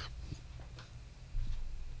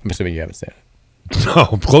 I'm assuming you haven't seen it. No,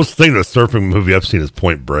 closest thing to a surfing movie I've seen is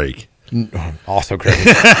Point Break. Also great.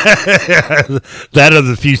 That of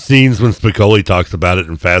the few scenes when Spicoli talks about it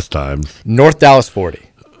in Fast Times. North Dallas 40.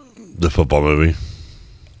 The football movie.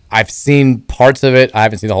 I've seen parts of it. I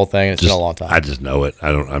haven't seen the whole thing. It's been a long time. I just know it.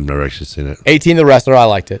 I've never actually seen it. 18, The Wrestler. I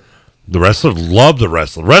liked it. The Wrestler. Love The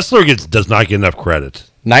Wrestler. Wrestler does not get enough credit.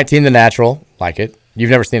 19, The Natural. Like it. You've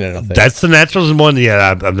never seen it, I don't think. That's The Natural's one.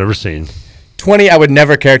 Yeah, I've never seen. 20, I would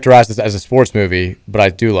never characterize this as a sports movie, but I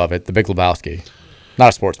do love it. The Big Lebowski. Not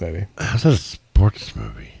a sports movie. How's that a sports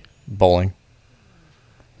movie? Bowling.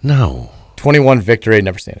 No. 21, Victory.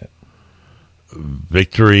 Never seen it.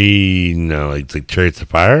 Victory, no. It's like Chariots of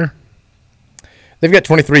Fire? They've got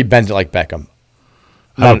 23, Bend It Like Beckham.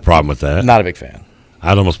 I have a problem with that. Not a big fan.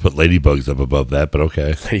 I'd almost put Ladybugs up above that, but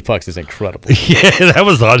okay. Ladybugs is incredible. Yeah, that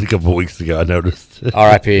was on a couple of weeks ago, I noticed.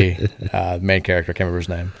 R.I.P. Main character, I can't remember his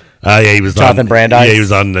name. Yeah, he was Jonathan Brandeis. Yeah, he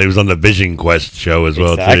was on the Vision Quest show as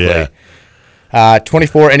well, exactly. too. Yeah.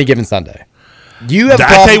 24, Any Given Sunday. You have a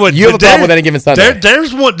problem with Any Given Sunday.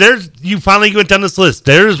 There's one. You finally went down this list.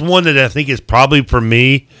 There's one that I think is probably for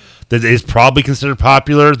me that is probably considered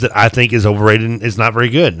popular that I think is overrated and is not very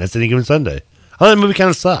good. And that's Any Given Sunday. I thought that movie kind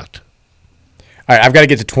of sucked. All right, I've got to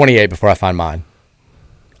get to 28 before I find mine.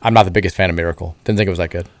 I'm not the biggest fan of Miracle. Didn't think it was that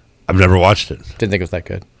good. I've never watched it. Didn't think it was that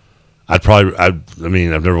good. I've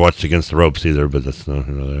never watched Against the Ropes either, but that's no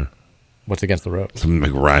there. What's Against the Ropes? Some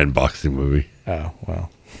McRyan boxing movie. Oh, well.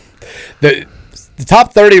 The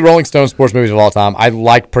top 30 Rolling Stone sports movies of all time, I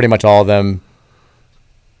like pretty much all of them.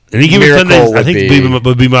 Any Given Sunday, I think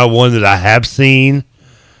would be my one that I have seen.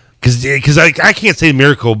 Because I can't say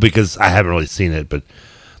Miracle because I haven't really seen it, but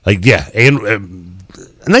like, yeah. And then,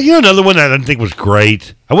 another one that I didn't think was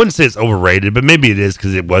great. I wouldn't say it's overrated, but maybe it is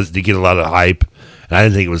because it was to get a lot of hype. And I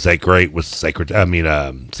didn't think it was that great. Was Seabiscuit.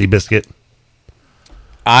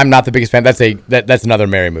 I'm not the biggest fan. That's another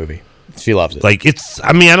Mary movie. She loves it. Like I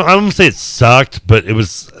don't say it sucked, but it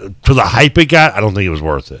was for the hype it got. I don't think it was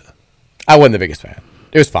worth it. I wasn't the biggest fan.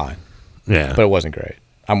 It was fine. Yeah, but it wasn't great.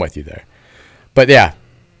 I'm with you there. But yeah,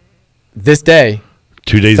 this day,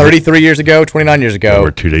 2 days, 33 years ago, 29 years ago,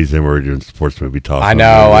 we're 2 days in. We're doing sports movie talk. I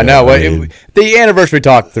know. The anniversary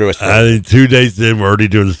talk threw us. 2 days in, we're already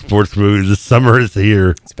doing the sports movie. The summer is here.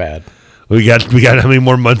 It's bad. We got how many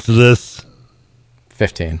more months of this?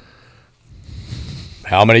 15.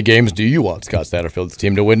 How many games do you want Scott Satterfield's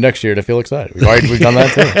team to win next year to feel excited? We've done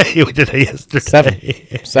that too. We did it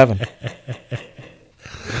yesterday. 7.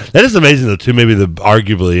 That is amazing, though, too. Maybe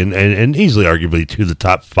arguably and easily arguably two of the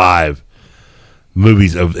top 5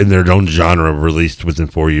 movies in their own genre released within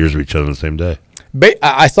 4 years of each other on the same day.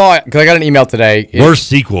 I saw it because I got an email today. Worst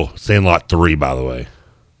sequel, Sandlot 3, by the way.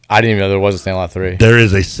 I didn't even know there was a Sandlot 3. There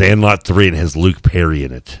is a Sandlot 3 and it has Luke Perry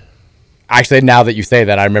in it. Actually, now that you say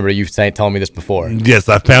that, I remember you telling me this before. Yes,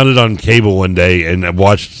 I found it on cable one day, and I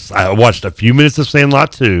watched a few minutes of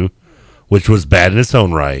Sandlot 2, which was bad in its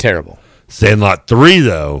own right. Terrible. Sandlot 3,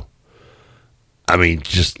 though, I mean,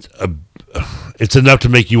 it's enough to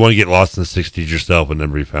make you want to get lost in the 60s yourself and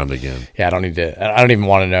never be found again. Yeah, I don't even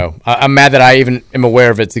want to know. I'm mad that I even am aware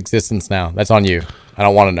of its existence now. That's on you. I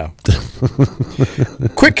don't want to know.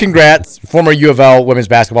 Quick congrats. Former U of L women's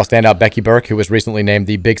basketball standout Becky Burke, who was recently named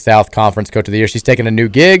the Big South Conference Coach of the Year. She's taken a new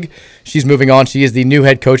gig. She's moving on. She is the new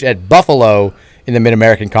head coach at Buffalo in the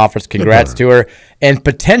Mid-American Conference. Congrats to her. And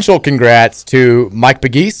potential congrats to Mike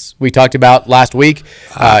Pegues, we talked about last week.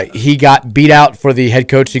 He got beat out for the head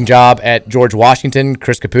coaching job at George Washington.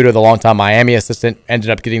 Chris Caputo, the longtime Miami assistant, ended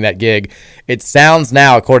up getting that gig. It sounds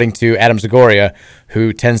now, according to Adam Zagoria,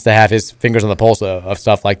 who tends to have his fingers on the pulse of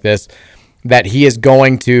stuff like this, that Pegues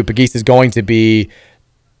is going to be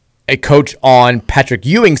a coach on Patrick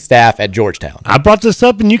Ewing's staff at Georgetown. I brought this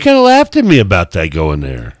up, and you kind of laughed at me about that going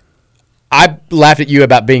there. I laughed at you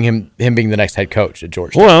about being him being the next head coach at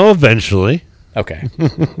Georgetown. Well, eventually. Okay.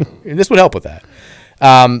 This would help with that.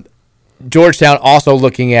 Georgetown also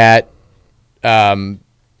looking at,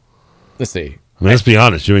 let's see. I mean, let's be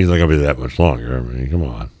honest. Ewing's not going to be that much longer. I mean, come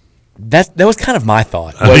on. That was kind of my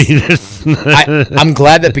thought. I'm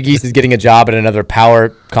glad that Pegues is getting a job at another power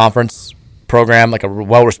conference program, like a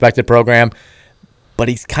well-respected program, but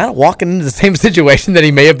he's kind of walking into the same situation that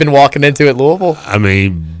he may have been walking into at Louisville. I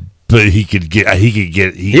mean, but he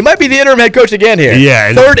might be the interim head coach again here.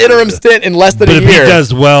 Yeah, third interim stint in less than a year. But if he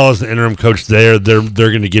does well as an interim coach there, they're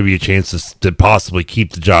going to give you a chance to possibly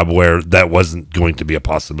keep the job where that wasn't going to be a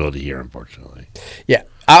possibility here, unfortunately. Yeah,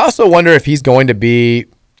 I also wonder if he's going to be,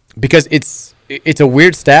 because it's a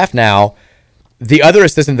weird staff now. The other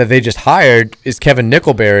assistant that they just hired is Kevin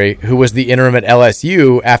Nickelberry, who was the interim at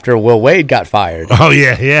LSU after Will Wade got fired. Oh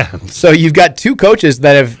yeah. So you've got two coaches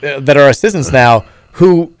that are assistants now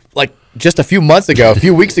who, like, just a few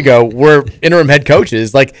weeks ago, were interim head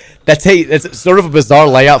coaches. Like, that's sort of a bizarre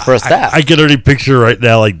layout for a staff. I can already picture right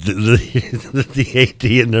now, like the AD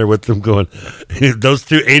in there with them going, those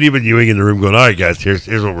two, AD and Ewing in the room going, all right, guys, here's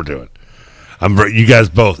what we're doing. You guys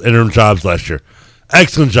both interim jobs last year.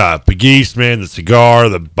 Excellent job. Pegues, man, the cigar,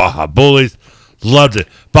 the Baja Bullies. Loved it.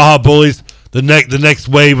 Baja Bullies, the next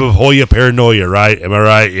wave of Hoya paranoia, right? Am I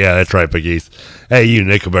right? Yeah, that's right, Pegues. Hey, you,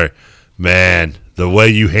 Nickelberry. Man, the way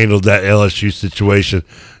you handled that LSU situation,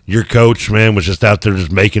 your coach, man, was just out there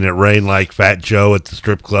just making it rain like Fat Joe at the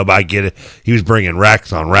strip club. I get it. He was bringing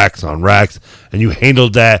racks on racks on racks, and you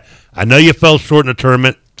handled that. I know you fell short in the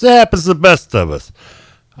tournament. It happens to the best of us.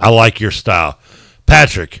 I like your style.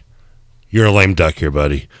 Patrick, you're a lame duck here,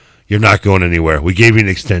 buddy. You're not going anywhere. We gave you an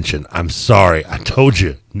extension. I'm sorry. I told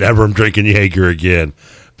you. Never am drinking Jaeger again.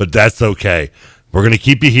 But that's okay. We're going to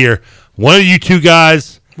keep you here. One of you two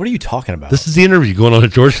guys. What are you talking about? This is the interview going on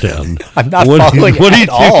at Georgetown. I'm not following One of you at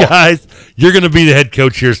all. two guys, you're going to be the head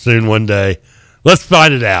coach here soon one day. Let's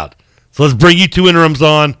find it out. So let's bring you two interims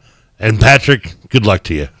on. And Patrick, good luck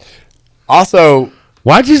to you. Also,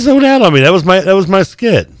 why'd you zone out on me? That was my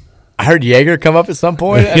skit. I heard Jaeger come up at some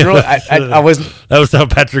point. I wasn't. That was how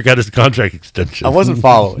Patrick got his contract extension. I wasn't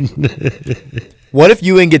following. What if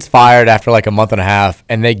Ewing gets fired after like a month and a half,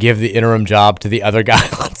 and they give the interim job to the other guy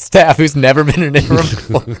on staff who's never been an interim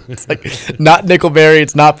before? It's like not Nickelberry,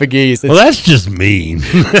 it's not Pegues. Well, that's just mean.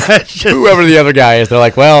 Whoever the other guy is, they're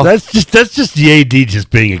like, well, that's just the AD just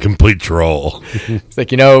being a complete troll. It's like,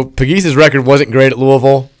 Pegues' record wasn't great at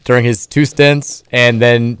Louisville during his two stints, and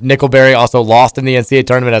then Nickelberry also lost in the NCAA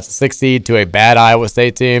tournament as a 6th seed to a bad Iowa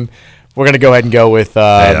State team. We're going to go ahead and go with...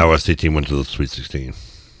 Hey, Iowa State team went to the Sweet 16.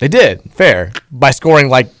 They did, fair, by scoring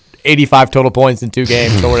like 85 total points in 2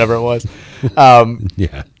 games or whatever it was.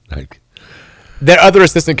 Yeah. Their other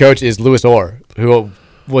assistant coach is Louis Orr, who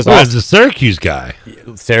was the Syracuse guy.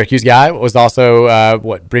 Syracuse guy was also,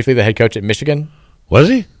 briefly the head coach at Michigan. Was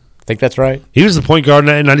he? I think that's right. He was the point guard in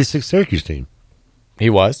that 96 Syracuse team. He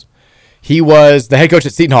was. He was the head coach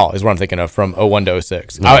at Seton Hall is what I'm thinking of from 01 to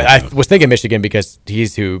 06. Oh, I was thinking Michigan because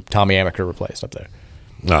he's who Tommy Amaker replaced up there.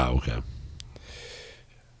 Oh, okay.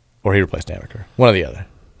 Or he replaced Amaker. One or the other.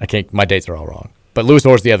 My dates are all wrong. But Louis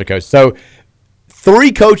Orr's the other coach. So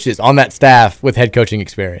 3 coaches on that staff with head coaching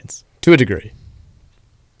experience to a degree.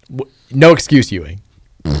 No excuse, Ewing.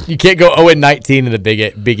 You can't go 0-19 in the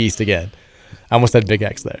Big East again. I almost said Big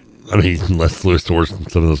X there. I mean, unless Lewis or some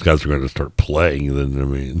of those guys are going to start playing, then I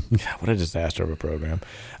mean, what a disaster of a program.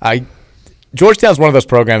 Georgetown's one of those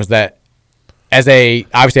programs that,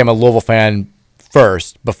 obviously I'm a Louisville fan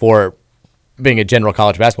first before being a general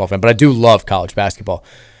college basketball fan, but I do love college basketball.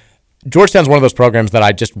 Georgetown's one of those programs that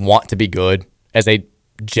I just want to be good as a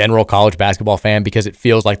general college basketball fan because it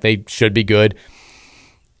feels like they should be good.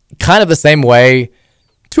 Kind of the same way,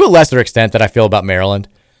 to a lesser extent, that I feel about Maryland.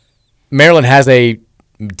 Maryland has a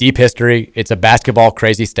deep history. It's a basketball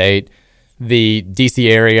crazy state. The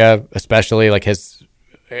D.C. area especially has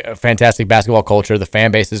a fantastic basketball culture. The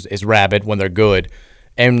fan base is rabid when they're good.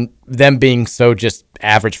 And them being so just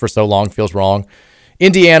average for so long feels wrong.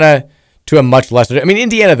 Indiana, to a much lesser... I mean,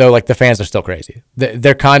 Indiana, though, the fans are still crazy.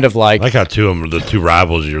 They're kind of like... I like how two of them, the two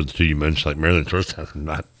rivals, the two you mentioned, like Maryland and Georgetown,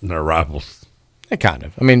 are not rivals. Kind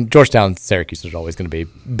of. I mean, Georgetown, Syracuse is always going to be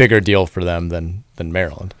a bigger deal for them than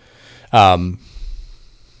Maryland.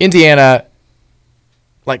 Indiana,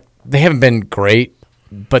 they haven't been great,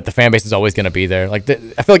 but the fan base is always going to be there. I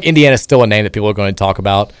feel like Indiana is still a name that people are going to talk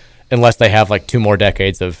about unless they have 2 more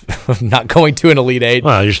decades of not going to an Elite Eight.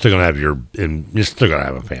 Well, you're still going to have you're still going to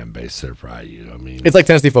have a fan base there, probably. I mean, it's like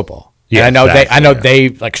Tennessee football. Yeah, and I know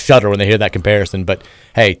they shudder when they hear that comparison, but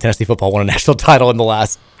hey, Tennessee football won a national title in the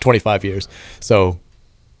last 25 years, so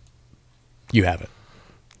you haven't.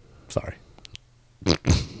 Sorry.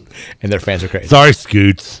 And their fans are crazy. Sorry,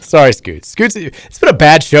 Scoots. Scoots, it's been a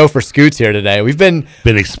bad show for Scoots here today. We've been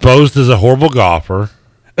exposed as a horrible golfer.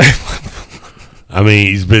 I mean,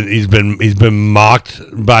 he's been mocked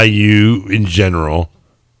by you in general.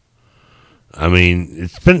 I mean,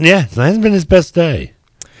 it hasn't been his best day.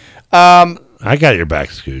 I got your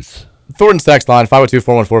back, Scoots. Thornton text line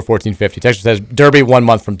 502-414-1450. Texture says Derby 1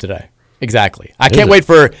 month from today. Exactly. I can't wait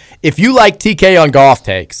for, if you like TK on golf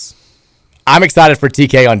takes, I'm excited for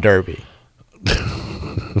TK on Derby.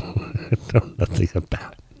 I don't know nothing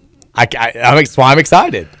about it. I'm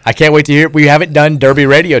excited. I can't wait to hear. We haven't done Derby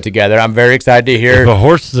radio together. I'm very excited to hear. If a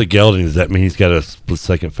horse is a gelding, does that mean he's got a split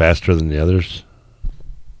second faster than the others?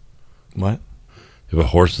 What? If a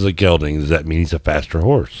horse is a gelding, does that mean he's a faster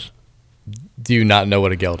horse? Do you not know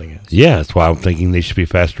what a gelding is? Yeah, that's why I'm thinking they should be a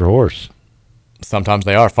faster horse. Sometimes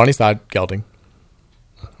they are. Funny side, gelding.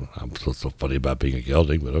 I'm so funny about being a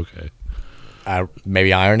gelding, but okay.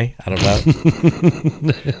 Maybe irony. I don't know.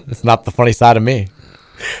 It's not the funny side of me.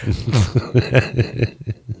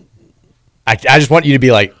 I just want you to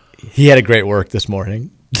be like, he had a great work this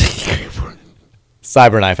morning.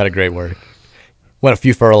 Cyberknife had a great work. Went a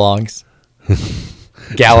few furlongs.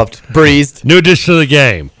 Galloped. Breezed. New addition to the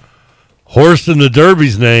game. Horse in the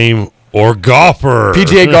Derby's name or golfer.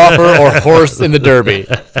 PGA golfer or horse in the Derby.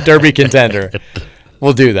 Derby contender.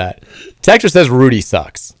 We'll do that. Texter says Rudy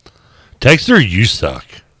sucks. Texter, you suck.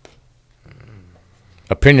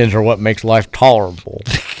 Opinions are what makes life tolerable.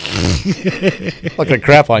 Not gonna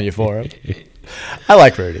crap on you for it. I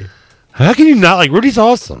like Rudy. How can you not like Rudy's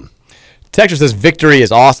awesome? Texter says Victory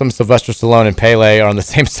is awesome. Sylvester Stallone and Pele are on the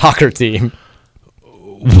same soccer team.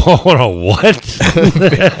 Hold on, what?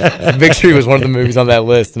 Victory was one of the movies on that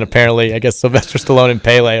list, and apparently, I guess Sylvester Stallone and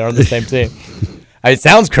Pele are on the same team. It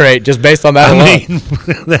sounds great just based on that alone.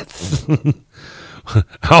 That's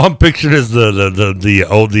how I'm picturing is the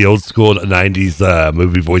old school '90s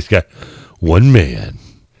movie voice guy. One man,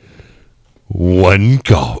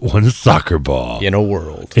 one soccer ball in a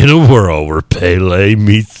world where Pele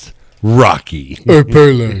meets Rocky. Hey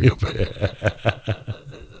Pele,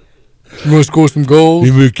 you want to score some goals?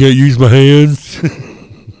 You can't use my hands.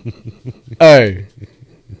 Hey,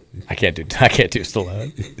 I can't do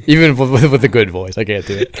Stallone. Even with a good voice, I can't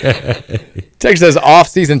do it. Text says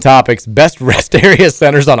off-season topics: best rest area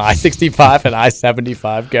centers on I-65 and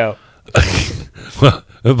I-75. Go. Well,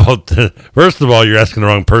 first of all, you're asking the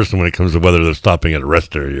wrong person when it comes to whether they're stopping at a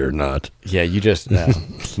rest area or not. Yeah, you just know.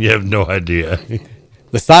 You have no idea.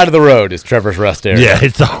 The side of the road is Trevor's rest area. Yeah,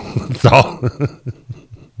 it's all.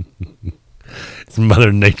 It's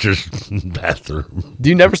Mother Nature's bathroom. Do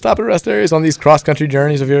you never stop at rest areas on these cross-country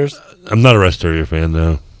journeys of yours? I'm not a rest area fan,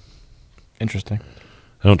 though. Interesting.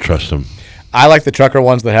 I don't trust them. I like the trucker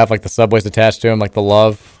ones that have the subways attached to them, like the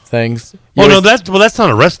Love things. That's not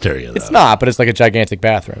a rest area, though. It's not, but it's like a gigantic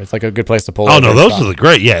bathroom. It's like a good place to pull over. Oh, no, those are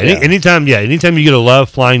great. Yeah, anytime you get a Love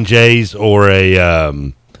Flying J's or a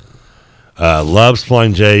Love's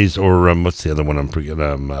Flying J's or what's the other one I'm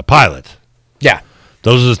forgetting? Pilot. Yeah.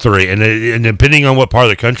 Those are the three, and depending on what part of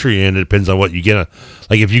the country you're in, it depends on what you get.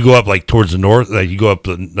 Like if you go up towards the north, you go up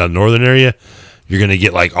the northern area, you're gonna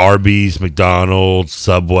get Arby's, McDonald's,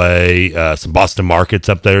 Subway, some Boston Markets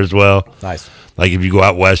up there as well. Nice. Like if you go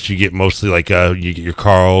out west, you get mostly you get your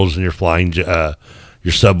Carl's and your Flying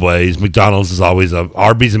your Subways. McDonald's is always up.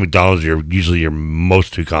 Arby's and McDonald's are usually your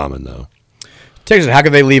most too common, though. Texas, how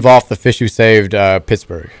could they leave off the fish who saved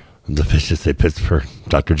Pittsburgh? The fish that saved Pittsburgh.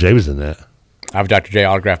 Dr. J was in that. I have Dr. J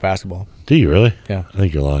autographed basketball. Do you really? Yeah. I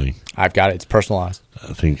think you're lying. I've got it. It's personalized. I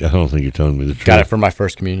don't think you're telling me the truth. Got it for my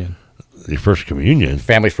first communion. Your first communion?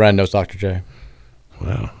 Family friend knows Dr. J.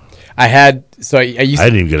 Wow. I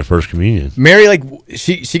didn't even get a first communion. Mary, like,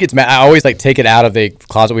 she gets mad. I always, like, take it out of the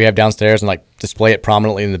closet we have downstairs and, like, display it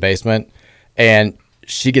prominently in the basement. And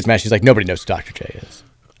she gets mad. She's like, nobody knows who Dr. J is.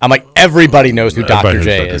 I'm like, everybody knows who Dr.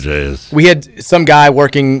 J is. We had some guy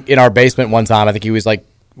working in our basement one time. I think he was, like,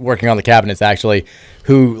 working on the cabinets, actually,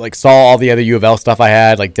 who, like, saw all the other U of L stuff I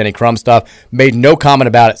had, like Denny Crum stuff, made no comment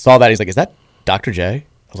about it, saw that. He's like, is that Dr. J?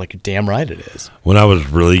 I was like, you're damn right it is. When I was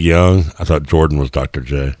really young, I thought Jordan was Dr.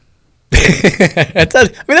 J.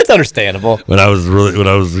 That's understandable. When I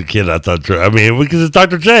was a kid, I thought, because it's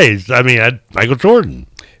Dr. J. Michael Jordan.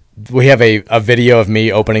 We have a video of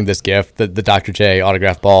me opening this gift, the Dr. J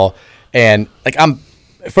autograph ball, and like I'm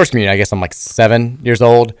first communion. I guess I'm like 7 years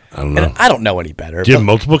old. I don't know. And I don't know any better. Do you have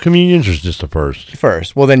multiple communions or just the first?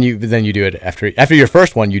 First. Well, then you do it after your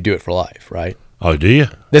first one. You do it for life, right? Oh, do you?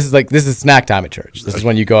 This is snack time at church. This is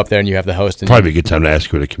when you go up there and you have the host. And probably a good time to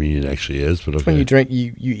ask you what a communion actually is. But okay. It's when you drink,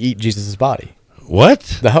 you eat Jesus' body. What?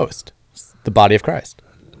 The host, the body of Christ.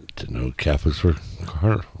 Didn't know Catholics were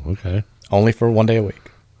okay. Only for 1 day a week,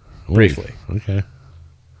 briefly. Okay.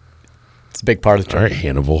 It's a big part of the church. All right,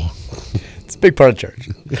 Hannibal. It's a big part of church.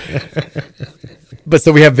 But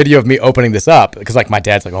so we have video of me opening this up because like my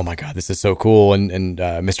dad's like, oh my God, this is so cool, and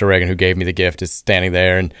Mr. Reagan, who gave me the gift, is standing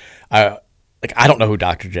there, and I don't know who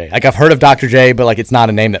Dr. J. Like I've heard of Dr. J, but like it's not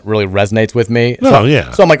a name that really resonates with me. Oh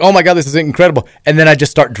yeah. So I'm like, oh my God, this is incredible. And then I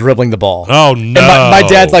just start dribbling the ball. Oh no. And my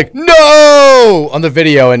dad's like, no, on the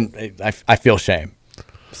video, and I feel shame.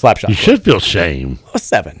 Slap shot. You should feel shame. I was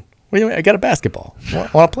 7. What do you mean? I got a basketball. I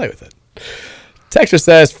want to play with it. Texture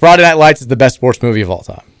says Friday Night Lights is the best sports movie of all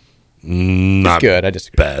time. Not it's good. I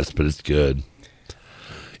disagree. Best, but it's good.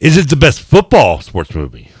 Is it the best football sports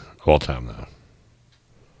movie of all time though?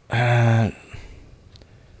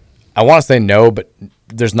 I want to say no, but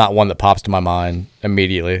there's not one that pops to my mind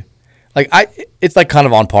immediately. Like it's like kind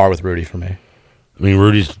of on par with Rudy for me. I mean,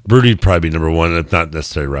 Rudy'd probably be number one. That's not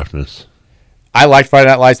necessarily roughness. I liked Friday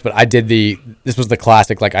Night Lights, but this was the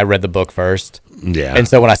classic, like I read the book first. Yeah. And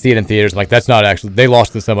so when I see it in theaters, I'm like, that's not actually, they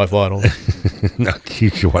lost the semifinals. No, you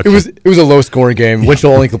should watch it was a low scoring game.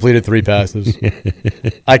 Winchell only completed 3 passes.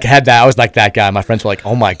 I had that. I was like that guy. My friends were like,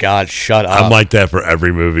 oh my God, shut up. I'm like that for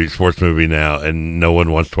every sports movie now, and no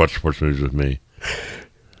one wants to watch sports movies with me.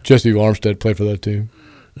 Jesse Armstead played for that team.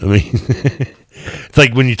 I mean, it's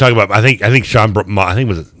like when you talk about. I think Sean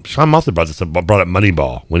Mosley brought up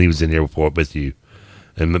Moneyball when he was in here before with you,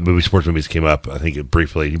 and sports movies came up. I think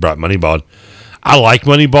briefly he brought Moneyball. I like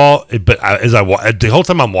Moneyball, but the whole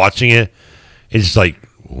time I'm watching it, it's just like,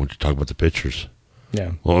 why don't you talk about the pitchers?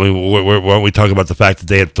 Yeah. Well, I mean, why don't we talk about the fact that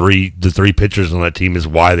they had the three pitchers on that team is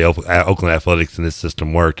why the Oakland Athletics in this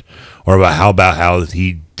system worked, or about how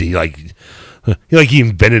he invented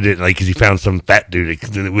it, like, because he found some fat dude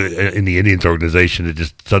in the Indians organization that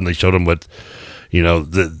just suddenly showed him what,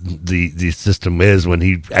 the system is, when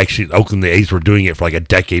he actually, Oakland, the A's were doing it for like a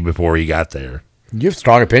decade before he got there. You have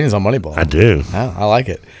strong opinions on Moneyball. I do. Oh, I like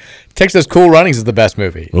it. Texas Cool Runnings is the best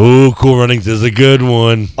movie. Ooh, Cool Runnings is a good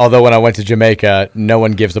one. Although when I went to Jamaica, no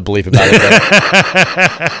one gives a bleep about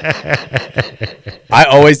it. I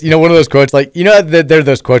always, one of those quotes, like, there are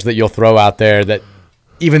those quotes that you'll throw out there that,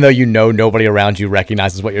 even though nobody around you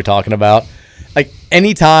recognizes what you're talking about, like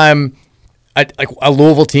anytime a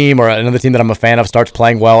Louisville team or another team that I'm a fan of starts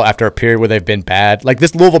playing well after a period where they've been bad, like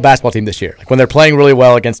this Louisville basketball team this year, like when they're playing really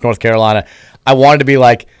well against North Carolina, I wanted to be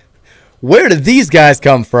like, where did these guys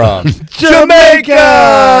come from? Jamaica!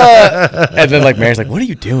 And then like Mary's like, what are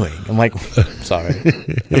you doing? I'm like, sorry.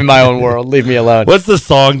 I'm in my own world. Leave me alone. What's the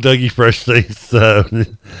song Dougie Fresh sings?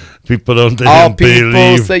 People don't all people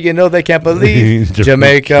believe. say they can't believe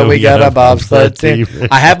Jamaica, we got a bobsled team.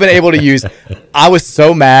 I have been able to use, I was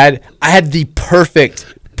so mad. I had the perfect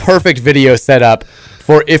video set up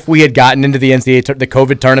for if we had gotten into the NCAA, the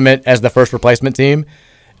COVID tournament as the first replacement team.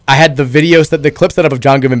 I had the the clip set up of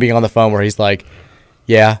John Goodman being on the phone where he's like,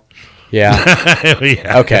 yeah.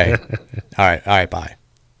 Yeah. Okay. All right, bye.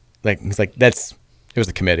 Like, he's like, it was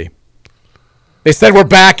the committee. They said we're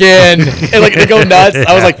back in, and like they go nuts.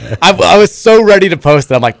 I was like, I was so ready to post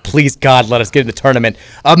it. I'm like, please God, let us get in the tournament.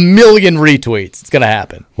 1 million retweets. It's gonna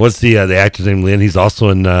happen. What's the actor's name? Lynn. He's also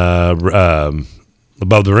in Above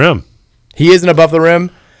the Rim. He is in Above the Rim.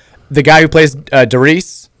 The guy who plays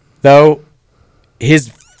Darius, though,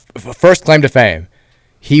 his first claim to fame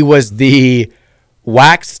He was the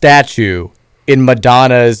wax statue in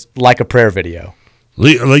Madonna's Like a Prayer video.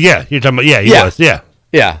 Yeah, you're talking about. Yeah, he was. Yeah.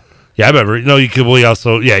 Yeah. Yeah, I remember. No, you could. Well, he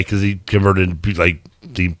also. Yeah, because he converted like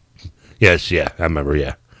the. Yes. Yeah, I remember.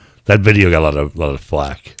 Yeah, that video got a lot of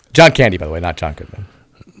flack. John Candy, by the way, not John Goodman.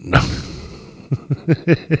 No.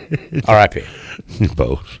 R.I.P.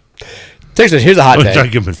 Both. Texas, here's a hot take. John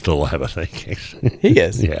Goodman's still alive, I think. Actually. He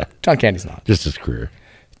is. Yeah. John Candy's not. Just his career.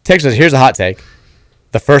 Texas, here's a hot take.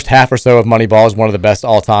 The first half or so of Moneyball is one of the best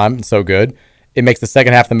all time and so good. It makes the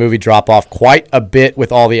second half of the movie drop off quite a bit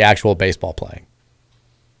with all the actual baseball playing.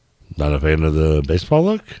 Not a fan of the baseball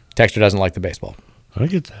look? Texture doesn't like the baseball. I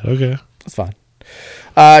get that. Okay. That's fine.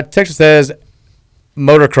 Texture says,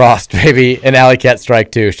 Motocross, baby, and Alley Cat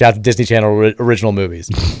Strike 2. Shout out to Disney Channel original movies.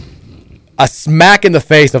 A smack in the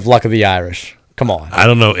face of Luck of the Irish. Come on. I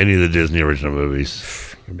don't know any of the Disney original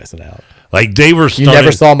movies. You're missing out. Like, they were You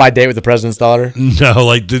never saw My Date with the President's Daughter? No,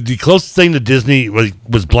 like, the closest thing to Disney was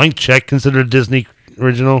Blank Check considered a Disney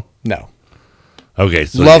original? No. Okay.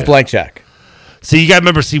 So Love Blank Check. See, you got to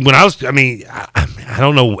remember, when I was, I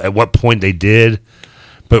don't know at what point they did,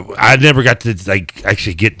 but I never got to, like,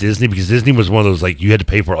 actually get Disney because Disney was one of those, like, you had to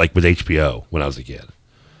pay for it, like, with HBO when I was a kid.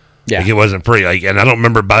 Yeah. Like, it wasn't free. Like, and I don't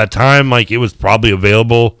remember by the time, like, it was probably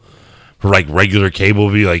available for, like, regular cable,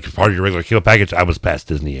 like, part of your regular cable package, I was past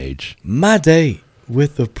Disney age. My Date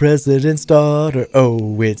with the President's Daughter.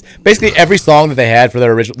 Oh, it's basically every song that they had for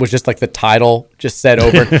their original was just like the title just said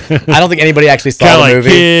over. I don't think anybody actually saw the movie.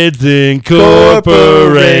 Kids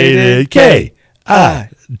Incorporated.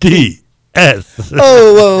 K-I-D-S.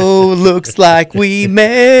 Oh, looks like we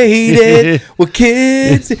made it. We're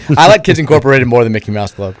kids. I like Kids Incorporated more than Mickey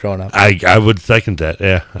Mouse Club growing up. I would second that.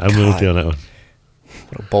 Yeah, I'm with you on that one.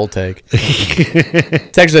 What a bold take.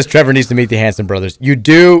 Texas says Trevor needs to meet the Hanson brothers. You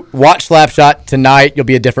do. Watch Slapshot tonight. You'll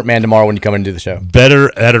be a different man tomorrow when you come in and do the show.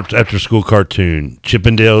 Better after school cartoon,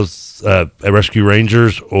 Chippendales, Rescue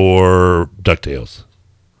Rangers, or DuckTales?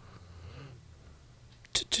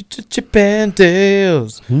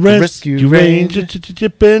 Chippendales, Rescue Rangers,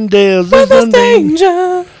 Chippendales.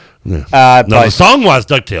 Danger. No, the song was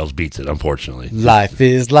DuckTales beats it, unfortunately. Life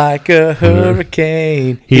is like a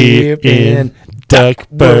hurricane here in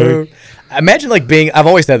Duckburg. Imagine I've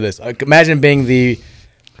always said this, imagine being the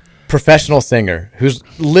professional singer who's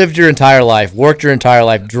lived your entire life, worked your entire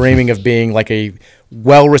life dreaming of being like a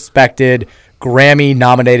well-respected,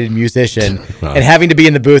 Grammy-nominated musician and having to be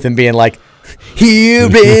in the booth and being like, here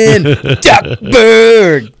in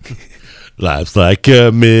Duckburg. Life's like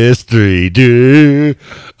a mystery,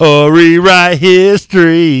 or rewrite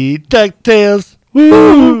history. DuckTales.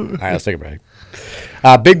 Woo! All right, let's take a break.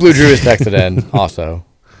 Big Blue Drew is texted in also.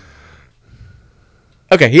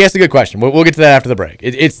 Okay, he asked a good question. We'll get to that after the break.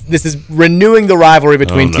 This is renewing the rivalry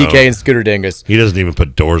between TK and Scooter Dingus. He doesn't even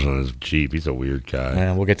put doors on his Jeep. He's a weird guy.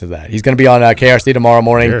 And we'll get to that. He's going to be on KRC tomorrow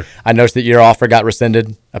morning. Sure. I noticed that your offer got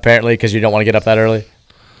rescinded, apparently, because you don't want to get up that early.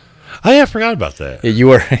 I forgot about that. Yeah, you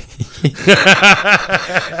were like,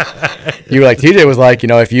 TJ was like,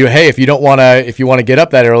 if you want to get up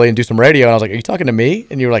that early and do some radio, and I was like, are you talking to me?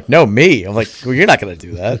 And you were like, no, me. I'm like, well, you're not going to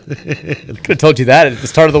do that. I could have told you that at the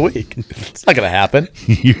start of the week. It's not going to happen.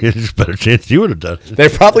 There's a better chance you would have done it. There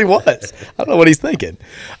probably was. I don't know what he's thinking.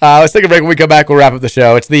 Let's take a break. When we come back, we'll wrap up the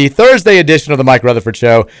show. It's the Thursday edition of the Mike Rutherford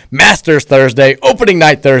Show. Masters Thursday, opening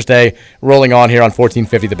night Thursday, rolling on here on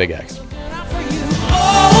 1450 The Big X.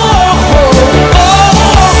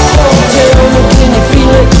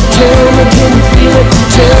 Tell me, can you feel it?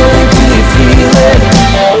 Tell me, can you feel it?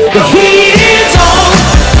 The heat is on.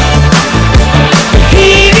 The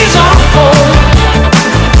heat is on.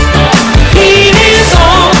 The heat is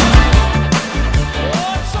on.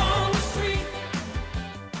 What's on the street?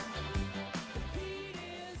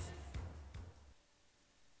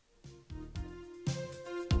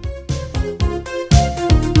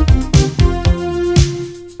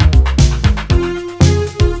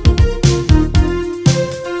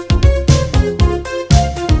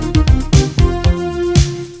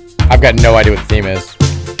 I've got no idea what the theme is.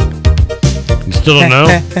 You still don't know?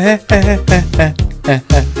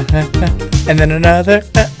 And then another.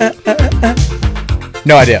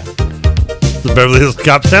 No idea. The Beverly Hills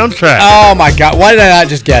Cop soundtrack. Oh my God! Why did I not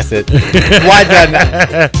just guess it? Why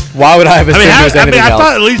would I have assumed it was anything else? I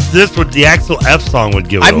thought at least this would the Axel F song would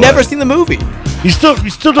give it I've away. never seen the movie. You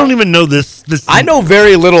still don't even know this. I know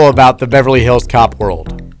very little about the Beverly Hills Cop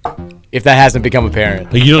world. If that hasn't become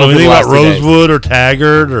apparent. Like you don't know anything about Rosewood or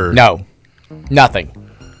Taggart or no, nothing.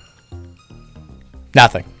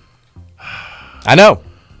 I know.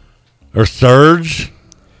 Or Surge.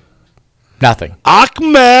 Nothing.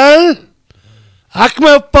 Akmal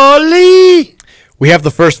Foley. We have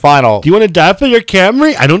the first final. Do you want to die for your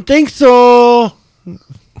Camry? I don't think so.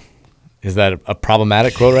 Is that a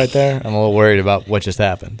problematic quote right there? I'm a little worried about what just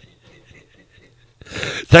happened.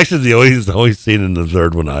 It's actually the only scene in the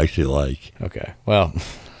third one I actually like. Okay. Well,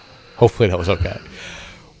 hopefully that was okay.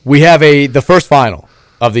 We have the first final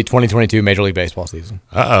of the 2022 Major League Baseball season.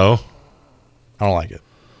 Uh-oh. I don't like it.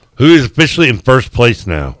 Who is officially in first place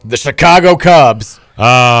now? The Chicago Cubs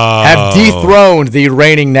have dethroned the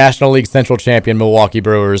reigning National League Central champion Milwaukee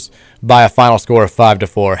Brewers by a final score of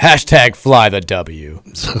 5-4. Hashtag fly the W.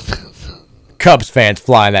 Cubs fans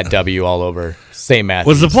flying that W all over St. Matthews.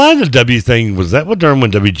 Was the flying the W thing, was that what during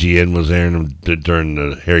when WGN was airing during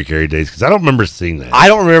the Harry Carey days? Because I don't remember seeing that. I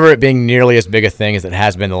don't remember it being nearly as big a thing as it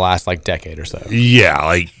has been the last decade or so. Yeah,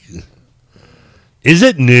 like, is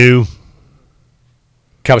it new?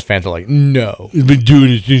 Cubs fans are like, no. We've been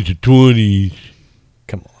doing it since the 20s.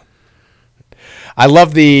 Come on. I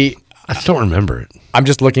love I just don't remember it. I'm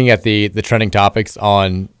just looking at the trending topics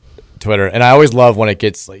on Twitter, and I always love when it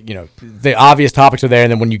gets, the obvious topics are there,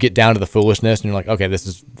 and then when you get down to the foolishness, and you're like, okay, this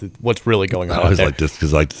is what's really going on. I always like this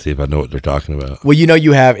because I like to see if I know what they're talking about. Well,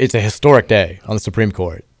 it's a historic day on the Supreme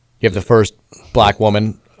Court. You have the first black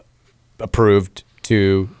woman approved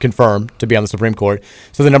to confirm to be on the Supreme Court.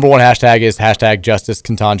 So the number one hashtag is hashtag Justice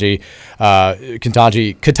Ketanji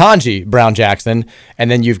Brown Jackson.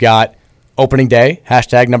 And then you've got opening day,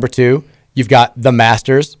 hashtag number 2. You've got the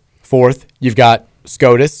Masters, 4th. You've got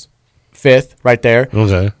SCOTUS, 5th, right there.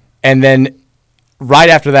 Okay. And then right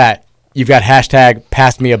after that, you've got hashtag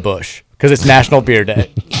Pass Me a Bush because it's National Beer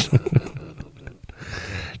Day.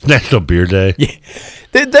 National Beer Day? Yeah.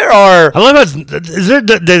 There are... I love how is there a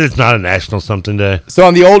day that's not a national something day? So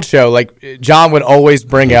on the old show, John would always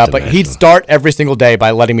bring up, he'd start every single day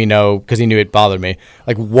by letting me know, because he knew it bothered me,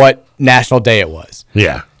 what national day it was.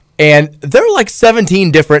 Yeah. And there are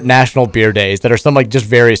 17 different national beer days that are some just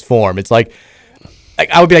various form. It's I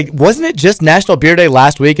would be wasn't it just National Beer Day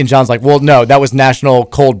last week? And John's like, well, no, that was National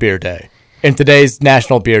Cold Beer Day. And today's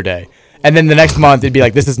National Beer Day. And then the next month it'd be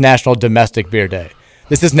this is National Domestic Beer Day.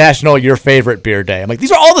 This is National Your Favorite Beer Day. I'm like,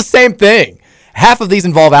 these are all the same thing. Half of these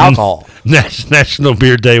involve alcohol. National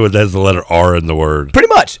Beer Day has the letter R in the word. Pretty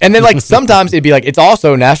much. And then sometimes it'd be it's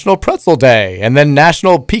also National Pretzel Day and then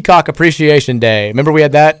National Peacock Appreciation Day. Remember we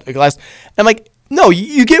had that last? I'm like, no,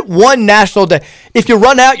 you get one national day. If you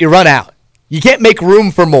run out, you run out. You can't make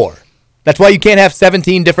room for more. That's why you can't have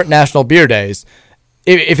 17 different national beer days.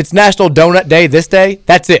 If it's National Donut Day this day,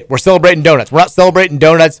 that's it. We're celebrating donuts. We're not celebrating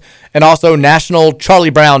donuts and also National Charlie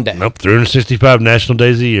Brown Day. Nope, 365 national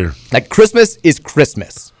days a year. Christmas is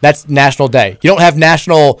Christmas. That's National Day. You don't have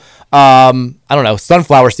National,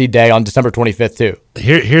 Sunflower Seed Day on December 25th, too.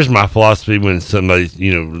 Here's my philosophy when somebody,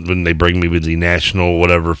 when they bring me with the national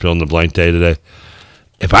whatever fill in the blank day today.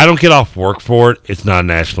 If I don't get off work for it, it's not a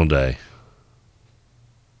national day.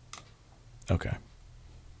 Okay.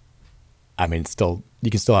 I mean, you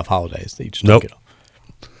can still have holidays that you just nope. don't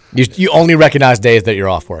get off. You only recognize days that you're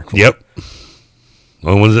off work for. Yep.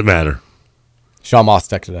 Well, when does it matter? Sean Moss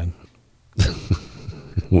texted in.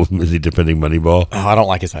 Is he defending Moneyball? Oh, I don't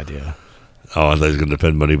like his idea. Oh, I thought he was going to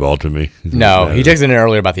defend Moneyball to me. No, he texted in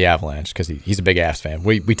earlier about the Avalanche because he's a big Avs fan.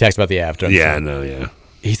 We texted about the Avs. Yeah, I know, yeah.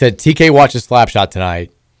 He said, TK watches Slapshot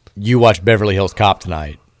tonight. You watch Beverly Hills Cop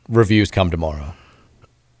tonight. Reviews come tomorrow.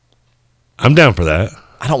 I'm down for that.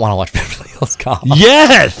 I don't want to watch Beverly Hills Cop.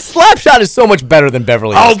 Yes! Slapshot is so much better than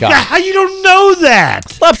Beverly Hills Cop. Oh, how you don't know that?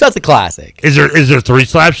 Slapshot's a classic. Is there 3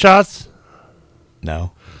 Slapshots?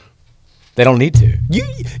 No. They don't need to.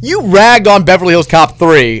 You ragged on Beverly Hills Cop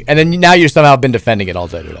 3, and then now you've somehow been defending it all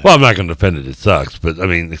day today. Well, I'm not going to defend it. It sucks. But, I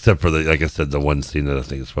mean, except for, like I said, the one scene that I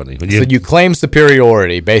think is funny. So you claim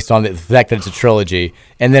superiority based on the fact that it's a trilogy,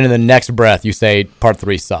 and then in the next breath you say Part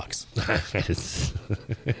 3 sucks.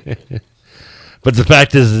 But the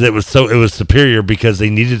fact is it was superior because they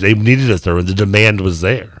needed us there, and the demand was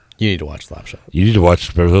there. You need to watch Slapshot. You need to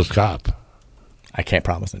watch Beverly Hills Cop. I can't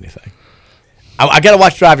promise anything. I got to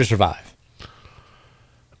watch Drive to Survive.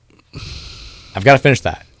 I've got to finish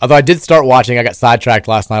that. Although I did start watching, I got sidetracked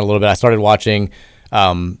last night a little bit. I started watching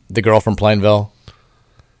The Girl from Plainville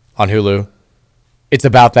on Hulu. It's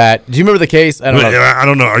about that. Do you remember the case? I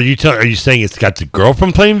don't know. Are you saying it's got The Girl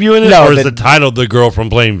from Plainview in it? No, or is the title The Girl from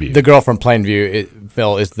Plainview? The Girl from Plainview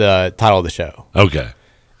is the title of the show. Okay.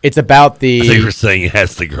 It's about the... I think you were saying it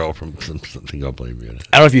has the girl from something on Plainview in it.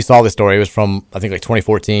 I don't know if you saw the story. It was from, I think,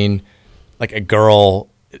 2014. A girl...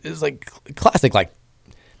 It was classic,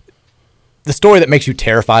 the story that makes you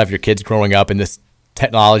terrified of your kids growing up in this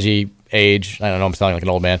technology age. I don't know, I'm sounding like an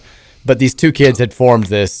old man. But these two kids had formed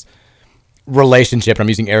this relationship, and I'm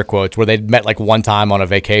using air quotes, where they'd met like one time on a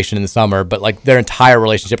vacation in the summer, but like their entire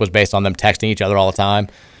relationship was based on them texting each other all the time.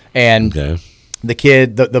 And the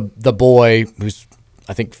kid, the boy, who's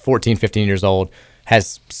I think 14, 15 years old,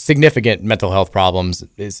 has significant mental health problems,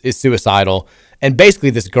 is suicidal. And basically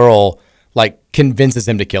this girl like convinces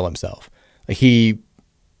him to kill himself. Like he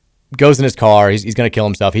goes in his car, he's going to kill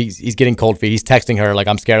himself. He's getting cold feet. He's texting her like,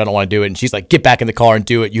 I'm scared, I don't want to do it. And she's like, get back in the car and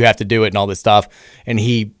do it. You have to do it and all this stuff. And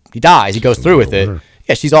he dies. He goes through with it.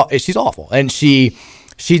 Yeah, she's awful. And she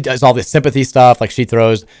does all this sympathy stuff. Like she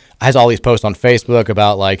has all these posts on Facebook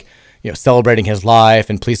about like, celebrating his life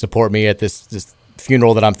and please support me at this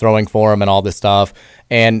funeral that I'm throwing for him and all this stuff.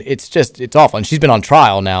 And it's awful. And she's been on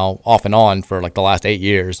trial now off and on for like the last 8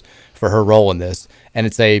 years for her role in this. And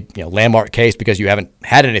it's a landmark case because you haven't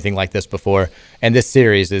had anything like this before. And this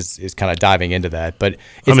series is kind of diving into that. But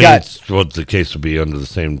the case would be under the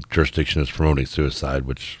same jurisdiction as promoting suicide,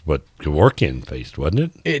 which what Kevorkian faced, wasn't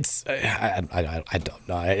it? It's I don't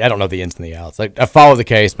know. I don't know the ins and the outs. I follow the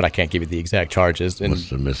case, but I can't give you the exact charges. And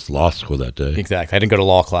must have missed law school that day. Exactly. I didn't go to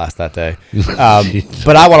law class that day.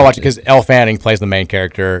 But I want to watch it because Elle Fanning plays the main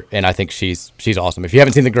character, and I think she's awesome. If you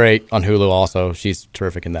haven't seen The Great on Hulu, also she's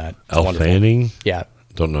terrific in that. It's Elle wonderful. Fanning? Yeah.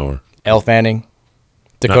 Don't know her. Elle Fanning,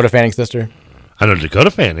 Dakota Fanning's sister. I know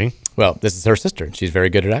Dakota Fanning. Well, this is her sister, and she's very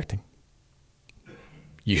good at acting.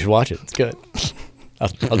 You should watch it. It's good.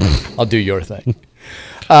 I'll do your thing.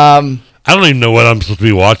 I don't even know what I'm supposed to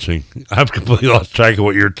be watching. I've completely lost track of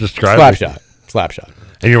what you're describing. Slapshot.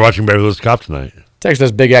 And you're watching Beverly Hills Cop tonight. Texas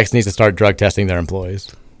says Big X needs to start drug testing their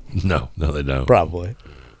employees. No, they don't. Probably.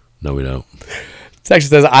 No, we don't. Texas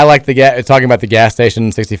says, I like talking about the gas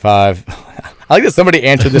station 65. I like that somebody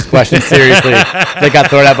answered this question seriously. They got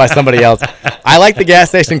thrown out by somebody else. I like the gas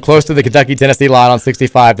station close to the Kentucky-Tennessee line on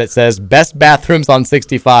 65 that says best bathrooms on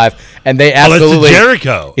 65, and they absolutely that's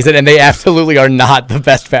Jericho. He said, and they absolutely are not the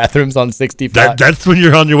best bathrooms on 65. That's when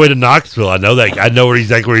you're on your way to Knoxville. I know that. I know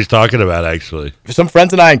exactly what he's talking about. Actually, some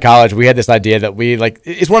friends and I in college, we had this idea that we like.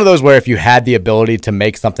 It's one of those where if you had the ability to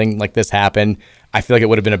make something like this happen, I feel like it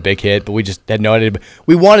would have been a big hit, but we just had no idea.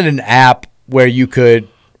 We wanted an app where you could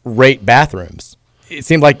rate bathrooms. It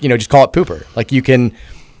seemed like, just call it Pooper. Like you can,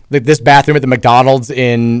 like this bathroom at the McDonald's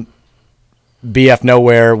in BF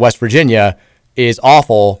Nowhere, West Virginia is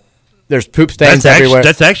awful. There's poop stains everywhere.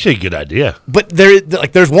 That's actually a good idea. But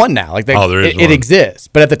there's one now. There is one. It exists.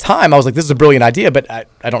 But at the time I was like, this is a brilliant idea, but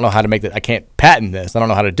I don't know how to make that. I can't patent this. I don't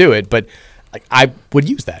know how to do it, but like I would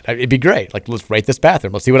use that. It'd be great. Like, let's rate this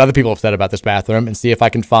bathroom. Let's see what other people have said about this bathroom and see if I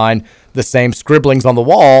can find the same scribblings on the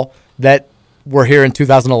wall that were here in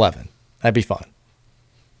 2011. That'd be fun.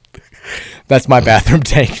 That's my bathroom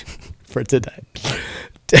take for today.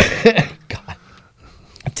 God.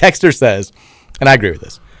 Texter says, and I agree with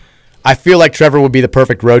this, I feel like Trevor would be the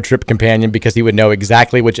perfect road trip companion because he would know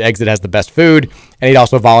exactly which exit has the best food, and he'd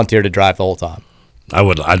also volunteer to drive the whole time.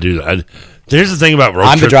 I do. Here's the thing about road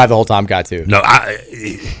trips. I'm the drive the whole time guy, too. No,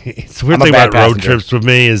 it's the weird thing about road trips with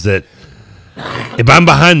me is that if I'm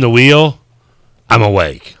behind the wheel, I'm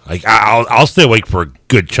awake. Like, I'll stay awake for a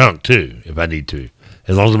good chunk, too, if I need to,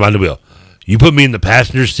 as long as I'm behind the wheel. You put me in the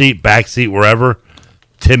passenger seat, back seat, wherever,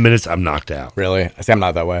 10 minutes, I'm knocked out. Really? I say I'm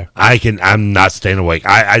not that way. I'm not staying awake.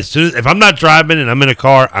 If I'm not driving and I'm in a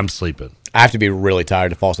car, I'm sleeping. I have to be really tired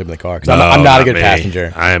to fall asleep in the car because I'm not a good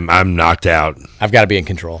passenger. I'm knocked out. I've got to be in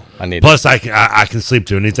control. I need. Plus, I can sleep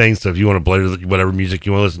to anything. So if you want to play whatever music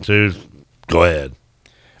you want to listen to, go ahead.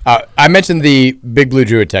 I mentioned the Big Blue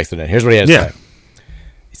Druid texted in. Here's what he had to say.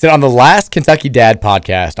 He said, on the last Kentucky Dad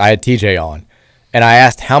podcast, I had TJ on, and I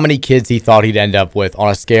asked how many kids he thought he'd end up with on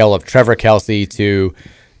a scale of Trevor Kelsey to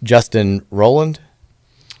Justin Rowland.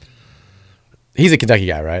 He's a Kentucky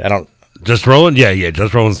guy, right? Just Roland? Yeah.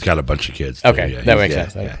 Just Roland's got a bunch of kids. Okay, yeah, that makes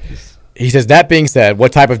sense. Yeah, he says, that being said,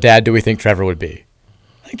 what type of dad do we think Trevor would be?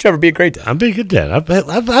 I think Trevor would be a great dad. I'd be a good dad.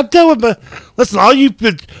 I've dealt with listen,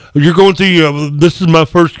 you're going through, this is my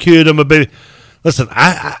first kid, I'm a baby. Listen,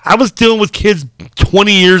 I was dealing with kids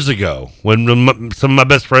 20 years ago when some of my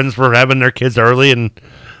best friends were having their kids early, and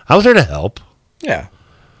I was there to help. Yeah.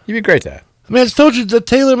 You'd be a great dad. I mean, I just told you that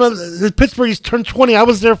Taylor, Pittsburgh, he's turned 20. I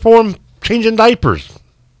was there for him changing diapers.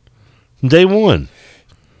 Day one.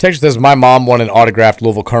 Texas says, my mom won an autographed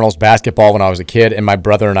Louisville Colonels basketball when I was a kid, and my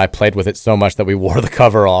brother and I played with it so much that we wore the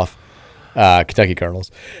cover off. Kentucky Colonels.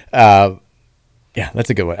 Yeah, that's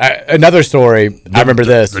a good one. Another story, I remember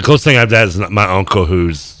this. The closest thing I've had is my uncle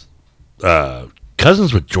who's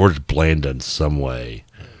cousins with George Blanda in some way.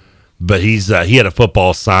 But he had a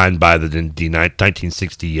football signed by the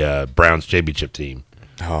 1960 Browns championship team.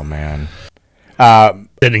 Oh, man.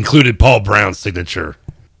 It included Paul Brown's signature.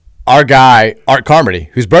 our guy, Art Carmody,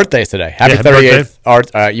 whose birthday is today. Happy 38th,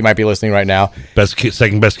 birthday. Art. You might be listening right now.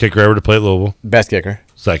 Second best kicker ever to play at Louisville. Best kicker.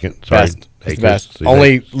 Second. Sorry. Best. He's the best.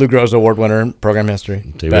 Only Lou Groza Award winner in program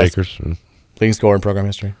history. David Akers. Leading scorer in program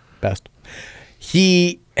history. Best.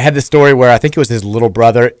 He had this story where I think it was his little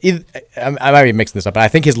brother. I might be mixing this up, but I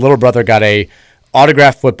think his little brother got a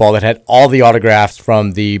autographed football that had all the autographs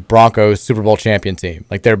from the Broncos Super Bowl champion team.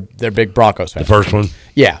 Like they're big Broncos fans. The first one?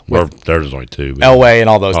 Yeah. Or there's only two. Elway and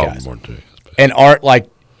all those guys. More than two. And Art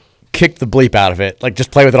kicked the bleep out of it.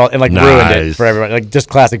 Just play with it all and ruined it for everybody. Just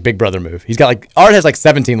classic big brother move. He's got Art has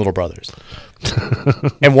 17 little brothers.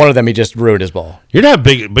 And one of them he just ruined his ball. You're not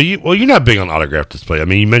big, but you're not big on autograph display. I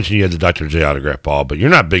mean, you mentioned you had the Dr. J autograph ball, but you're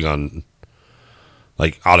not big on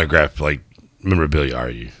autograph memorabilia, are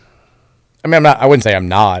you? I mean, I'm not. I wouldn't say I'm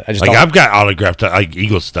not. I just I've got autographed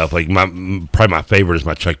Eagles stuff. Probably my favorite is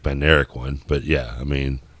my Chuck Bednarik one. But yeah, I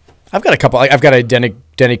mean, I've got a couple. I've got a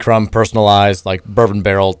Denny Crum personalized bourbon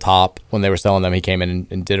barrel top. When they were selling them, he came in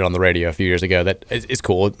and did it on the radio a few years ago. That is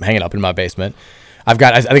cool. Hanging up in my basement. I've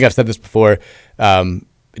got. I think I've said this before.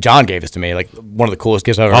 John gave this to me. One of the coolest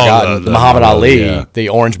gifts I've ever gotten. The Muhammad Ali, the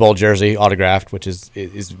Orange Bowl jersey autographed, which is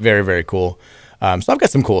very, very cool. So I've got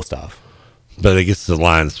some cool stuff. But I guess the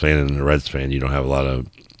Lions fan and the Reds fan, you don't have a lot of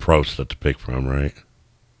pro stuff to pick from, right?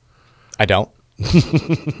 I don't.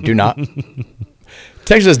 Do not.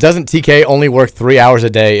 Texas says, doesn't TK only work 3 hours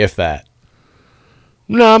a day, if that?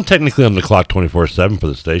 No, I'm technically on the clock 24/7 for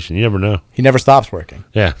the station. You never know. He never stops working.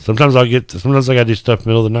 Yeah, sometimes I got to do stuff in the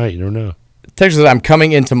middle of the night. You never know. Texas says, I'm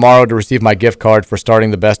coming in tomorrow to receive my gift card for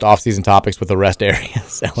starting the best off-season topics with the rest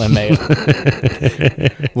areas. LMA.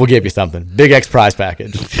 We'll give you something. Big X prize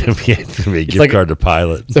package. It's going to be a gift card to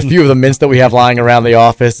Pilot. It's a few of the mints that we have lying around the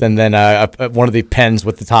office, and then one of the pens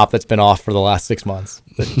with the top that's been off for the last 6 months.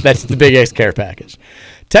 That's the Big X care package.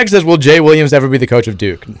 Texas says, will Jay Williams ever be the coach of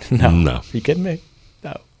Duke? No. Are you kidding me?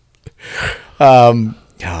 No.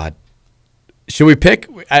 God. Should we pick?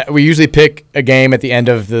 We usually pick a game at the end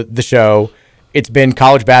of the show. It's been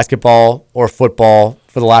college basketball or football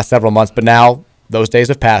for the last several months, but now those days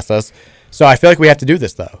have passed us. So I feel like we have to do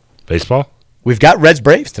this, though. Baseball? We've got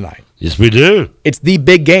Reds-Braves tonight. Yes, we do. It's the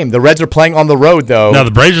big game. The Reds are playing on the road, though. Now,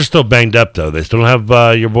 the Braves are still banged up, though. They still don't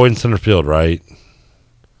have your boy in center field, right?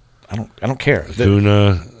 I don't care.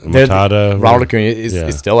 Acuna, Matada. Ronald Acuna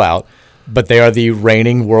is still out, but they are the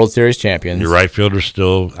reigning World Series champions. Your right fielder's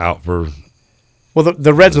still out for... Well,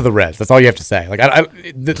 the Reds are the Reds. That's all you have to say.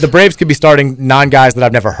 The Braves could be starting 9 guys that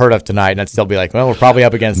I've never heard of tonight, and I'd still be like, well, we're probably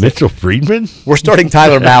up against Mitchell Friedman? We're starting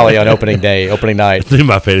Tyler Malley on opening night. That's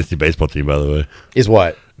my fantasy baseball team, by the way. Is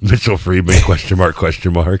what? Mitchell Friedman, ?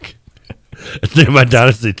 It's my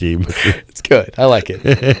dynasty team. It's good. I like it.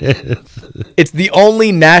 It's the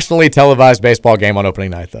only nationally televised baseball game on opening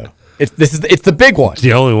night, though. It's the big one. It's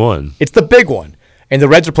the only one. It's the big one. And the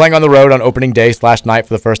Reds are playing on the road on opening day /night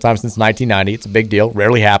for the first time since 1990. It's a big deal.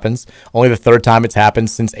 Rarely happens. Only the third time it's happened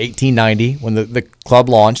since 1890 when the club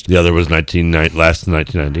launched. The other was last in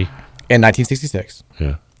 1990. And 1966.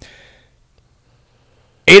 Yeah.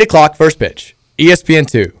 8 o'clock, first pitch. ESPN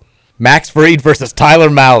 2. Max Fried versus Tyler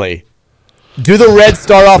Malley. Do the Reds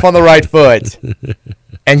start off on the right foot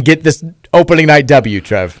and get this opening night W,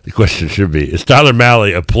 Trev? The question should be, is Tyler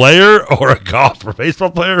Malley a player or a golfer?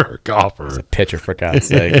 Baseball player or a golfer? He's a pitcher, for God's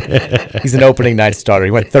sake. He's an opening night starter.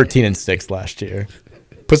 He went 13-6 last year.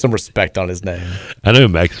 Put some respect on his name. I know who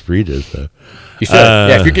Max Fried is, though. You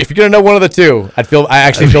should. If you're going to know one of the two, I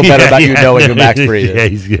actually feel better about you knowing who Max Fried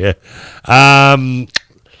is. Yeah.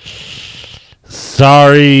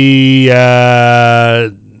 Sorry,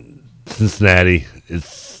 Cincinnati.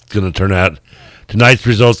 It's going to turn out. Tonight's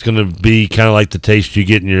result's going to be kind of like the taste you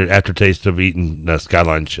get in your aftertaste of eating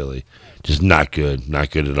Skyline chili. Just not good.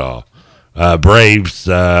 Not good at all. Braves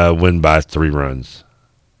win by 3 runs.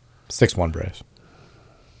 6-1 Braves.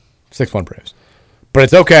 6-1 Braves. But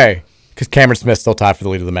it's okay because Cameron Smith's still tied for the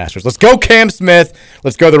lead of the Masters. Let's go, Cam Smith.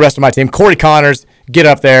 Let's go the rest of my team. Corey Connors, get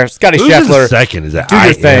up there. Scotty Scheffler. Second? Is that do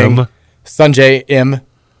your thing. Sungjae Im.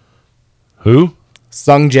 Who?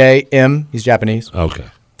 Sungjae Im. He's Japanese. Okay.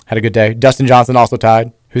 Had a good day. Dustin Johnson also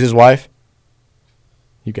tied. Who's his wife?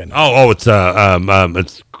 You get it. It's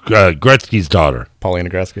Gretzky's daughter. Paulina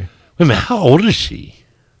Gretzky. Wait a minute, how old is she?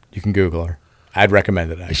 You can Google her. I'd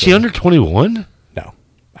recommend it, actually. Is she under 21? No.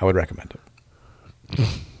 I would recommend it.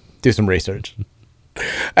 Do some research.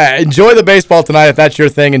 Enjoy the baseball tonight if that's your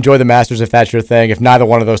thing. Enjoy the Masters if that's your thing. If neither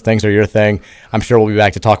one of those things are your thing, I'm sure we'll be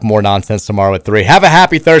back to talk more nonsense tomorrow at 3. Have a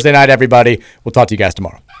happy Thursday night, everybody. We'll talk to you guys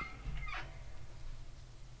tomorrow.